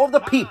fantasy show of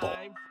the people.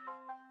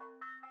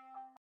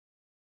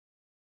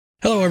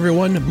 Hello,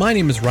 everyone. My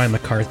name is Ryan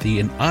McCarthy,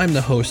 and I'm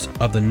the host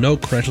of the No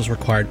Credentials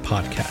Required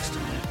podcast.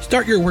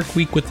 Start your work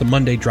week with the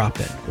Monday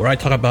Drop-In, where I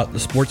talk about the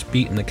sports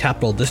beat in the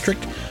Capital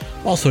District,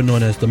 also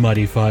known as the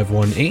Mighty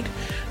 518,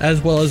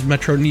 as well as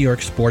Metro New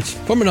York sports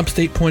from an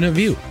upstate point of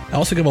view. I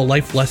also give a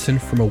life lesson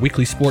from a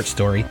weekly sports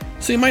story,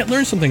 so you might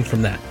learn something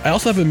from that. I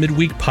also have a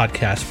midweek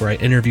podcast where I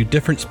interview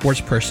different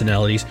sports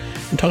personalities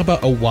and talk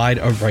about a wide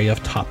array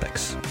of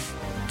topics.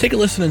 Take a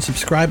listen and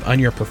subscribe on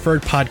your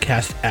preferred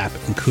podcast app,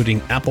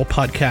 including Apple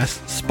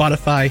Podcasts,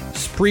 Spotify,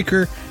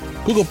 Spreaker,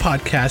 Google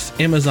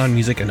Podcasts, Amazon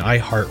Music, and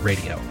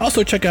iHeartRadio.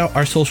 Also check out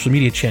our social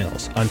media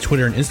channels on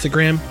Twitter and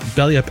Instagram,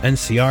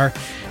 BellyUpNCR,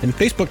 and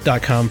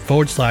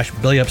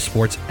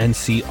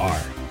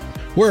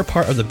Facebook.com/BellyUpSportsNCR. We're a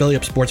part of the Belly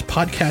Up Sports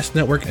Podcast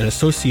Network in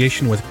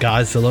association with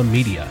Godzilla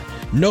Media.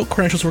 No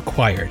credentials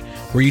required,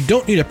 where you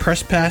don't need a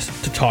press pass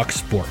to talk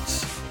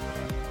sports.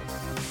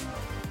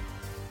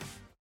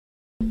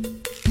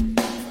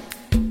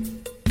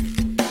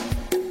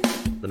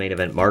 The Main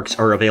Event Marks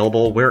are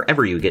available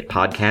wherever you get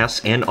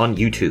podcasts and on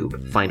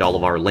YouTube. Find all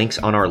of our links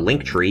on our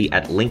link tree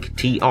at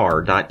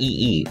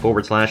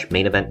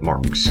linktr.ee/Main Event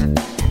Marks.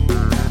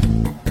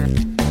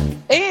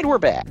 And we're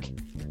back.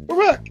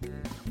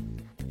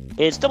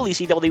 It's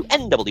WCW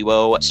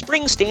NWO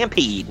Spring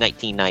Stampede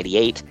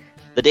 1998.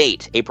 The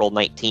date, April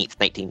 19th,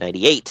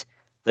 1998.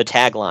 The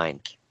tagline,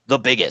 the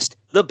biggest,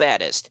 the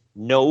baddest,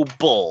 no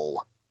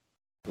bull.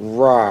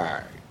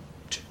 Right.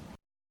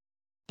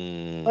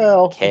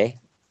 Okay.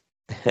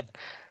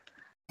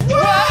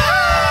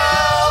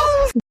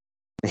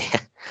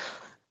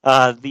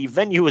 The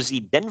venue was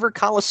the Denver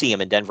Coliseum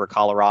in Denver,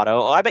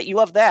 Colorado. Oh, I bet you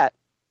love that.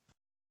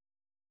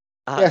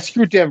 Yeah,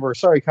 screw Denver.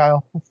 Sorry,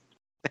 Kyle.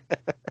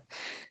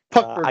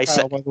 Puckburg,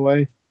 Kyle, by the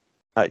way.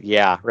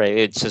 Yeah, right.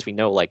 It says we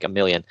know like a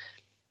million.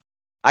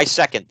 I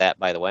second that,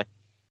 by the way.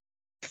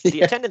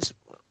 The attendance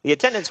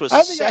was.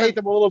 I think I hate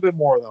them a little bit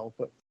more though,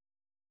 but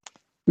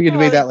we can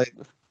debate that later.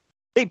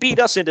 They beat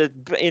us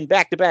in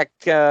back-to-back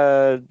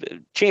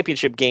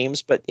championship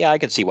games, but yeah, I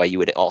can see why you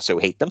would also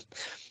hate them,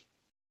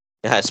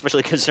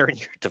 especially because they're in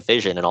your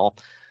division and all.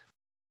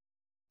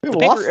 We've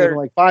lost them in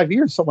like 5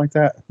 years, something like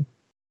that.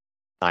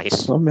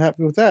 Nice. So I'm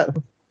happy with that.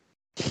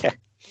 Yeah.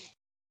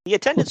 The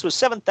attendance was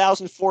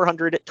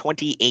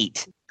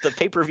 7,428. The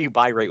pay-per-view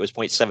buy rate was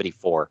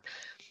 0.74.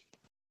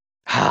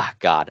 Ah,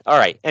 God. All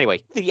right.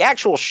 Anyway, the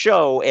actual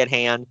show at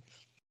hand.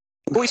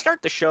 When we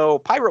start the show,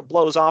 Pirate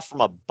blows off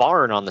from a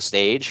barn on the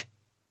stage.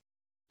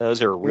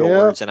 Those are real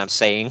words, and I'm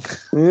saying.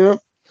 Yeah.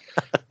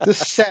 This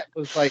set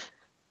was like,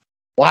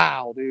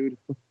 wow, dude.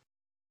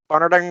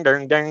 Ding,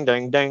 ding, ding,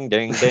 ding, ding,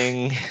 ding,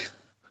 ding.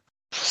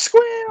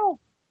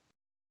 Squeal!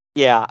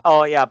 Yeah.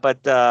 Oh, yeah.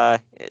 But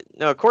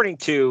no, according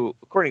to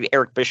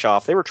Eric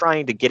Bischoff, they were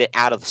trying to get it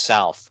out of the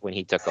South when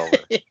he took over.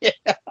 Yeah.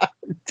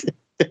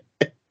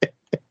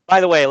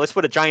 By the way, let's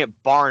put a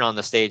giant barn on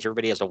the stage.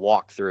 Everybody has to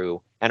walk through,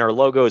 and our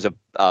logo is a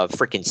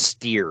freaking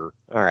steer.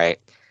 All right.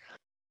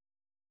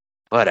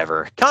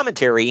 Whatever.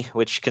 Commentary,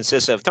 which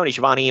consists of Tony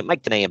Schiavone,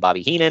 Mike Tenay, and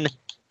Bobby Heenan,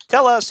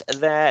 tell us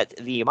that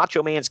the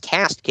Macho Man's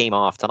cast came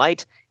off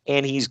tonight,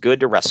 and he's good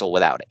to wrestle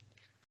without it.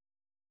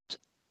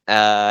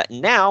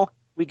 Now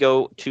we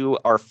go to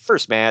our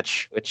first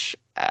match, which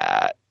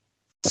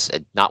it's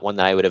not one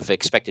that I would have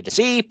expected to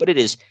see, but it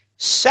is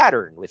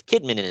Saturn with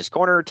Kidman in his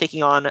corner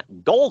taking on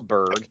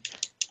Goldberg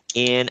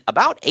in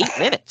about 8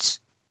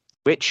 minutes,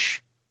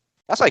 which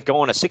that's like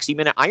going a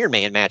 60-minute Iron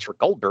Man match for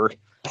Goldberg.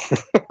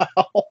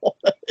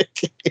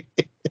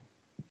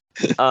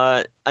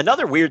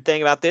 Another weird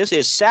thing about this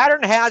is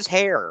Saturn has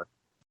hair,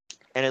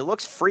 and it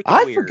looks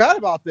freaking weird. I forgot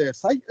about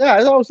this. I thought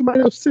it was in my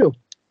notes too.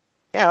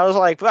 Yeah, I was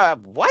like,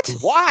 what?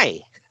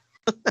 Why?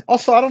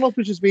 Also, I don't know if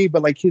it's just me,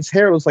 but like his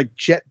hair was like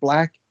jet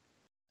black.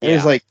 And it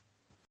was like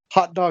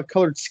hot dog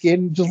colored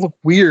skin. It just looked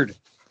weird.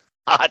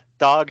 Hot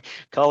dog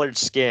colored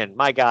skin.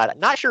 My God.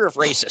 Not sure if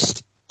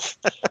racist.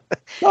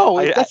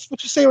 No, that's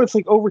what you say when it's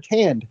like over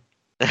tanned.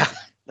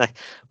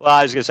 Well,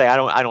 I was gonna say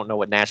I don't know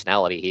what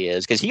nationality he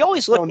is, because he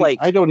always looked like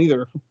I don't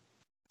either.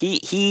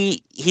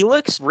 he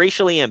looks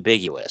racially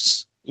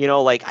ambiguous. You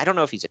know, like I don't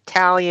know if he's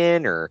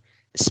Italian or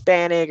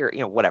Hispanic or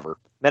whatever,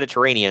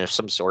 Mediterranean of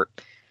some sort.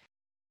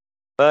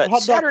 But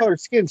hot dog colored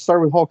skin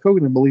started with Hulk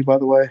Hogan, I believe. By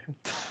the way,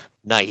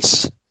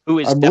 nice. Who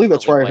is? I believe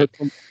that's where I heard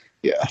from.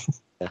 Yeah.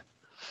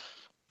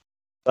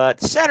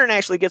 But Saturn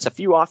actually gets a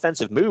few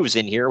offensive moves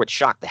in here, which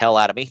shocked the hell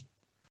out of me.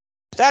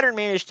 Saturn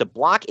managed to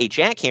block a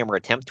jackhammer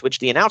attempt, which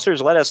the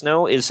announcers let us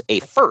know is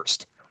a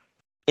first.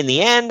 In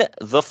the end,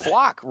 the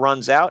flock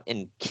runs out,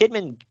 and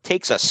Kidman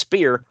takes a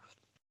spear.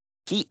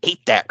 He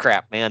ate that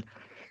crap, man.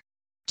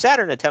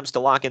 Saturn attempts to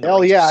lock in the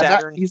Hell yeah,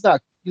 Saturn. He's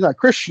not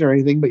Christian or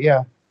anything, but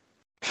yeah.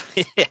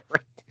 Yeah,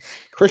 right.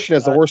 Christian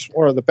is the worst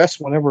or the best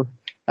one ever.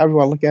 However you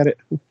want to look at it.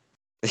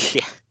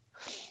 Yeah.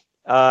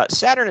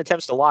 Saturn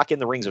attempts to lock in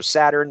the rings of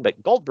Saturn,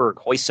 but Goldberg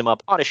hoists him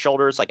up on his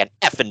shoulders like an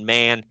effing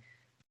man,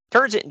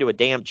 turns it into a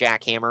damn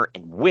jackhammer,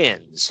 and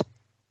wins.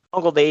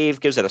 Uncle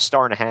Dave gives it a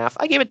 1.5 stars.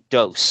 I gave it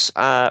dose.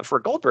 For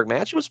a Goldberg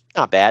match, it was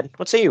not bad.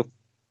 What say you?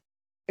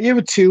 I gave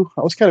it 2.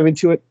 I was kind of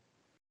into it.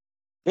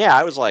 Yeah,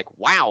 I was like,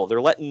 wow,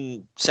 they're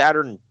letting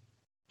Saturn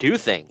do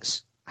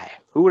things.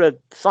 Who would have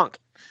thunk?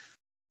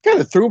 Kind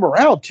of threw him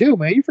around, too,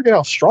 man. You forget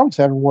how strong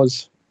Saturn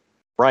was.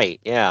 Right,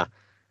 yeah.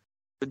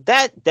 But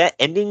that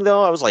ending,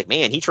 though, I was like,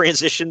 man, he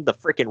transitioned the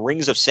freaking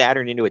rings of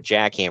Saturn into a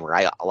jackhammer.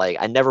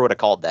 I never would have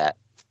called that.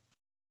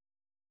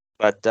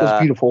 But it was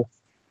beautiful.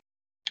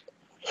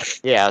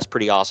 Yeah, it's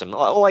pretty awesome.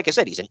 Like I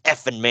said, he's an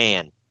effing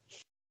man.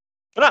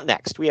 But up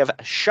next, we have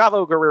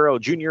Chavo Guerrero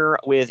Jr.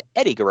 with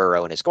Eddie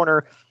Guerrero in his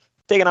corner,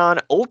 taking on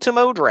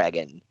Ultimo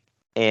Dragon.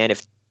 And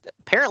if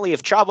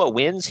Chavo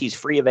wins, he's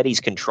free of Eddie's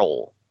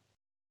control.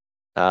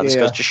 This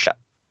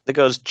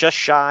goes just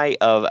shy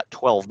of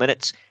 12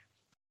 minutes.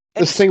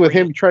 This thing with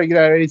him trying to get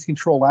out of Eddie's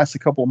control lasts a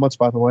couple of months,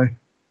 by the way.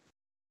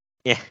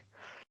 Yeah.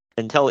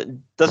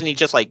 Doesn't he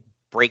just like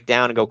break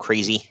down and go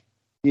crazy?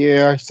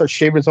 Yeah, he starts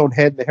shaving his own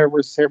head in the hair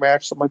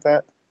match, something like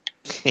that.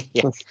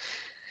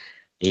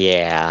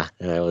 Yeah,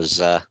 it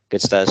was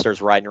good stuff.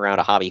 Starts riding around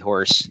a hobby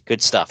horse.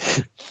 Good stuff.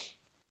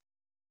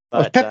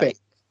 But, Pepe.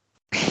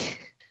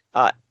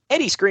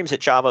 Eddie screams at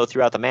Chavo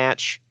throughout the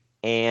match,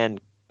 and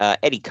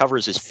Eddie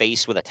covers his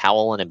face with a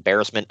towel in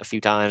embarrassment a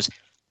few times.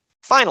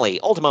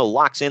 Finally, Ultimo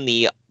locks in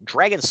the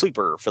Dragon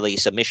Sleeper for the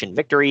submission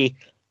victory.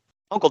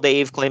 Uncle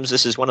Dave claims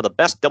this is one of the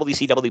best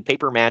WCW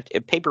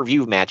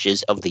pay-per-view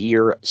matches of the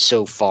year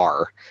so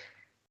far.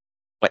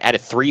 But out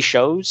of 3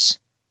 shows?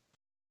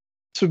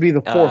 This would be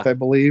the 4th, I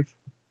believe.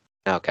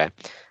 Okay.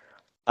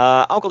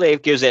 Uncle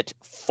Dave gives it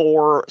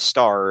 4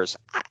 stars.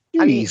 I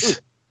mean,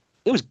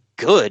 it was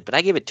good, but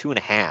I gave it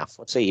 2.5.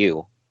 What say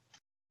you?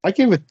 I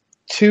gave it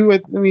 2. 2.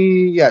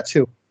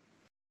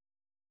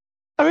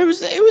 I mean,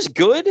 it was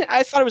good.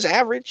 I thought it was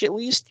average, at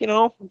least,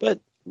 but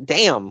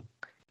damn.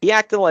 He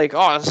acted like,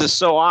 oh, this is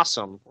so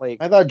awesome. Like,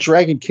 I thought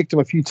Dragon kicked him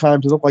a few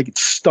times. It looked like it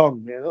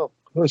stung, man.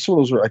 Some of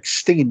those were like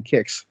stinging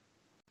kicks.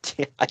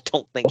 I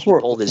don't think he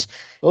pulled his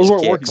Those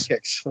weren't kicks. working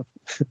kicks.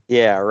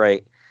 Yeah,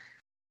 right.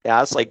 Yeah,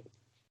 that's like,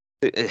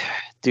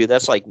 dude,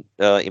 that's like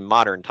in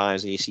modern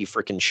times when you see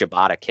freaking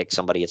Shibata kick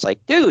somebody. It's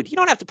like, dude, you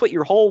don't have to put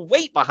your whole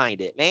weight behind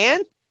it,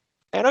 man.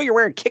 I know you're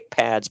wearing kick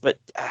pads, but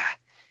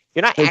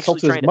you're not actually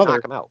trying to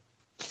knock him out.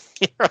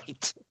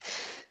 Right.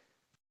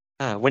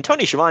 When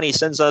Tony Schiavone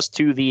sends us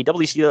to the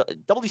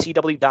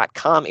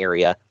WCW.com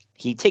area,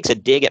 he takes a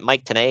dig at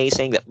Mike Tenay,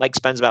 saying that Mike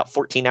spends about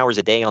 14 hours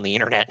a day on the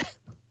internet.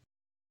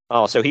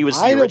 Oh, so he was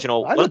the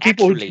original. I know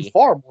people who do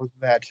far more than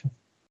that.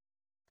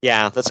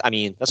 Yeah, that's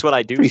what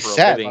I do for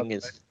a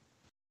living.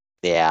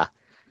 Yeah.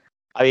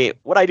 I mean,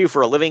 what I do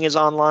for a living is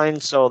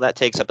online, so that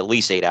takes up at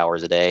least 8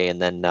 hours a day,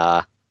 and then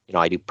I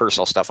do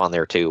personal stuff on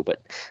there too.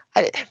 But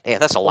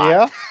that's a lot.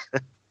 Yeah.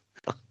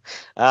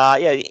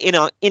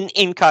 In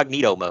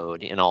incognito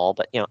mode and all,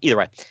 but either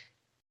way,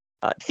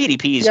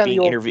 DDP is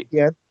being interviewed.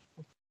 Yeah.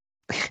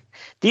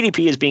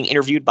 DDP is being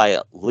interviewed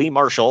by Lee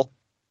Marshall,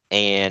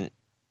 and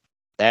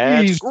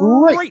that's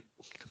great.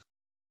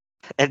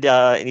 And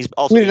he's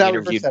also being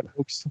interviewed.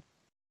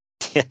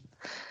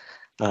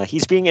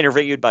 He's being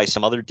interviewed by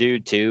some other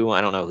dude too.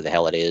 I don't know who the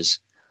hell it is.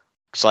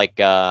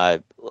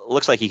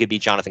 Looks like he could be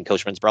Jonathan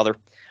Coachman's brother.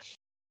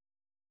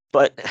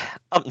 But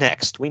up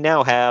next, we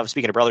now have,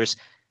 speaking of brothers,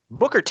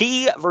 Booker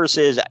T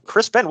versus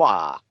Chris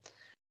Benoit.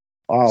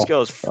 Wow. This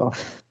goes.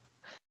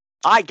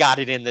 I got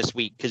it in this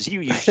week because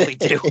you usually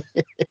do.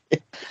 So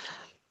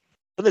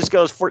this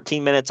goes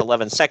 14 minutes,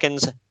 11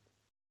 seconds.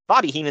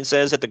 Bobby Heenan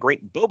says that the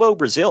great Bobo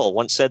Brazil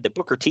once said that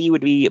Booker T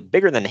would be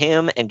bigger than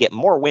him and get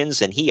more wins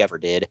than he ever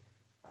did.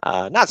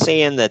 Not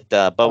saying that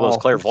Bobo's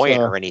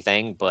clairvoyant or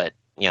anything, but,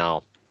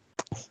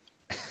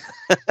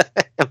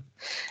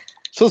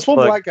 So this one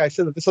black guy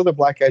said that this other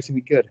black guy's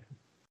going to be good.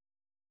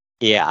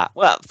 Yeah.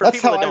 Well,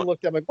 that's how I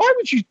looked at him. Like, why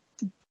would you?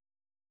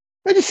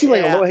 That just seemed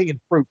like a low-hanging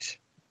fruit.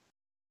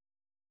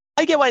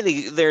 I get why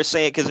they're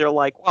saying it, because they're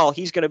like, well,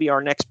 he's going to be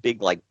our next big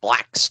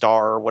black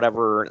star or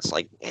whatever. And it's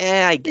like,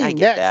 I get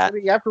that. I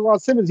mean, after Ron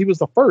Simmons, he was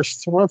the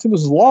first. So Ron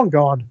Simmons is long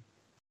gone.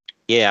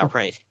 Yeah,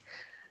 right.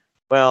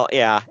 Well,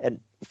 yeah, and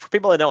for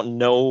people that don't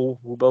know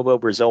who Bobo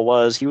Brazil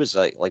was, he was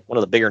like one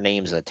of the bigger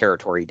names in the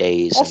territory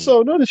days.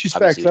 Also, no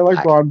disrespect, I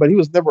like Ron, but he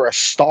was never a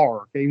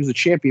star. Okay? He was a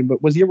champion,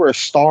 but was he ever a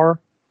star?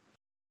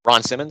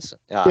 Ron Simmons?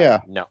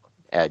 Yeah. No.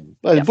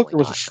 Booker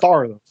was a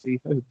star, though. See,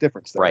 there's a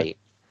difference there. Right.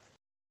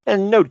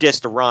 And no diss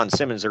to Ron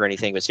Simmons or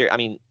anything, but I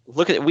mean,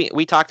 look at it.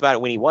 We talked about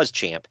it when he was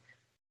champ.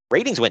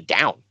 Ratings went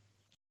down.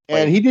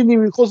 And he didn't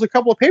even close a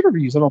couple of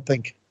pay-per-views, I don't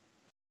think.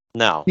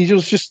 No. He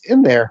was just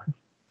in there.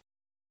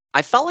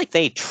 I felt like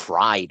they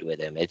tried with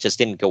him. It just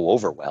didn't go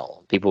over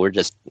well. People were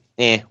just,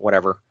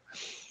 whatever.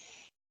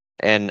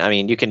 And, I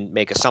mean, you can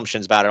make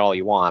assumptions about it all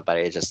you want, but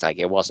it just, like,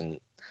 it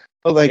wasn't.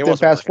 Well, like, then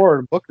fast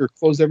forward, Booker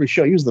closed every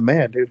show. He was the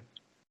man, dude.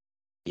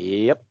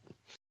 Yep.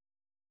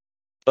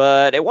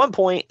 But at one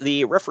point,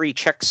 the referee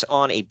checks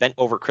on a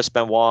bent-over Chris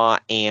Benoit,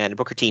 and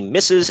Booker T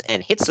misses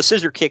and hits the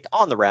scissor kick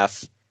on the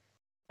ref.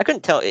 I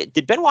couldn't tell.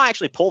 Did Benoit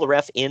actually pull the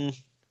ref in?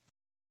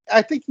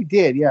 I think he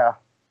did, yeah.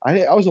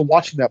 I wasn't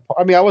watching that part.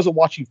 I mean, I wasn't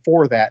watching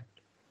for that.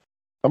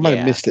 I might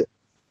have missed it.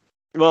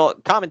 Well,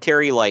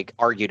 commentary, like,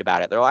 argued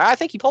about it. They're like, I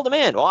think he pulled him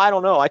in. Well, I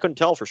don't know. I couldn't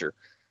tell for sure.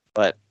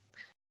 But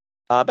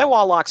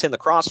Benoit locks in the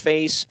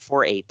crossface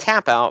for a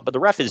tap out, but the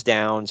ref is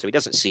down, so he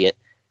doesn't see it.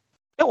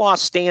 Benoit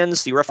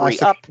stands the referee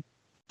up.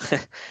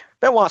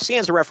 Benoit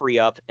stands the referee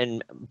up,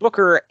 and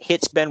Booker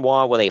hits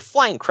Benoit with a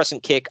flying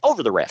crescent kick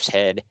over the ref's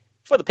head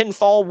for the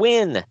pinfall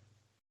win.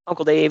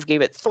 Uncle Dave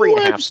gave it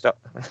 3.5 stars.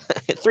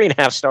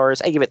 3.5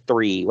 stars. I give it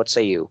 3. What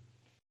say you?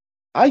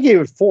 I gave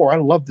it 4. I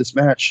love this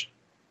match.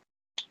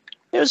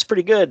 It was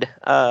pretty good.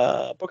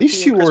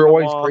 These two were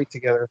always great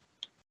together.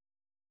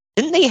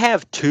 Didn't they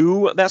have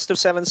 2 best of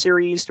 7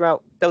 series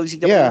throughout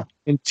WCW? Yeah,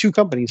 in 2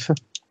 companies.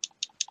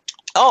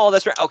 Oh,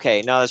 that's right.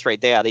 Okay, no, that's right.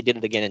 They did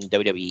it again in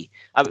WWE.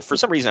 For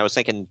some reason, I was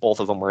thinking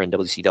both of them were in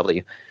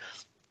WCW.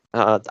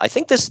 I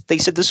think they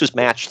said this was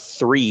match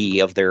 3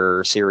 of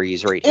their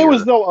series right here. It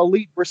was no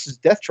Elite versus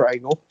Death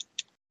Triangle.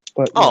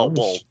 But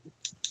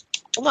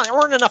there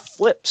weren't enough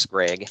flips,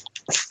 Greg.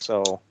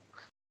 So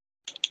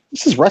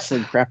this is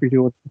wrestling crap you're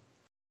doing.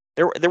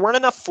 There weren't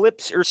enough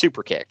flips or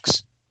super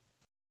kicks.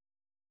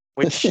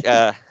 Which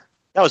that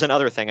was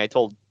another thing I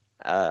told.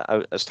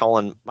 I was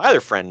telling my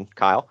other friend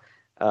Kyle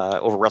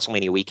over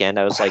WrestleMania weekend.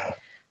 I was like,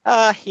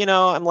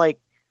 I'm like,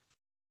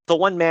 the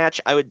one match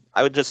I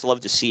would just love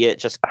to see it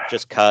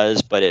just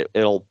cause, but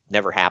it'll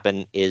never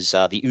happen is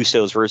the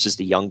Usos versus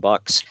the Young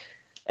Bucks.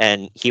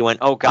 And he went,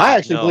 "Oh God, I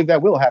actually believe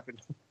that will happen."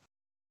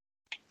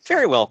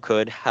 Very well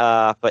could,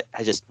 but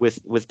I just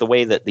with the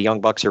way that the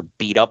Young Bucks are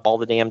beat up all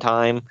the damn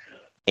time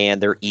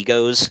and their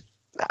egos,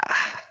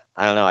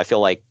 I don't know. I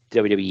feel like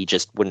WWE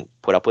just wouldn't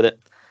put up with it,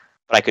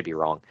 but I could be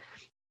wrong.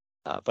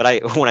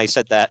 But when I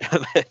said that,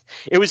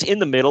 it was in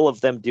the middle of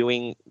them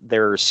doing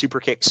their super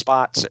kick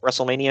spots at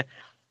WrestleMania.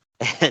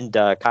 And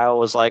Kyle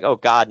was like, "Oh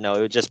God, no!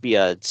 It would just be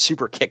a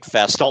super kick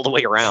fest all the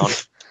way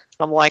around."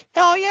 I'm like,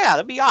 "Hell yeah,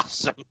 that'd be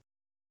awesome!"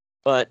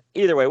 But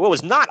either way, what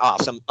was not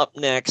awesome up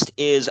next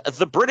is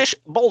the British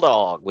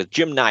Bulldog with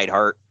Jim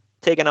Neidhart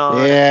taking on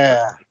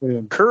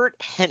Kurt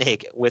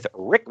Hennig with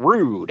Rick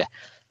Rude.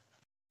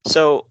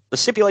 So the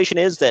stipulation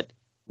is that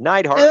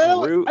Neidhart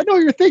and Rude. I know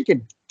what you're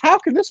thinking. How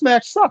can this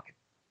match suck?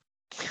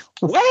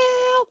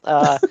 Well,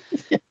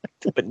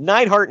 but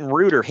Neidhart and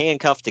Rude are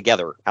handcuffed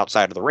together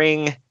outside of the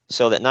ring,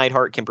 so that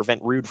Neidhart can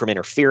prevent Rude from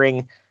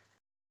interfering.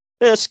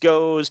 This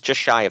goes just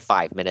shy of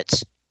 5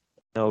 minutes.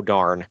 Oh,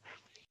 darn.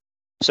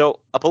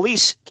 So a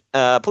police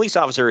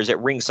officer is at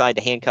ringside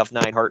to handcuff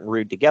Neidhart and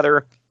Rude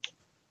together.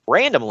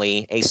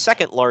 Randomly, a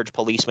second large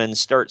policeman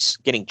starts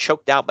getting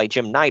choked out by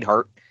Jim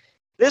Neidhart.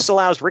 This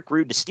allows Rick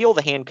Rude to steal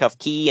the handcuff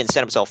key and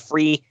set himself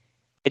free.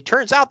 It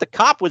turns out the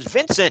cop was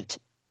Vincent.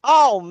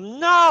 Oh,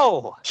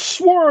 no!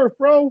 Swerve,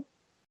 bro!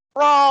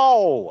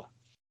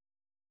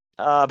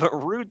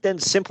 But Rude then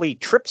simply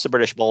trips the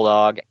British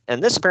Bulldog,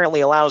 and this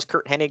apparently allows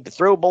Kurt Hennig to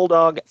throw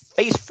Bulldog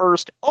face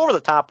first over the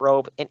top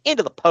rope and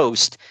into the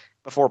post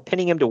before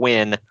pinning him to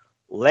win.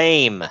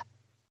 Lame.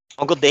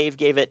 Uncle Dave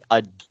gave it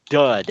a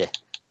dud.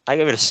 I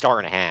gave it a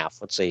 1.5 stars.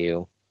 What say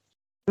you?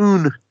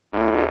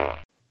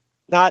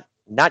 Not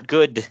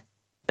good.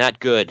 Not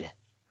good.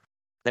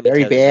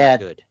 Very bad.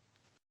 Good.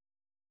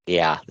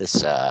 Yeah,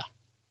 this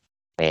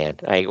man.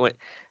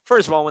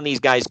 First of all, when these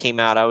guys came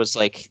out, I was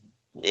like,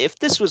 if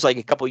this was like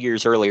a couple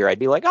years earlier, I'd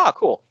be like, oh,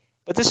 cool.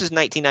 But this is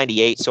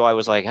 1998, so I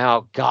was like,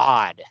 oh,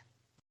 God.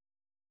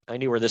 I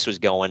knew where this was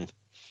going.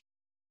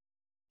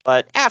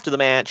 But after the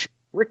match,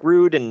 Rick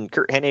Rude and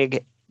Kurt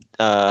Hennig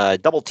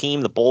double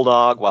team the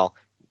Bulldog while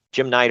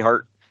Jim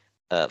Neidhart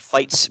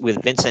fights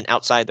with Vincent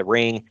outside the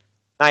ring.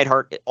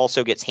 Neidhart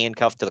also gets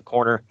handcuffed to the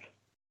corner.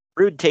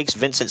 Rude takes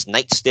Vincent's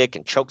nightstick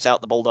and chokes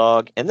out the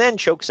Bulldog, and then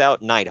chokes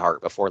out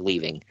Neidhart before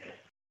leaving.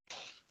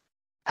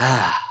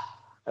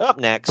 Up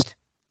next,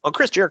 on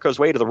Chris Jericho's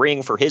way to the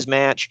ring for his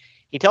match,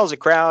 he tells the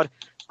crowd,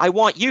 "I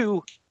want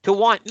you to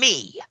want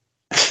me."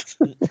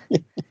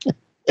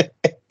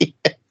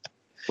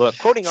 Look,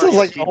 quoting Sounds REO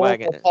like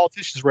Speedwagon. a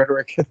politician's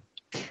rhetoric.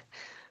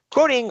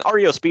 Quoting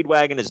REO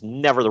Speedwagon is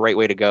never the right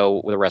way to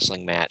go with a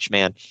wrestling match,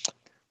 man.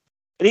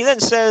 But he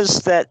then says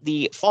that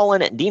the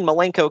fallen Dean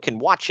Malenko can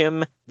watch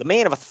him, the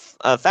man of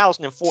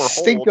 1,004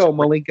 Stinko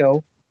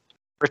Malenko,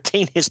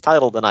 retain his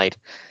title tonight.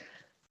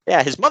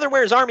 Yeah, his mother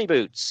wears army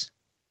boots.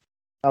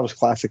 That was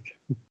classic.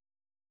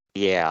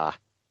 Yeah,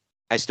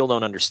 I still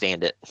don't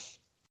understand it.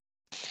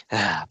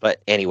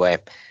 But anyway,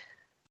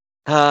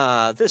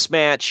 this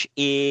match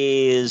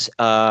is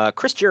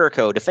Chris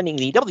Jericho defending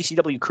the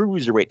WCW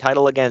Cruiserweight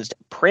title against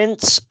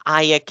Prince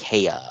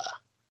Iaukea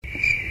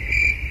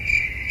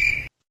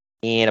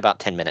in about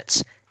 10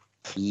 minutes.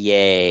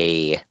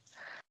 Yay.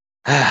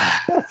 I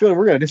have a feeling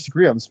we're going to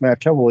disagree on this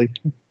match heavily.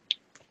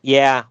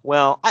 Yeah,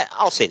 well,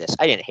 I'll say this.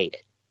 I didn't hate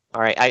it.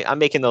 All right, I'm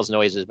making those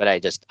noises, but I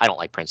don't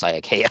like Prince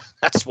Iaukea.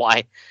 That's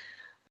why.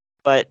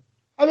 But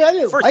I mean, I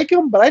didn't like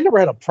him, but I never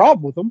had a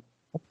problem with him.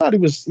 I thought he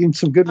was in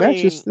some good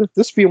matches.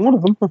 This being one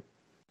of them.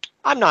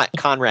 I'm not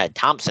Conrad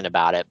Thompson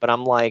about it, but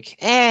I'm like,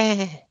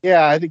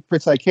 Yeah, I think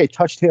Prince Iaukea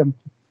touched him.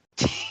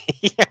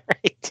 Yeah,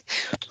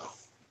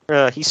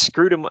 right. He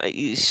screwed him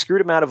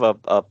out of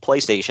a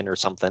PlayStation or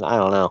something. I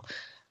don't know.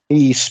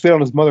 He spit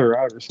on his mother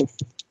out or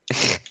something.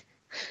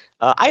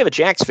 I have a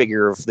Jax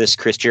figure of this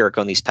Chris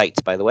Jericho in these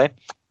tights, by the way.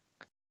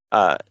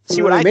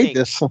 See what I made think?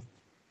 This.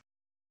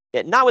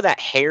 Yeah, not with that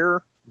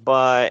hair,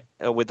 but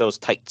with those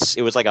tights.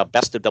 It was like a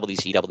best of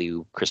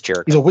WCW Chris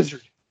Jericho. He's a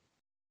wizard.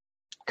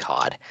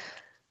 God.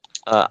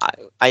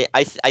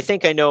 I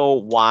think I know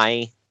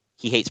why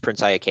he hates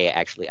Prince Iaukea,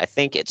 actually. I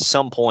think at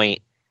some point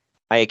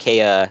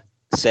Iaukea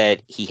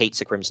said he hates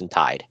the Crimson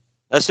Tide.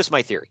 That's just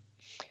my theory.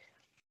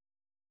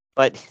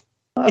 But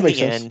in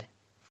the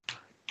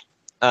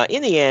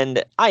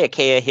end,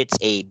 Iaukea hits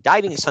a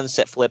diving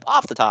sunset flip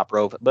off the top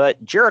rope,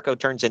 but Jericho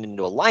turns it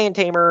into a lion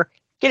tamer,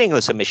 getting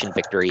the submission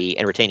victory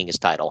and retaining his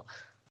title.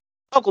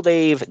 Uncle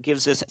Dave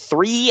gives this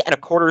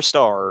 3.25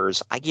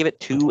 stars. I give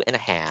it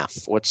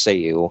 2.5. What say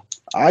you?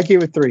 I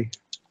gave it 3.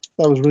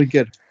 That was really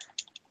good.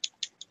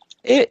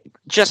 It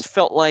just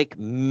felt like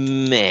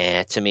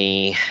meh to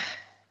me.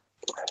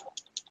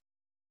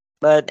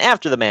 But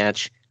after the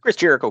match, Chris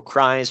Jericho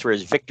cries for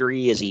his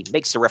victory as he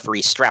makes the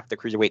referee strap the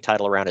Cruiserweight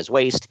title around his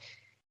waist.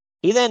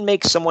 He then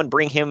makes someone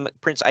bring him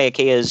Prince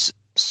Iaukea's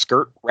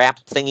skirt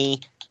wrap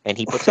thingy, and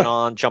he puts it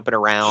on, jumping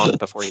around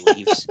before he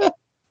leaves.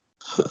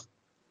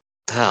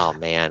 Oh,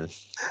 man.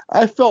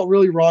 I felt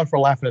really wrong for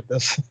laughing at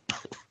this.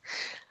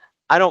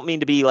 I don't mean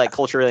to be like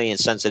culturally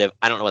insensitive.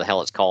 I don't know what the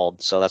hell it's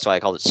called, so that's why I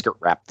called it skirt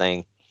wrap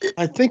thing.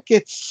 I think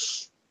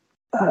it's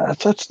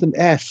touched an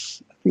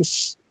S. I think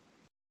it's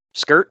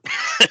skirt?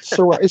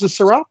 Is it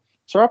serape?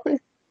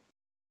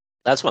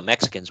 That's what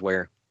Mexicans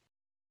wear.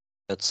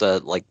 That's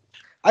like...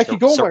 I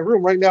could go in my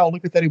room right now and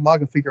look at that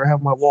Umaga figure I have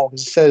on my wall. It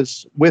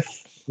says with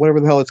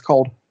whatever the hell it's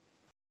called.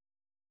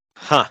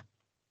 Huh.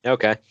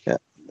 Okay. Yeah.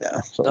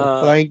 So,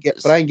 but I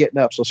ain't getting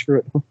up, so screw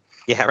it.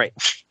 Yeah, right.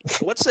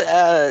 What's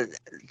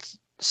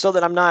so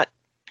that I'm not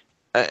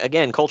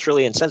again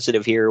culturally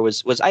insensitive here?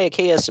 Was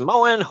Iaukea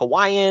Samoan,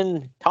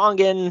 Hawaiian,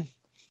 Tongan?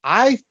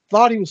 I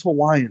thought he was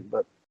Hawaiian,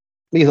 but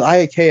because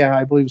Iaukea,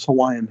 I believe, is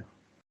Hawaiian.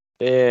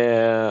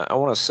 Yeah, I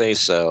want to say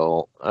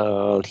so.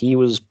 He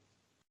was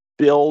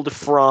billed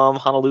from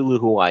Honolulu,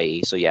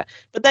 Hawaii. So yeah,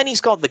 but then he's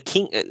called the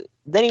king.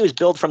 Then he was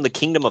billed from the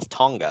Kingdom of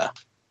Tonga.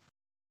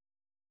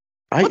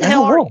 I don't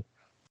know.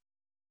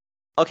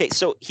 Okay,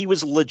 so he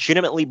was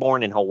legitimately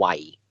born in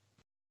Hawaii.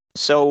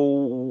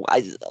 So,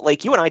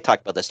 like you and I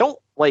talked about this. Don't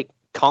like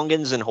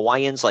Tongans and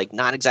Hawaiians like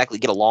not exactly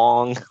get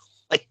along?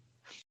 Like,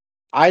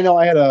 I know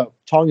I had a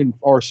Tongan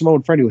or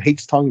Samoan friend who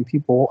hates Tongan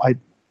people.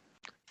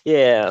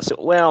 Yeah. So,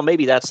 well,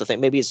 maybe that's the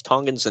thing. Maybe it's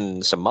Tongans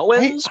and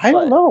Samoans. I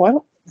don't know. I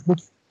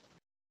don't.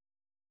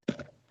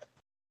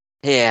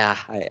 Yeah,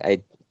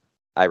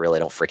 I really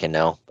don't freaking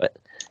know. But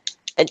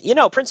and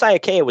Prince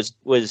Iaukea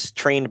was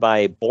trained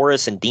by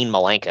Boris and Dean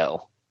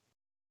Malenko.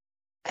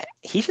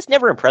 He just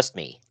never impressed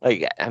me.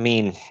 Like, I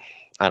mean,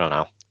 I don't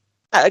know.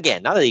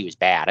 Again, not that he was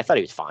bad. I thought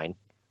he was fine.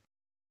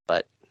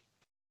 But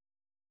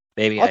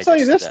maybe I'll tell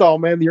you this, though,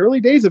 man. The early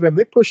days of him,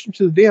 they pushed him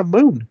to the damn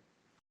moon.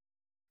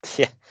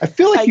 Yeah. I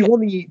feel like he won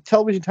the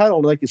television title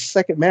in like his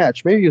second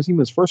match. Maybe it was even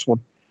his first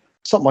one.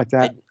 Something like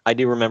that. I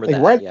do remember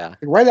like that,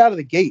 right out of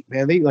the gate,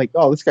 man. They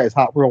this guy's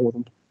hot. Roll with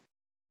him.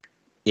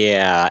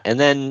 Yeah, and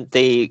then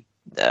they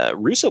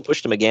Russo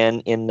pushed him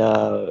again in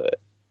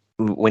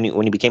when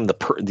he became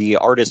the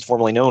artist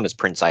formerly known as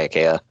Prince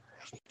Iaukea.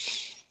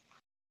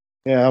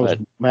 Yeah, that was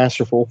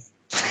masterful.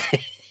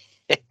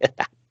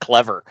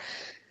 Clever.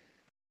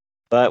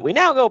 But we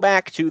now go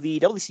back to the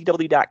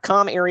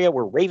WCW.com area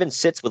where Raven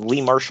sits with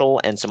Lee Marshall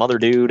and some other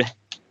dude.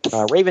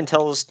 Raven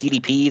tells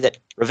DDP that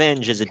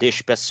revenge is a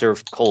dish best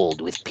served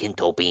cold with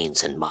pinto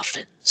beans and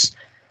muffins.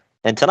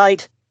 And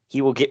tonight,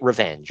 he will get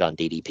revenge on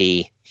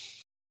DDP.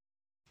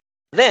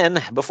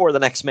 Then, before the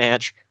next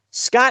match,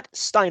 Scott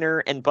Steiner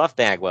and Buff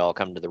Bagwell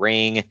come to the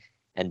ring,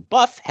 and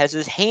Buff has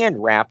his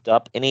hand wrapped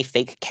up in a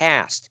fake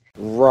cast.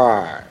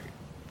 Right.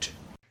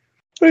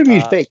 What do you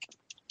mean fake?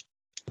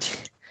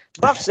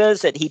 Buff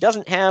says that he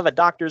doesn't have a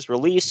doctor's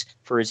release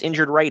for his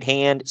injured right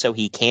hand, so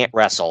he can't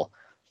wrestle.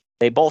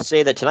 They both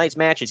say that tonight's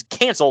match is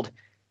canceled,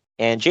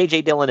 And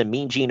J.J. Dillon and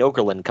Mean Gene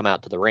Okerlund come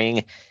out to the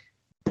ring.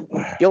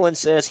 Dillon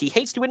says he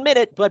hates to admit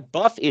it, but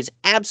Buff is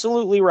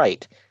absolutely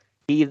right.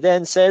 He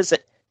then says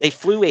that they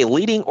flew a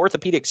leading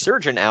orthopedic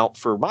surgeon out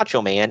for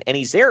Macho Man, and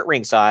he's there at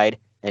ringside,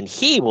 and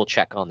he will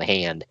check on the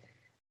hand.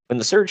 When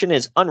the surgeon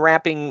is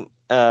unwrapping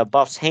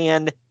Buff's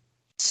hand,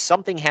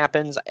 something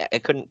happens. I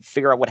couldn't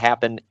figure out what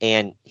happened,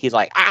 and he's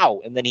like, ow!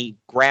 And then he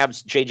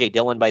grabs J.J.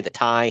 Dillon by the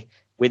tie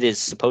with his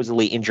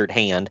supposedly injured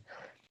hand.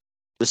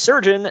 The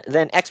surgeon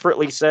then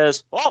expertly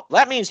says, well,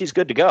 that means he's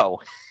good to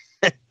go.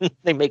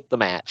 They make the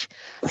match.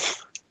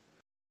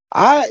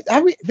 I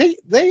mean,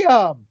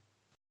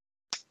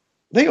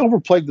 they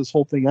overplayed this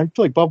whole thing. I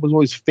feel like Buff was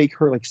always fake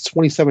hurt like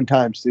 27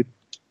 times, dude.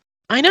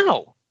 I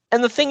know.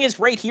 And the thing is,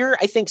 right here,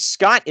 I think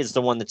Scott is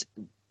the one that's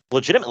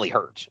legitimately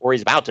hurt, or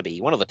he's about to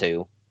be, one of the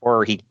two.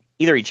 Or he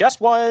just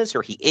was,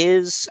 or he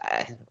is.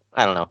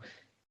 I don't know.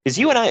 Because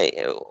you and I,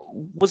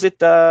 was it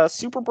the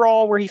Super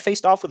Brawl where he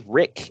faced off with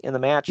Rick in the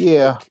match?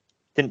 Yeah.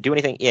 Didn't do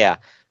anything? Yeah.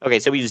 Okay,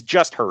 so he's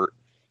just hurt.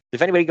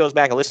 If anybody goes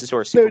back and listens to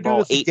our Super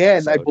Brawl 8 again,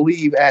 episode, I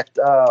believe, at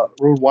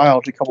Road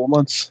Wild a couple of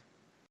months.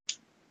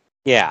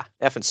 Yeah,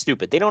 effing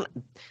stupid. They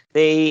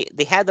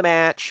had the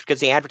match because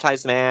they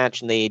advertised the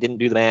match and they didn't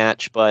do the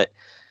match, but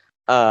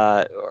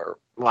they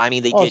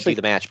did do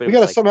the match, but we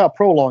got to somehow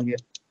prolong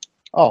it.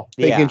 Oh,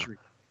 big injury.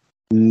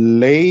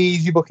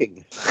 Lazy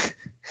booking.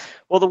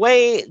 Well, the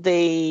way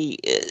they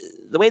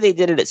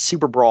did it at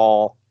Super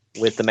Brawl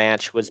with the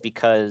match was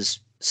because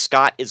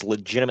Scott is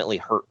legitimately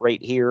hurt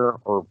right here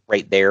or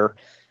right there.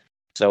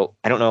 So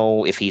I don't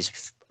know if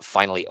he's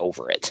finally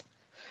over it.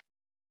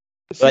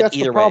 See, but that's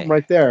the problem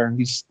right there.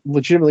 He's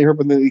legitimately hurt,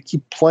 but then they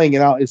keep playing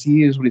it out as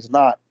he is when he's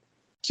not.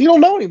 So you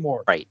don't know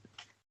anymore. Right.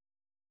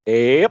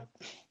 Yep.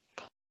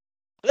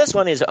 This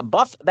one is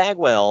Buff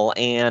Bagwell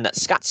and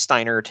Scott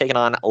Steiner taking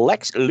on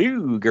Lex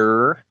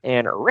Luger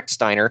and Rick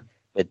Steiner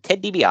with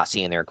Ted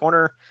DiBiase in their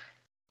corner.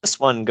 This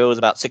one goes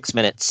about 6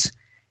 minutes.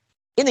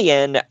 In the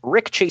end,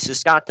 Rick chases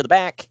Scott to the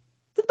back.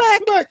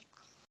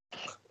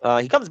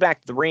 He comes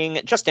back to the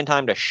ring just in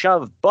time to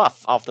shove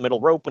Buff off the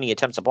middle rope when he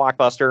attempts a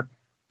blockbuster.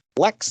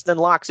 Lex then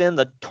locks in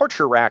the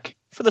torture rack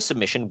for the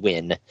submission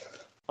win.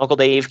 Uncle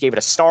Dave gave it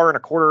a 1.25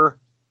 stars.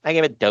 I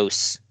gave it a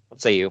dose.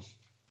 What say you?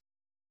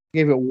 I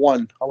gave it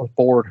 1. I was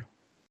bored.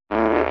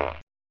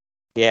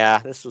 Yeah,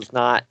 this was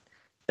not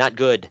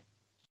good.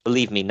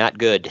 Believe me, not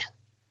good.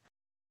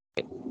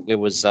 It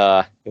was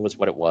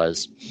what it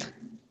was.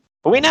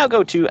 But we now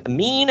go to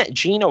Mean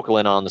Gene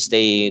Okerlund on the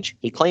stage.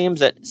 He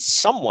claims that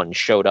someone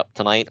showed up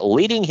tonight,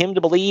 leading him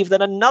to believe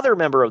that another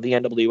member of the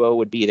NWO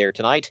would be there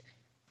tonight.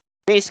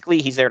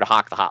 Basically, he's there to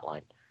hawk the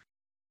hotline.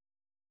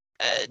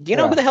 Do you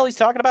know who the hell he's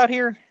talking about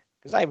here?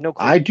 Because I have no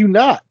clue. I do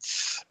not.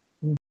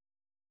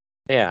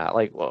 Yeah,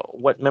 like, well,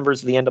 what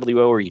members of the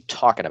NWO are you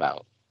talking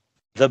about?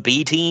 The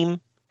B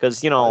team?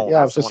 Because, I was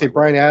going to say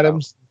Brian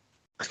Adams,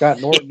 Scott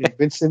Norton, and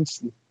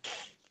Vincent.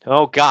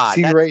 Oh, God.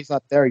 Stevie Ray's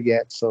not there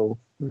yet, so.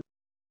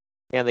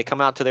 Yeah, they come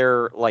out to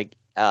their,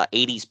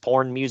 80s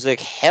porn music.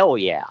 Hell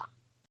yeah.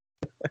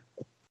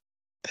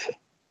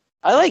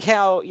 I like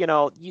how,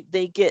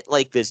 they get,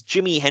 this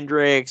Jimi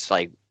Hendrix,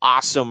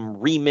 awesome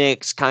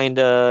remix kind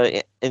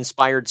of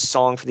inspired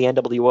song for the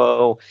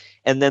NWO.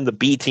 And then the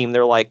B team,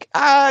 they're like,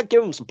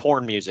 give them some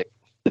porn music.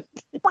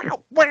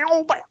 Wow,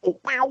 wow, wow,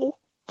 wow.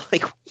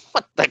 Like,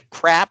 what the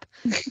crap?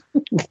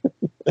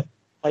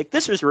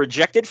 This was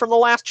rejected from the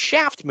last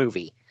Shaft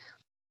movie.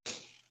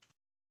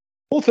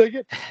 We'll take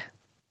it.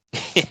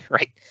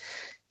 Right.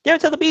 Give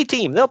it to the B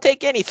team. They'll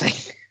take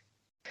anything.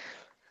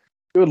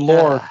 Good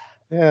Lord.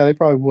 Yeah, they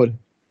probably would.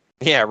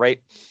 Yeah,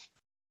 right.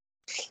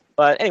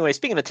 But anyway,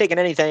 speaking of taking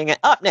anything,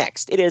 up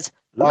next, it is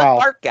La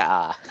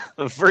Parka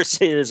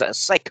versus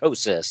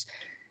Psychosis.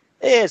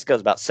 This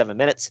goes about 7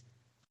 minutes.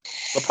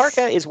 La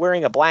Parka is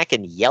wearing a black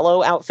and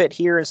yellow outfit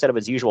here instead of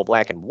his usual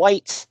black and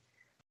white.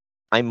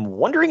 I'm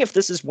wondering if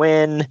this is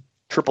when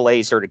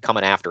AAA started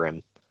coming after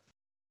him.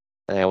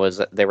 And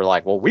they were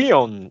like, well, we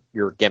own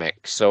your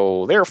gimmick,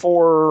 so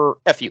therefore,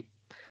 F you.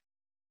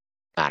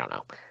 I don't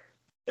know.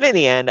 But in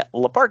the end,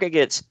 La Parka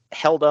gets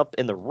held up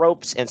in the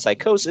ropes, and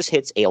Psychosis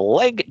hits a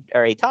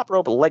top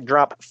rope leg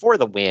drop for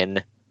the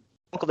win.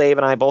 Uncle Dave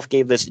and I both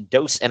gave this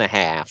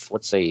 1.5.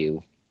 What say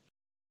you?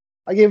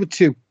 I gave it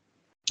 2.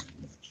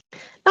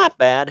 Not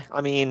bad. I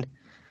mean,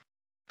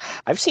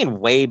 I've seen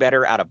way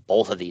better out of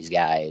both of these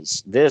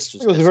guys. This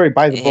was very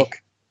by the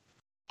book.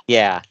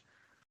 Yeah.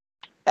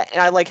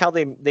 And I like how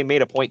they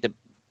made a point that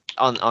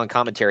on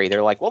commentary.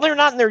 They're like, well, they're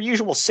not in their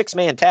usual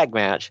 6-man tag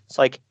match. It's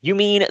like, you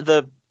mean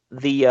the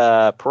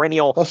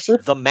perennial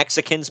The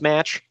Mexicans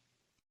match?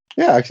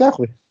 Yeah,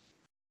 exactly.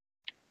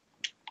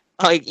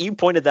 Like, you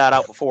pointed that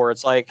out before.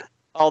 It's like,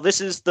 oh, this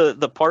is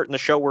the part in the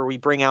show where we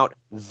bring out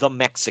the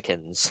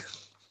Mexicans.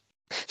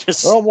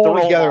 Just throw them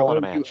all together.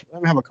 Let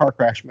them have a car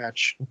crash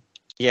match.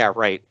 Yeah,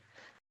 right.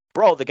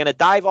 Bro, they're going to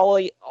dive all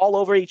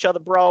over each other,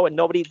 bro, and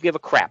nobody give a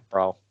crap,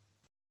 bro.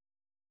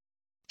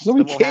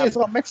 Nobody cares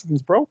about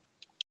Mexicans, bro.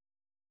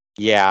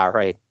 Yeah,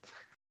 right.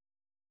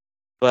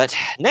 But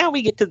now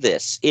we get to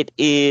this. It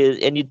is,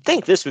 and you'd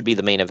think this would be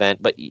the main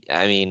event, but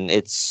I mean,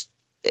 it's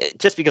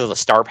just because of the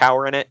star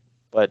power in it.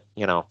 But,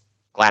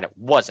 glad it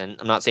wasn't.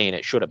 I'm not saying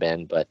it should have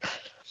been, but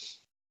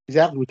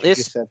exactly what you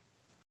just said.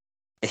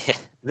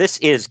 This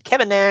is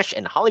Kevin Nash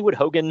and Hollywood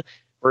Hogan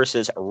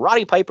versus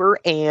Roddy Piper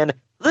and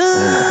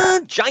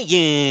the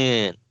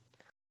Giant.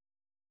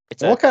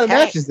 What kind of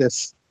match is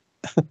this?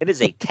 It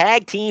is a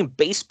tag team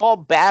baseball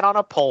bat on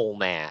a pole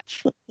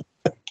match.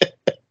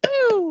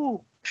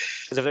 You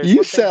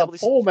said a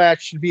pole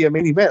match should be a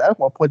main event. I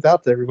want to point that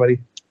out to everybody.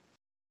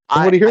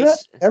 Everybody hear that?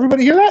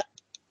 Everybody hear that?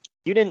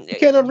 You didn't. You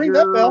can't unring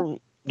that bell.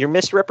 You're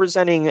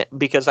misrepresenting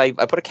because I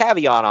put a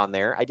caveat on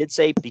there. I did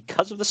say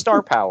because of the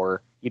star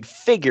power, you'd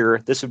figure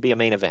this would be a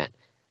main event.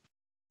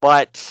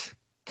 But,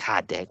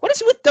 god dang, what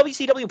is it with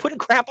WCW putting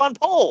crap on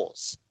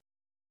poles?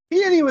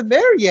 He ain't even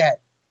there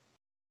yet.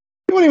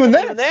 He wasn't even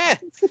there.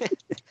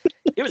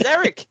 It was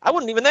Eric. I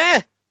wasn't even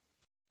there.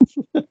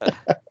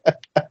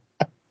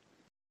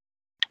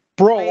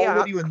 Bro, I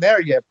wasn't even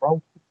there yet,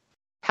 bro.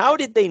 How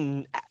did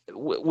they,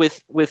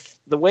 with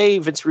the way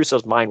Vince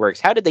Russo's mind works,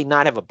 how did they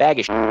not have a bag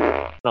of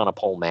on a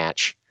pole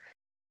match?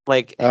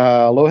 Like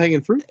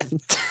low-hanging fruit?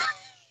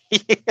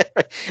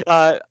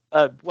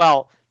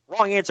 Well,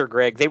 wrong answer,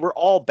 Greg. They were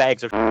all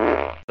bags of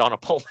on a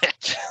pole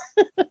match.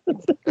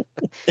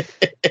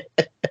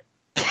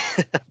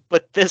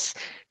 But this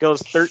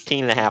goes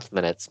 13 and a half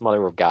minutes,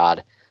 mother of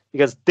God,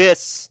 because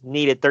this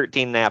needed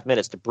 13 and a half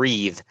minutes to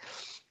breathe.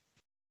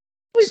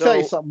 Let me tell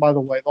you something, by the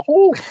way. The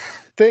whole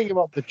thing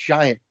about the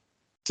Giant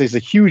is a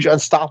huge,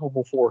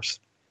 unstoppable force.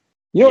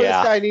 You know what this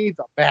guy needs?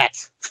 A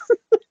bat.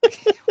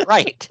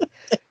 Right.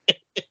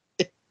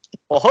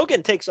 Well,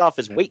 Hogan takes off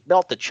his weight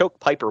belt to choke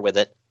Piper with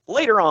it.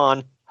 Later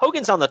on,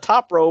 Hogan's on the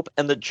top rope,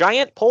 and the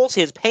Giant pulls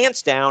his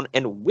pants down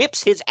and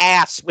whips his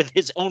ass with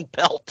his own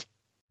belt.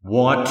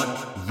 What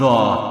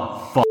the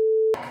fuck?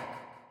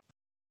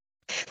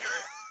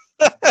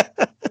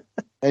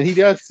 And he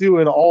does do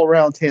an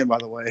all-around tan, by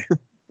the way.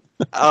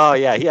 Oh,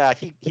 yeah.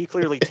 He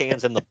clearly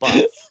tans in the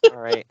butt. All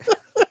right.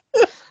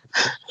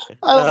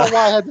 I don't know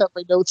why I had that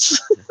in my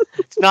notes.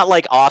 It's not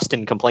like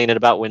Austin complaining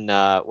about when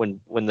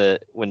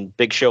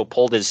Big Show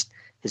pulled his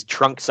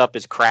trunks up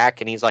his crack,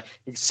 and he's like,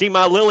 "You see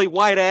my lily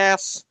white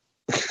ass?"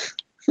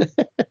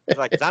 He's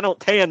like, "'Cause I don't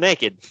tan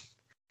naked."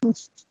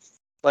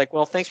 Like,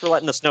 well, thanks for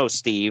letting us know,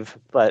 Steve.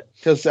 But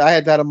because I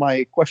had that on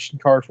my question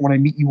card for when I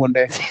meet you one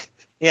day.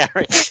 Yeah,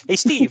 right. Hey,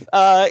 Steve.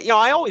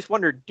 I always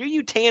wondered, do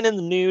you tan in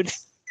the nude?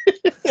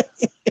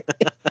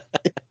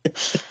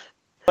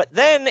 But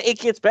then it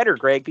gets better,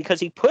 Greg,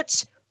 because he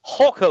puts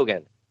Hulk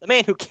Hogan, the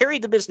man who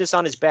carried the business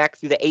on his back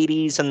through the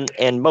 80s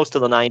and most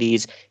of the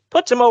 90s,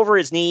 puts him over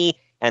his knee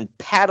and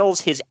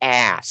paddles his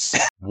ass.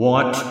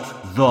 What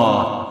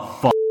the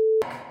fuck?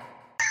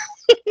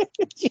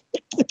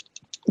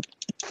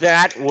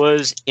 That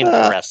was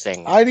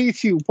interesting. I need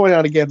to point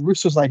out again,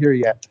 Russo's not here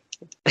yet.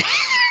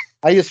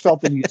 I just felt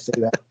the need to say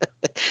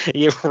that.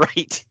 You're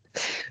right.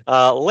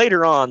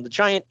 Later on, the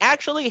Giant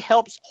actually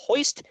helps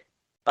hoist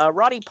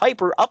Roddy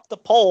Piper up the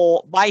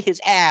pole by his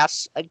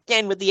ass,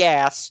 again with the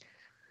ass.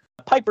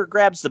 Piper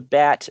grabs the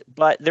bat,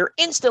 but they're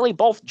instantly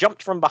both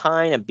jumped from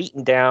behind and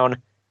beaten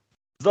down.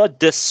 The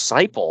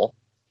Disciple,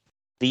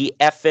 the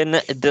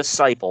effing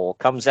Disciple,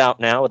 comes out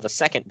now with a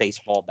second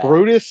baseball bat.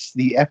 Brutus,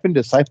 the effing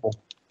Disciple.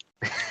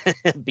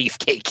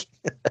 Beefcake.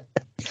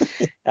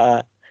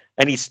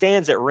 And he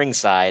stands at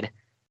ringside.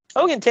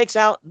 Hogan takes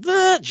out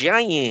the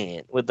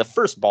Giant with the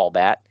first ball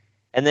bat,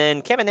 and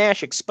then Kevin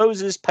Nash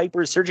exposes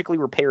Piper's surgically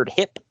repaired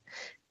hip.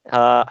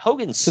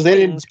 Hogan swings. So they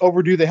didn't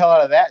overdo the hell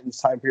out of that in this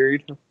time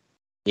period.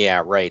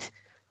 Yeah, right.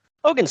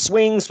 Hogan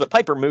swings, but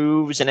Piper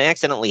moves and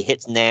accidentally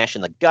hits Nash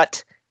in the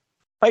gut.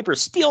 Piper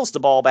steals the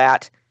ball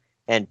bat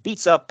and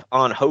beats up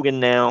on Hogan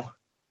now.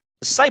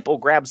 Disciple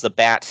grabs the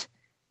bat,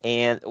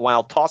 and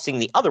while tossing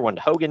the other one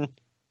to Hogan,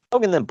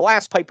 Hogan then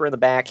blasts Piper in the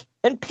back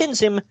and pins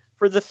him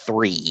for the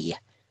 3.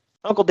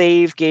 Uncle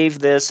Dave gave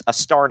this a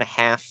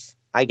 1.5.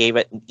 I gave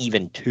it an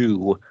even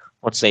 2.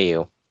 What say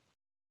you?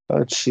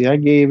 Let's see. I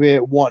gave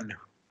it 1.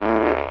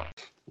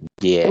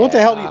 Yeah. What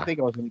the hell do you think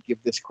I was going to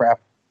give this crap?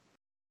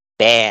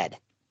 Bad.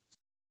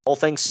 Whole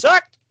thing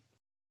sucked.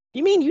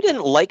 You mean you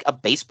didn't like a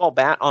baseball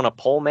bat on a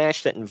pole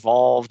match that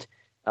involved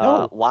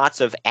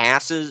lots of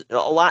asses,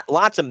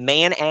 lots of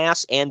man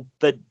ass, and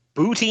the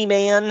Booty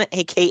Man,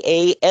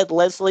 a.k.a. Ed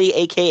Leslie,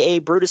 a.k.a.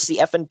 Brutus the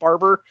effing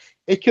Barber?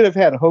 It could have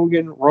had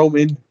Hogan,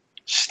 Roman,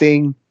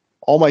 Sting,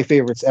 all my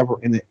favorites ever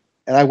in it,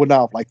 and I would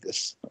not have liked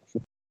this.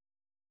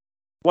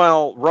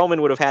 Well,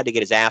 Roman would have had to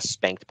get his ass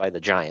spanked by the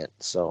Giant,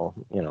 so,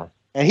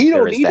 And he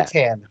don't need a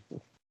tan.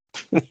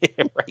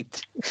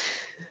 Right.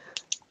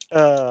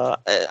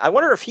 I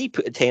wonder if he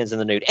put tans in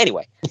the nude.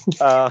 Anyway,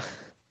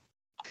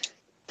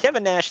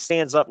 Kevin Nash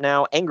stands up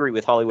now, angry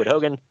with Hollywood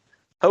Hogan.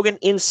 Hogan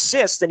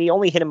insists that he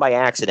only hit him by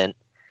accident.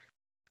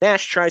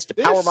 Nash tries to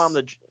powerbomb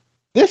the...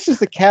 This is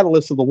the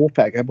catalyst of the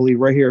Wolfpack, I believe,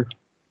 right here.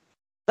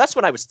 That's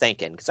what I was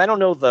thinking, because I don't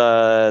know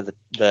the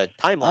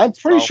timeline. I'm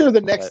pretty sure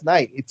the next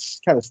night it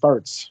kind of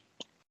starts.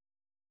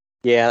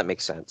 Yeah, that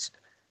makes sense.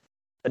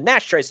 But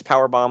Nash tries to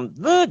powerbomb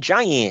the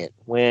Giant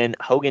when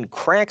Hogan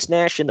cracks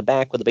Nash in the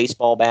back with a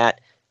baseball bat.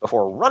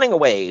 before running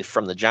away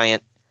from the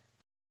Giant.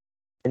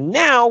 And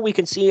now we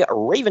can see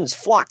Raven's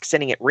flock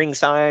sitting at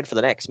ringside for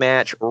the next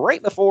match,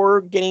 right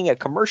before getting a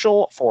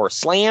commercial for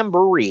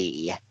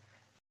Slamboree.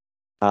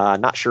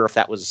 Not sure if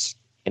that was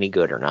any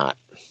good or not.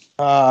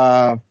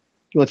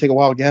 You want to take a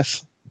wild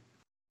guess?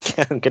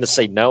 I'm going to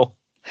say no.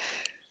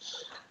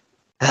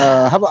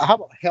 How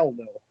about hell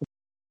no?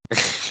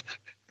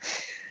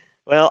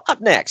 Well, up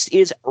next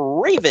is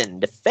Raven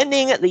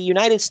defending the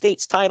United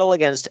States title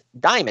against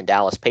Diamond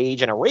Dallas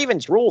Page in a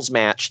Raven's Rules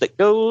match that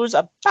goes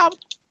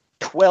about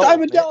 12 Diamond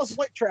minutes. Dallas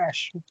white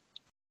trash.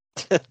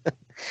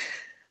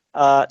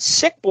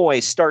 Sick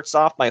Boy starts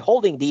off by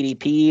holding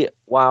DDP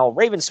while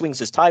Raven swings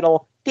his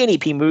title.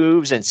 DDP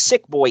moves and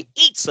Sick Boy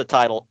eats the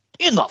title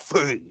in the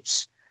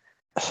face.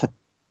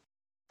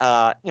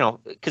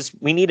 Because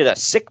we needed a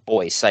Sick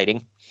Boy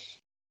sighting.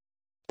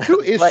 Who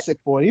is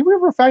Sick Boy? You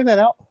ever find that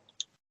out?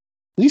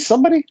 Is he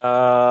somebody?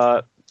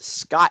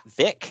 Scott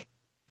Vick,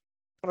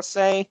 I want to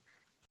say.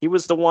 He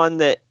was the one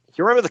that...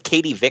 You remember the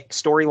Katie Vick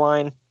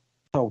storyline?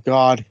 Oh,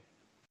 God.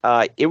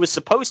 It was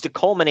supposed to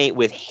culminate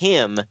with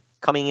him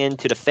coming in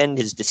to defend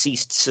his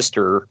deceased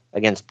sister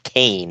against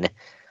Kane.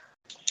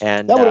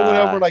 And that would have went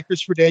over like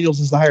Christopher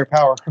Daniels is the higher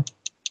power.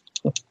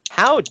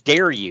 How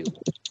dare you?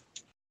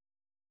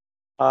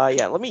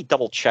 Let me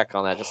double check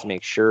on that just to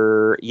make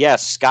sure.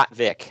 Yes, Scott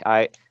Vick.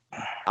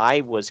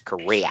 I was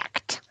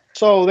correct.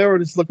 So they were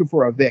just looking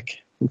for a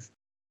Vic.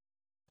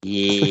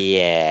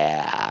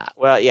 Yeah.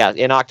 Well, yeah.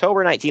 In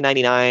October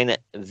 1999,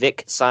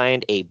 Vic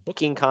signed a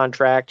booking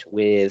contract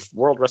with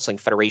World Wrestling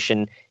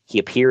Federation. He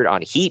appeared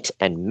on Heat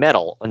and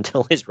Metal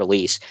until his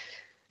release.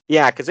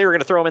 Yeah, because they were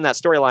going to throw him in that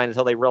storyline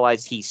until they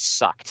realized he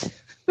sucked.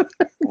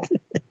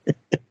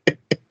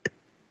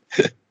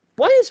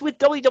 What is with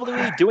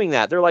WWE doing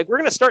that? They're like, we're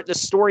going to start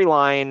this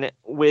storyline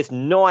with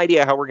no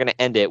idea how we're going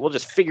to end it. We'll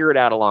just figure it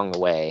out along the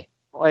way.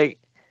 Like,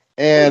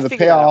 and the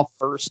payoff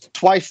first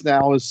twice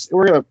now is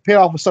we're going to pay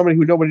off with somebody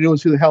who nobody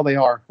knows who the hell they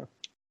are.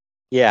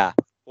 Yeah.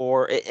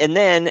 And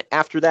then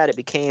after that, it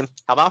became,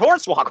 how about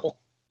Hornswoggle?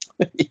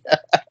 Yeah.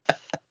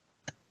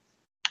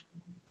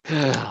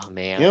 Oh,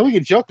 man. Yeah, we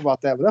can joke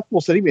about that, but that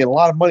fool said he made a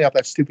lot of money off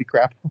that stupid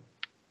crap.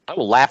 I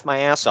will laugh my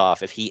ass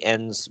off if he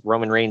ends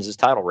Roman Reigns'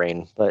 title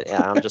reign. But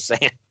yeah, I'm just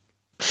saying.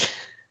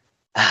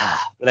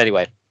 But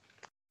anyway,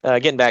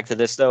 getting back to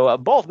this, though,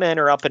 both men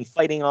are up and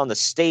fighting on the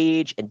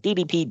stage, and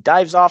DDP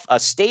dives off a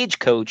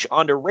stagecoach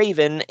onto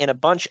Raven in a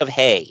bunch of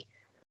hay.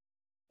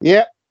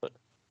 Yeah,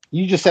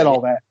 you just said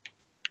all that.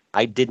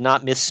 I did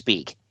not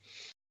misspeak.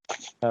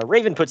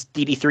 Raven puts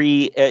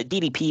DDP.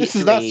 This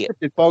is not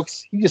scripted,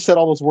 folks. You just said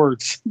all those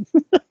words.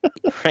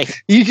 Right.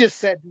 You just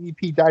said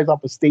DDP dives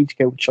off a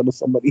stagecoach onto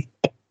somebody.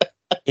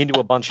 Into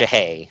a bunch of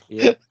hay.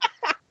 Yeah.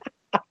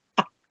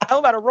 How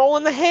about a roll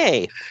in the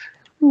hay?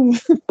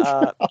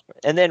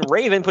 And then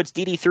Raven puts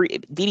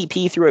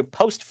DDP through a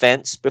post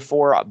fence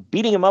before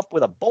beating him up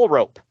with a bull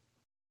rope.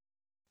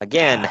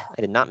 Again,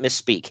 I did not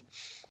misspeak.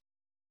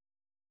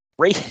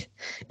 And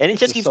it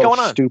just keeps going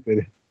on.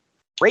 Stupid.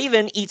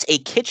 Raven eats a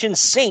kitchen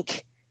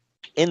sink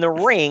in the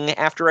ring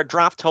after a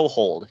drop toe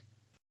hold.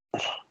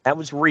 That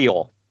was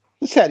real.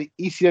 This had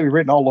ECW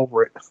written all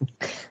over it.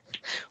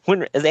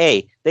 When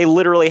they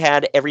literally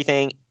had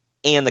everything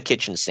and the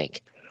kitchen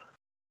sink.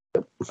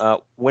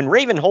 When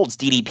Raven holds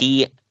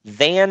DDP,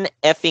 Van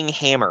effing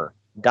Hammer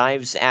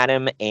dives at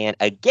him, and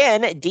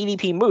again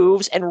DDP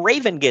moves, and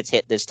Raven gets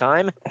hit this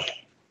time.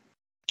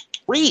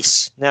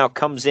 Reese now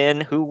comes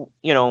in, who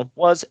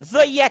was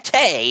the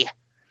Yeti,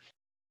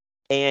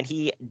 and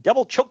he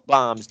double choke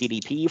bombs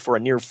DDP for a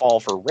near fall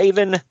for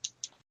Raven.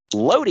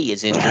 Lodi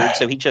is injured,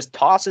 so he just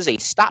tosses a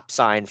stop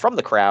sign from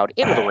the crowd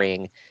into the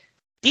ring.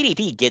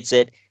 DDP gets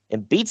it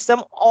and beats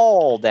them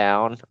all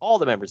down, all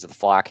the members of the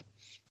flock.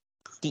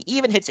 He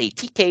even hits a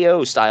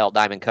TKO-style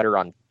diamond cutter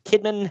on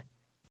Kidman.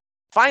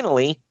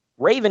 Finally,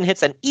 Raven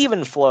hits an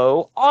even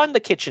flow on the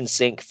kitchen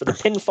sink for the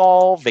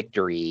pinfall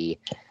victory.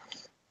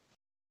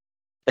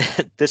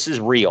 This is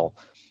real.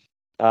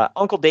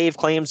 Uncle Dave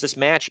claims this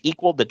match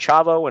equaled the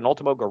Chavo and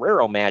Ultimo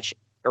Guerrero match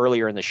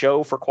earlier in the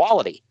show for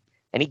quality,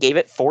 and he gave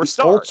it 4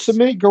 stars.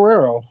 Ultimate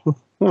Guerrero.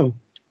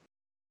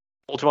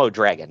 Ultimo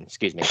Dragon,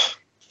 excuse me.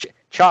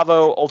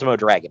 Chavo Ultimo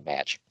Dragon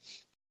match.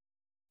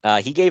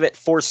 He gave it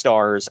 4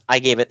 stars. I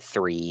gave it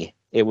 3.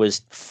 It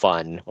was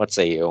fun. What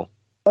say you?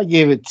 I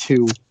gave it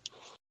 2.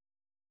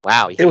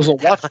 Wow. It was a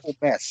watchful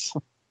mess.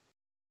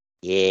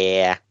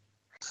 Yeah.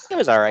 It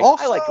was all right.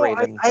 Also, I liked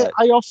Raven.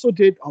 I also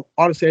did,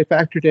 honestly, I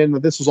factored in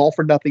that this was all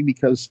for nothing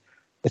because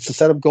it's the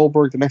set of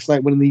Goldberg the next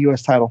night winning the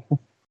U.S. title.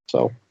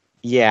 So.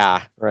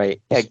 Yeah, right.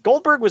 Yeah,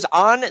 Goldberg was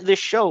on this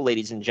show,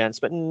 ladies and gents,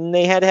 but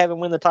they had to have him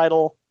win the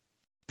title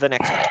the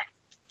next night.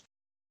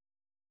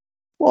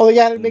 Well, they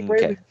got to make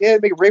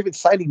Raven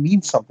signing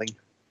mean something.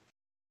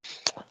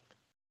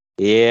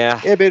 Yeah.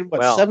 It had been,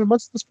 7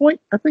 months at this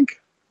point, I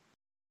think?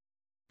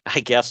 I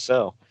guess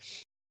so.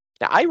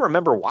 Now, I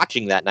remember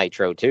watching that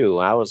Nitro, too.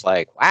 I was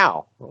like,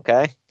 wow,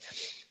 okay.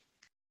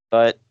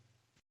 But,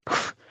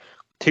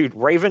 dude,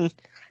 Raven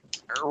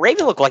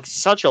looked like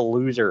such a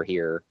loser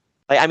here.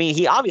 Like, I mean,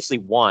 he obviously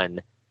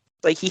won,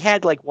 Like, he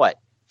had,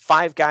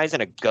 5 guys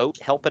and a goat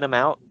helping him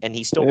out, and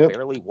he still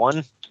barely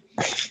won.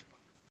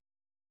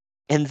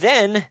 And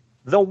then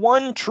the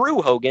one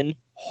true Hogan,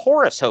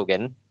 Horace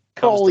Hogan,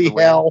 comes Holy to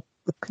the hell.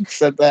 He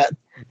said that.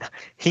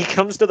 He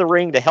comes to the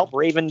ring to help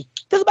Raven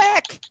to the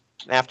back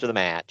after the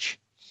match.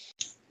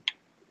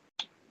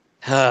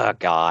 Oh,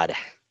 God.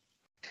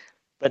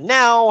 But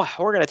now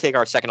we're going to take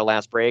our second to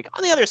last break.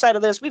 On the other side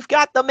of this, we've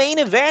got the main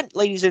event,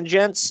 ladies and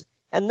gents.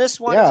 And this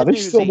one is a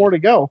there's still more to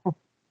go.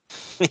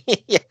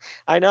 Yeah,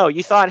 I know.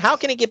 You thought, how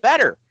can it get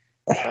better?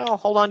 Well,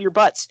 hold on to your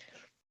butts.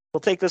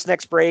 We'll take this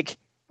next break.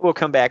 We'll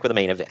come back with the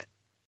main event.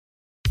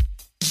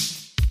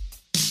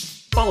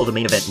 Follow the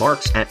Main Event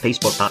Marks at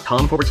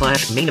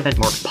Facebook.com/Main Event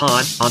Marks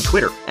Pod, on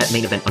Twitter at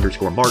Main Event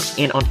 _Marks,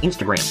 and on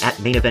Instagram at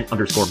Main Event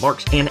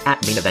 _Marks and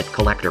at Main Event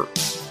Collector.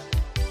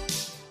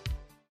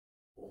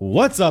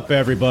 What's up,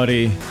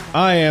 everybody?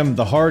 I am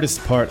the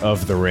hardest part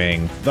of the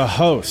ring, the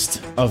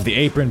host of the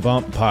Apron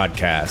Bump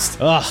podcast.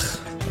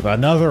 Ugh,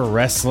 another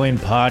wrestling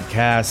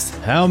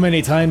podcast. How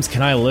many times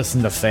can I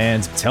listen to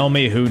fans tell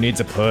me who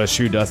needs a push,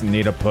 who doesn't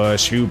need a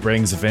push, who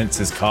brings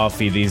Vince's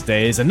coffee these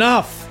days?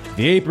 Enough!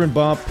 The Apron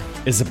Bump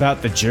is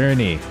about the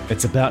journey.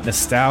 It's about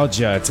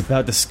nostalgia. It's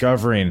about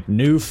discovering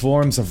new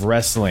forms of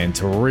wrestling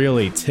to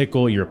really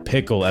tickle your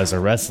pickle as a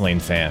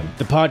wrestling fan.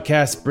 The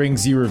podcast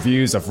brings you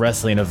reviews of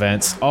wrestling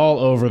events all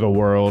over the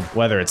world,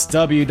 whether it's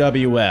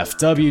WWF,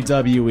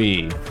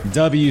 WWE,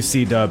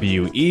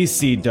 WCW,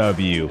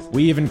 ECW.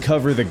 We even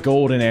cover the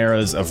golden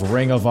eras of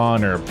Ring of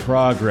Honor,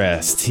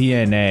 Progress,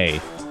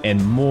 TNA,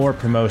 and more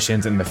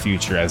promotions in the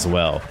future as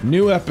well.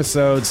 New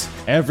episodes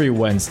every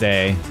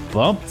Wednesday.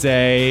 Bump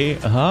Day.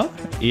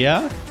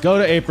 Yeah?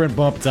 Go to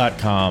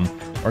apronbump.com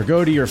or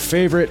go to your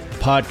favorite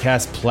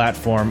podcast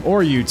platform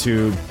or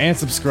YouTube and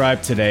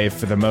subscribe today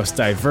for the most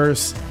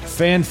diverse,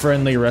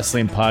 fan-friendly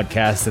wrestling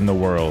podcast in the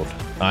world.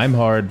 I'm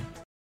Hard.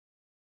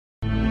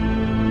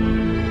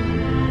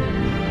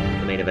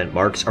 Event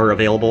Marks are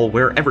available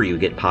wherever you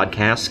get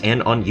podcasts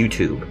and on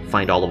YouTube.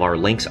 Find all of our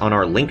links on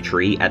our link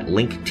tree at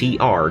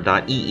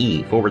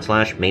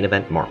linktr.ee/Main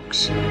Event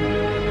Marks.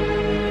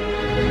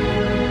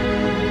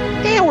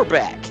 And we're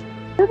back.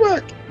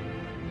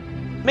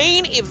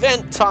 Main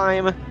event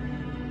time.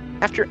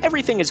 After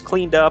everything is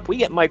cleaned up, we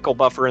get Michael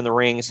Buffer in the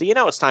ring, so you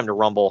know it's time to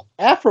rumble.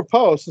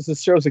 Apropos, since this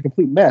show's a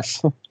complete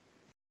mess.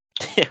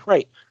 Yeah,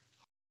 right.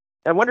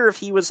 I wonder if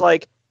he was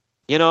like,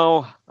 you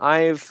know,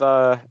 I've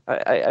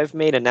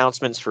made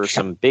announcements for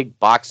some big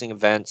boxing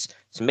events,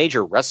 some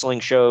major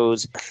wrestling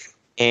shows,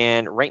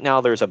 and right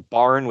now there's a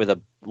barn with a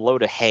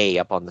load of hay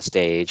up on the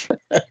stage.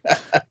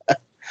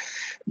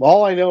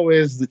 All I know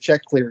is the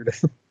check cleared.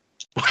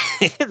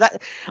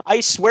 I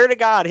swear to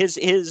God,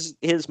 his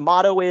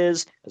motto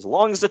is, as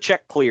long as the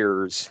check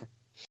clears.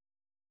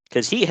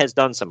 Because he has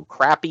done some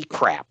crappy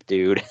crap,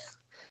 dude.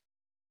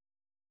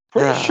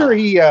 Pretty sure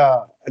he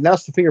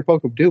announced the finger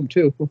poke of doom,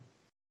 too.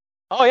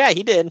 Oh, yeah,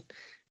 he did.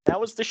 That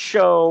was the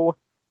show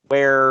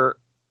where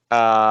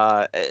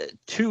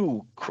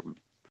two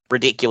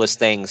ridiculous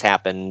things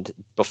happened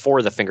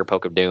before the finger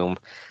poke of doom.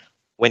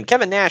 When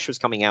Kevin Nash was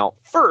coming out,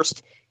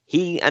 first,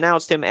 he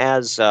announced him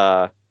as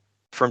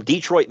from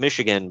Detroit,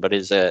 Michigan, but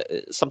his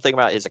something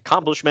about his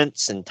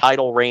accomplishments and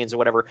title reigns or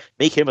whatever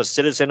make him a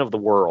citizen of the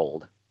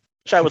world.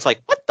 Which I was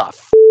like, what the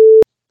f***?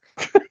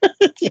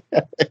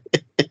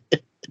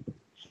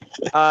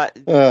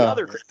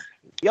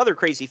 The other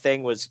crazy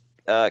thing was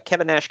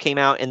Kevin Nash came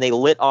out and they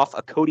lit off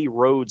a Cody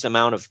Rhodes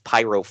amount of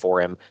pyro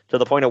for him to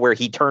the point of where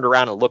he turned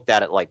around and looked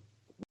at it like,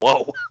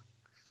 whoa.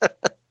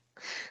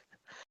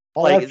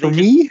 All like, that for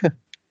me?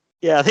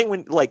 Yeah, they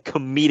went like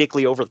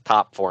comedically over the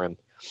top for him.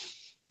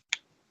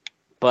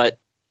 But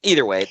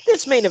either way,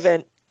 this main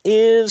event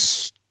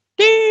is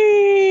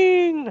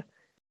Sting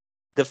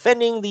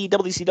defending the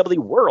WCW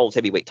World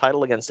Heavyweight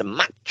title against a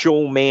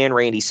Macho Man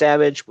Randy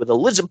Savage with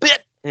Elizabeth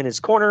in his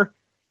corner.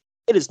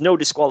 It is no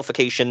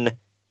disqualification,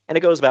 and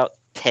it goes about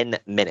 10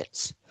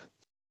 minutes.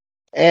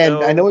 And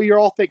so, I know what you're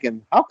all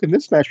thinking. How can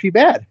this match be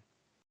bad?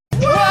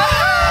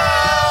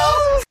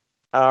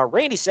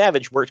 Randy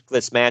Savage worked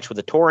this match with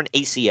a torn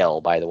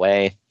ACL, by the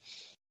way.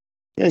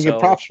 Yeah, you get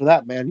props for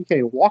that, man. You can't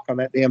even walk on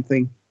that damn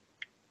thing.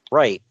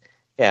 Right.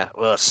 Yeah.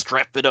 Well,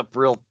 strap it up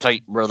real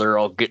tight, brother.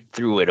 I'll get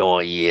through it. Oh,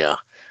 yeah.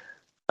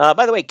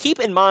 By the way, keep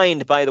in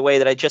mind, by the way,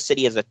 that I just said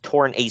he has a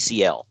torn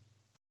ACL.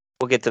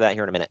 We'll get to that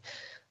here in a minute.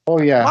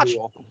 Oh, yeah.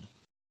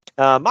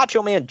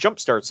 Macho Man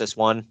jumpstarts this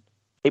one.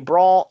 They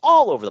brawl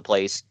all over the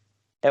place.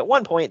 At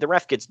one point, the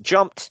ref gets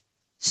jumped.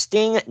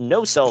 Sting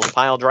no-sells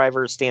pile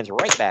driver, stands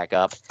right back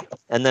up,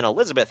 and then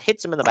Elizabeth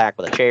hits him in the back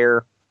with a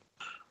chair.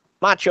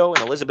 Macho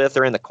and Elizabeth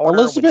are in the corner.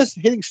 Elizabeth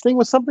hitting Sting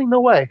with something? No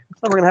way.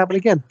 It's never going to happen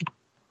again.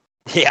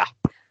 Yeah.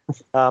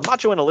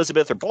 Macho and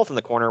Elizabeth are both in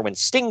the corner when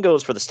Sting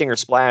goes for the Stinger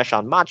Splash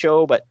on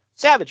Macho, but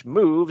Savage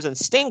moves, and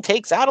Sting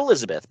takes out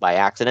Elizabeth by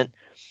accident.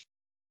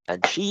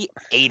 And she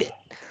ate it.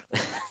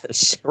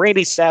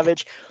 Randy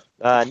Savage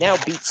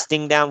now beats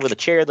Sting down with a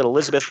chair that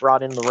Elizabeth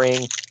brought in the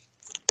ring.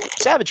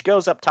 Savage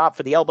goes up top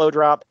for the elbow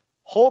drop.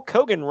 Hulk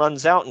Hogan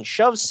runs out and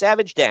shoves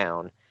Savage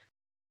down.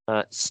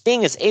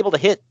 Sting is able to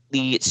hit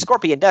the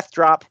Scorpion Death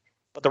Drop,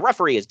 but the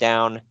referee is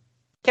down.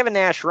 Kevin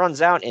Nash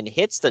runs out and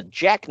hits the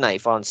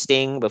jackknife on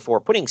Sting before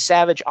putting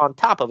Savage on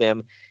top of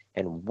him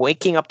and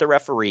waking up the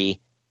referee.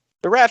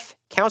 The ref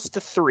counts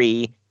to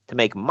 3 to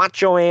make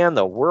Macho Man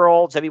the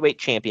world's heavyweight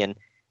champion,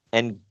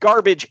 and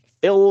garbage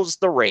fills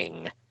the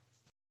ring.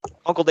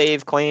 Uncle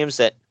Dave claims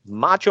that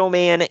Macho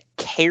Man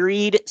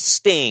carried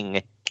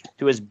Sting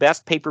to his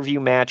best pay-per-view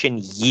match in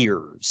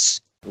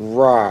years.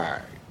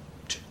 Right.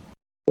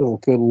 Oh,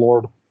 good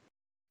Lord.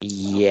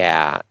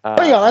 Yeah.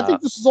 Hang on, I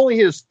think this is only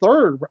his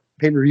 3rd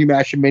pay-per-view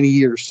match in many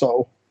years,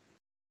 so.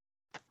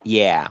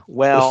 Yeah,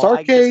 well.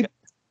 Starrcade,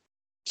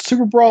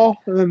 Super Brawl,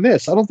 and then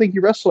this. I don't think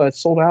you wrestled at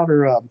Sold Out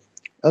or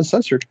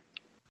Uncensored.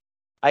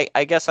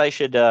 I guess I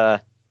should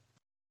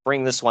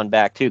bring this one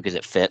back, too, because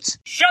it fits.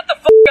 Shut the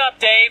up,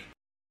 Dave!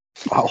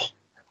 Wow.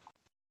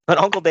 But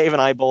Uncle Dave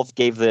and I both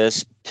gave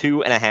this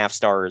 2.5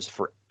 stars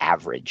for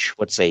average.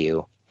 What say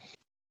you?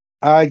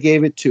 I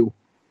gave it 2.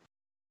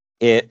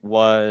 It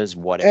was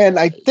what it and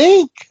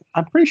was.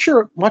 I'm pretty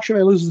sure Macho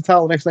Man loses the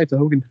title next night to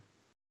Hogan.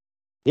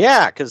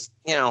 Yeah, because,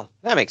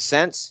 that makes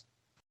sense.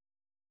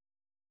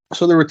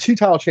 So there were 2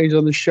 title changes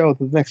on this show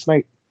the next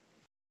night.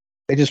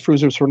 It just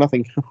proves it was for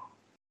nothing.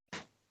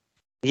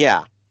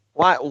 Yeah.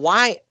 Why?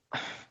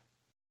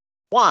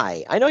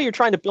 I know you're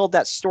trying to build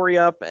that story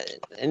up,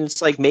 and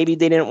it's like maybe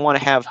they didn't want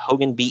to have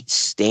Hogan beat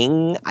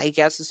Sting, I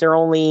guess is their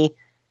only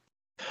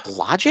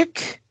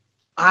logic.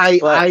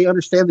 I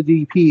understand the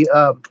DDP.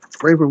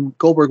 Raven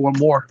Goldberg won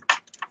more.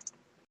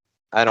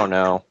 I don't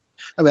know.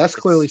 I mean, that's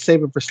clearly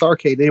saving for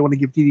Starrcade. They want to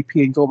give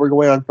DDP and Goldberg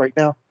away on right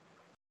now.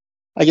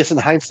 I guess in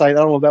hindsight, I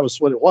don't know if that was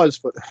what it was,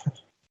 but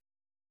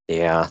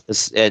yeah,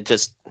 it's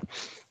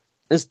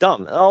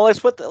dumb. Oh, let's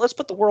put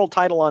the world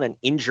title on an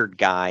injured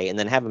guy and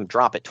then have him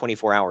drop it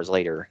 24 hours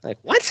later. Like,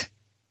 what?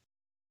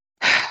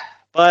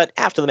 But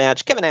after the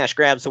match, Kevin Nash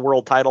grabs the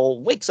world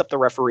title, wakes up the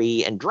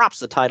referee, and drops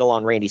the title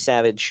on Randy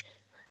Savage.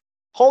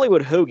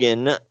 Hollywood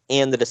Hogan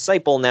and the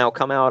Disciple now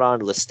come out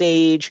onto the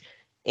stage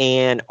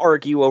and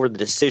argue over the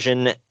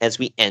decision as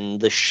we end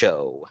the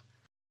show.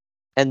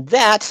 And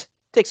that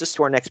takes us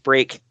to our next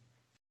break,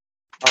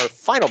 our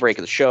final break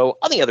of the show.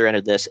 On the other end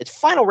of this, it's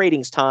final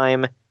ratings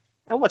time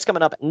and what's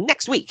coming up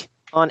next week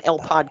on El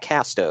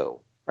Podcasto,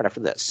 right after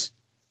this.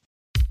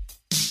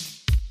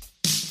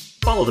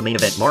 Follow the Main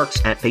Event Marks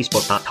at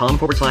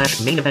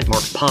Facebook.com/Main Event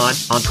Marks Pod,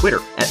 on Twitter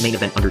at Main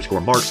Event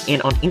 _Marks,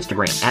 and on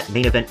Instagram at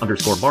Main Event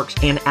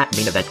 _Marks and at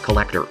Main Event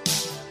Collector.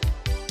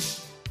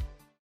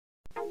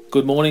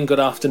 Good morning, good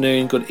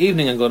afternoon, good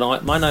evening, and good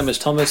night. My name is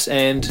Thomas,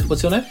 and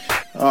what's your name?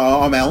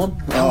 I'm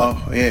Alan.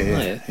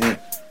 Yeah.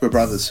 We're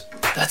brothers.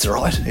 That's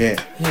right. Yeah.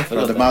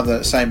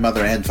 Same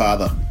mother and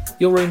father.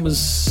 Your room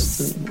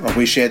was...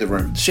 we shared the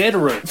room. Shared a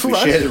room? We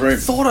shared the room.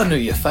 Thought I knew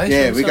your face.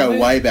 Yeah, we go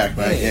way back,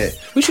 mate. Yeah.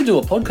 We should do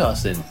a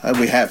podcast then.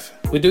 We have.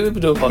 We do a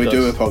podcast? We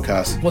do a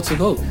podcast. What's it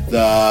called?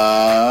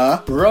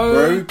 The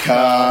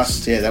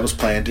Broadcast. Yeah, that was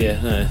planned.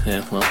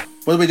 Yeah, well.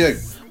 What do we do?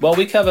 Well,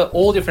 we cover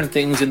all different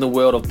things in the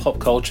world of pop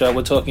culture.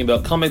 We're talking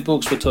about comic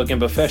books, we're talking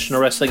about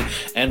professional wrestling,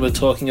 and we're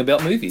talking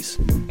about movies.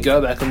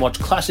 Go back and watch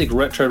classic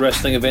retro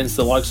wrestling events,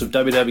 the likes of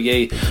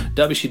WWE,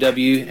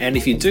 WCW, and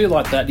if you do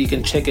like that, you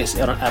can check us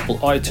out on Apple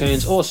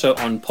iTunes, also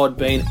on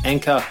Podbean,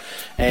 Anchor,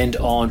 and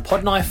on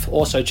Podknife.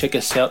 Also check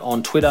us out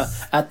on Twitter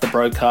at The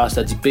Broadcast.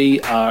 That's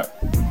BROKAST.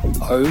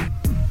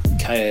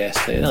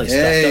 Nearly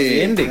stuffed up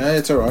the ending. Yeah,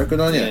 it's alright, good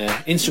on you.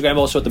 Yeah. Instagram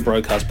also at The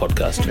Broadcast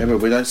Podcast. Remember,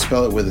 we don't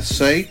spell it with a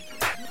C.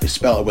 We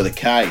spell it with a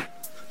K.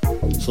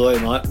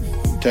 Salute, mate.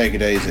 Take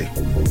it easy.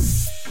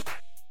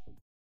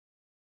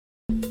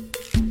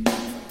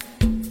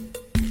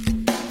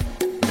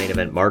 Main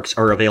Event Marks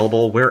are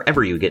available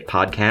wherever you get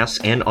podcasts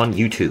and on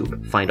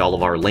YouTube. Find all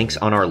of our links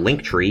on our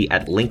link tree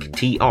at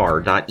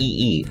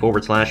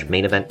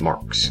linktr.ee/Main Event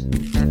Marks.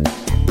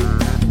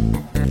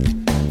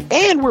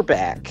 And we're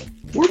back.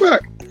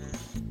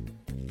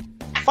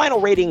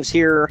 Final ratings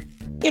here.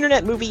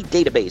 Internet Movie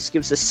Database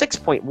gives a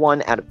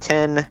 6.1 out of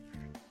 10.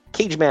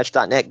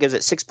 CageMatch.net gives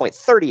it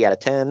 6.30 out of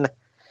 10.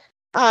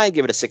 I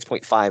give it a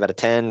 6.5 out of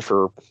 10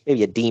 for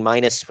maybe a D-.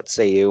 What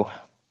say you?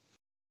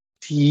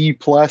 D+.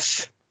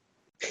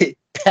 It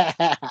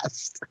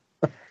passed.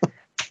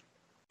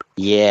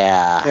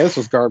 Yeah. This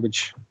was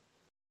garbage.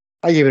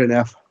 I gave it an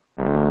F.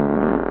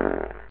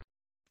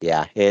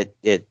 Yeah,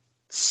 it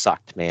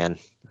sucked, man.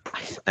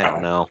 I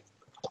don't know.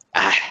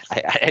 I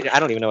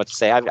don't even know what to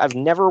say. I've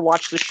never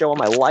watched this show in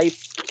my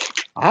life.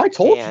 I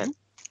told you.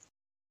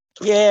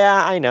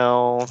 Yeah, I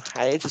know.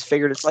 I just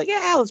figured it's like,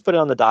 yeah, let's put it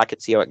on the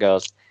docket, see how it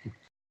goes.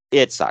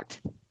 It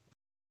sucked.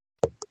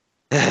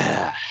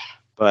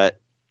 But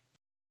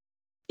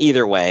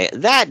either way,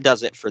 that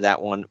does it for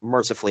that one,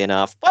 mercifully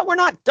enough. But we're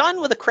not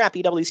done with the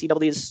crappy WCW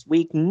this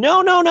week.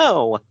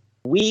 No.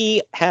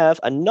 We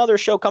have another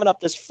show coming up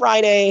this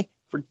Friday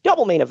for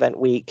Double Main Event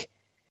Week.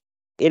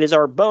 It is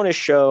our bonus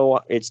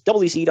show. It's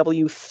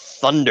WCW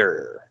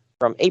Thunder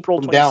from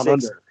April 26th. Down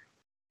Under.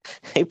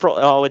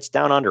 It's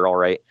Down Under, all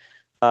right.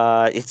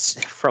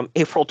 It's from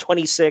April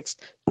 26th,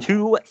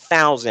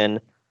 2000.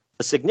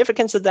 The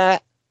significance of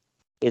that,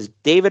 is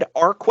David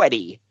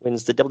Arquette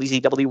wins the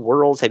WCW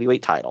World's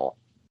Heavyweight title.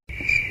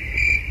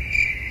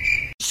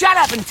 Shut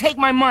up and take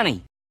my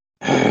money.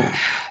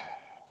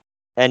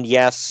 And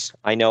yes,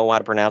 I know how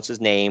to pronounce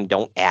his name.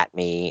 Don't at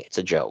me. It's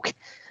a joke.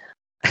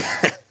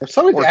 If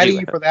somebody's adding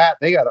you for that,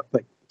 they got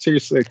to,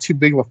 seriously, they're too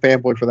big of a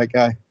fanboy for that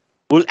guy.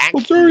 Well,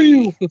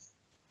 actually,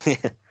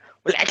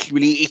 well,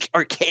 actually, it's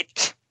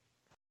Arquette.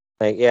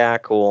 Yeah,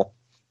 cool.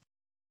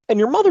 And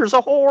your mother's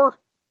a whore.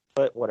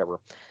 But whatever.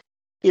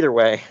 Either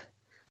way,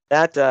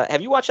 that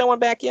have you watched that one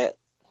back yet?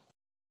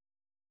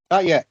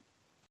 Not yet.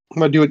 I'm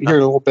gonna do it here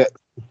in a little bit.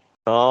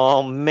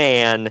 Oh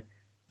man,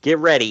 get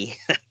ready.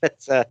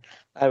 I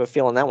have a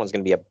feeling that one's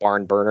gonna be a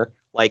barn burner,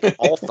 like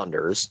all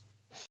Thunders.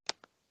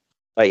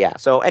 But yeah.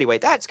 So anyway,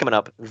 that's coming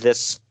up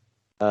this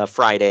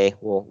Friday.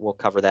 We'll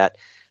cover that.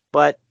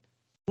 But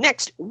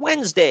next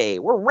Wednesday,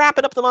 we're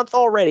wrapping up the month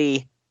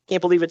already.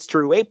 Can't believe it's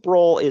true.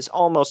 April is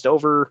almost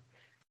over.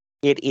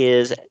 It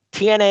is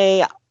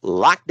TNA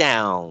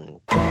Lockdown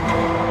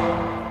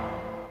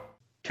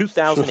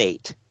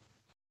 2008.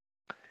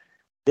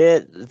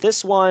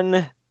 This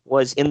one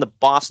was in the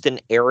Boston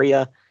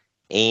area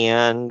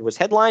and was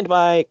headlined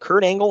by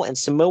Kurt Angle and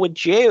Samoa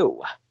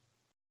Joe.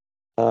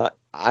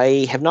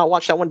 I have not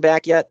watched that one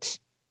back yet,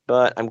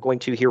 but I'm going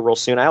to here real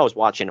soon. I always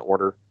watch in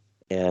order,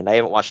 and I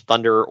haven't watched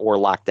Thunder or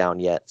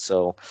Lockdown yet,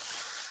 so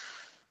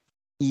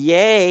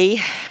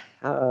yay.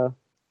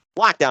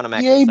 Lockdown, I'm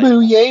actually yay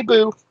boo, yay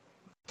boo.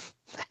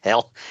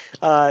 Hell.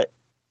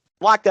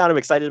 Lockdown, I'm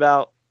excited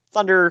about.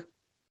 Thunder,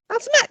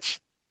 not so much.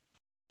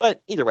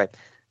 But either way,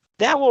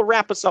 that will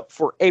wrap us up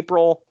for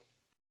April.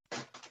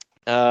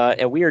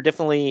 And we are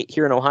definitely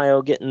here in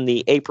Ohio getting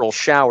the April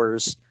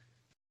showers.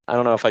 I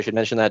don't know if I should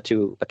mention that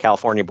to a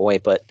California boy,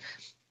 but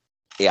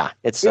yeah,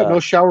 it's no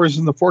showers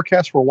in the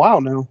forecast for a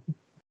while now.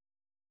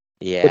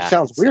 Yeah, which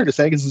sounds weird to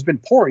say because it's been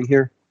pouring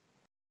here.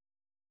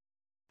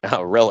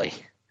 Oh, really?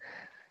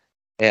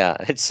 Yeah,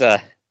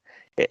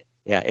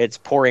 it's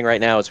pouring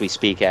right now as we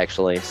speak,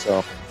 actually.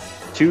 So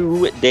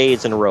 2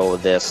 days in a row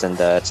of this, and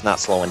it's not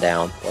slowing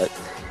down. But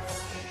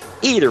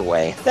either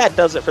way, that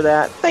does it for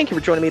that. Thank you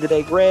for joining me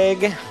today,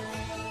 Greg.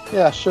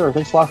 Yeah, sure.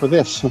 Thanks a lot for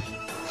this.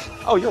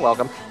 Oh, you're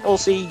welcome. We'll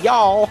see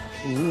y'all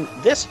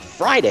this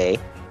Friday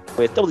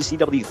with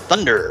WCW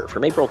Thunder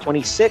from April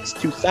 26,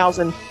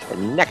 2000,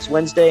 and next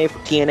Wednesday for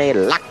TNA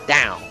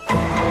Lockdown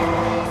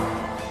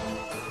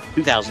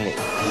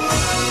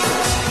 2008.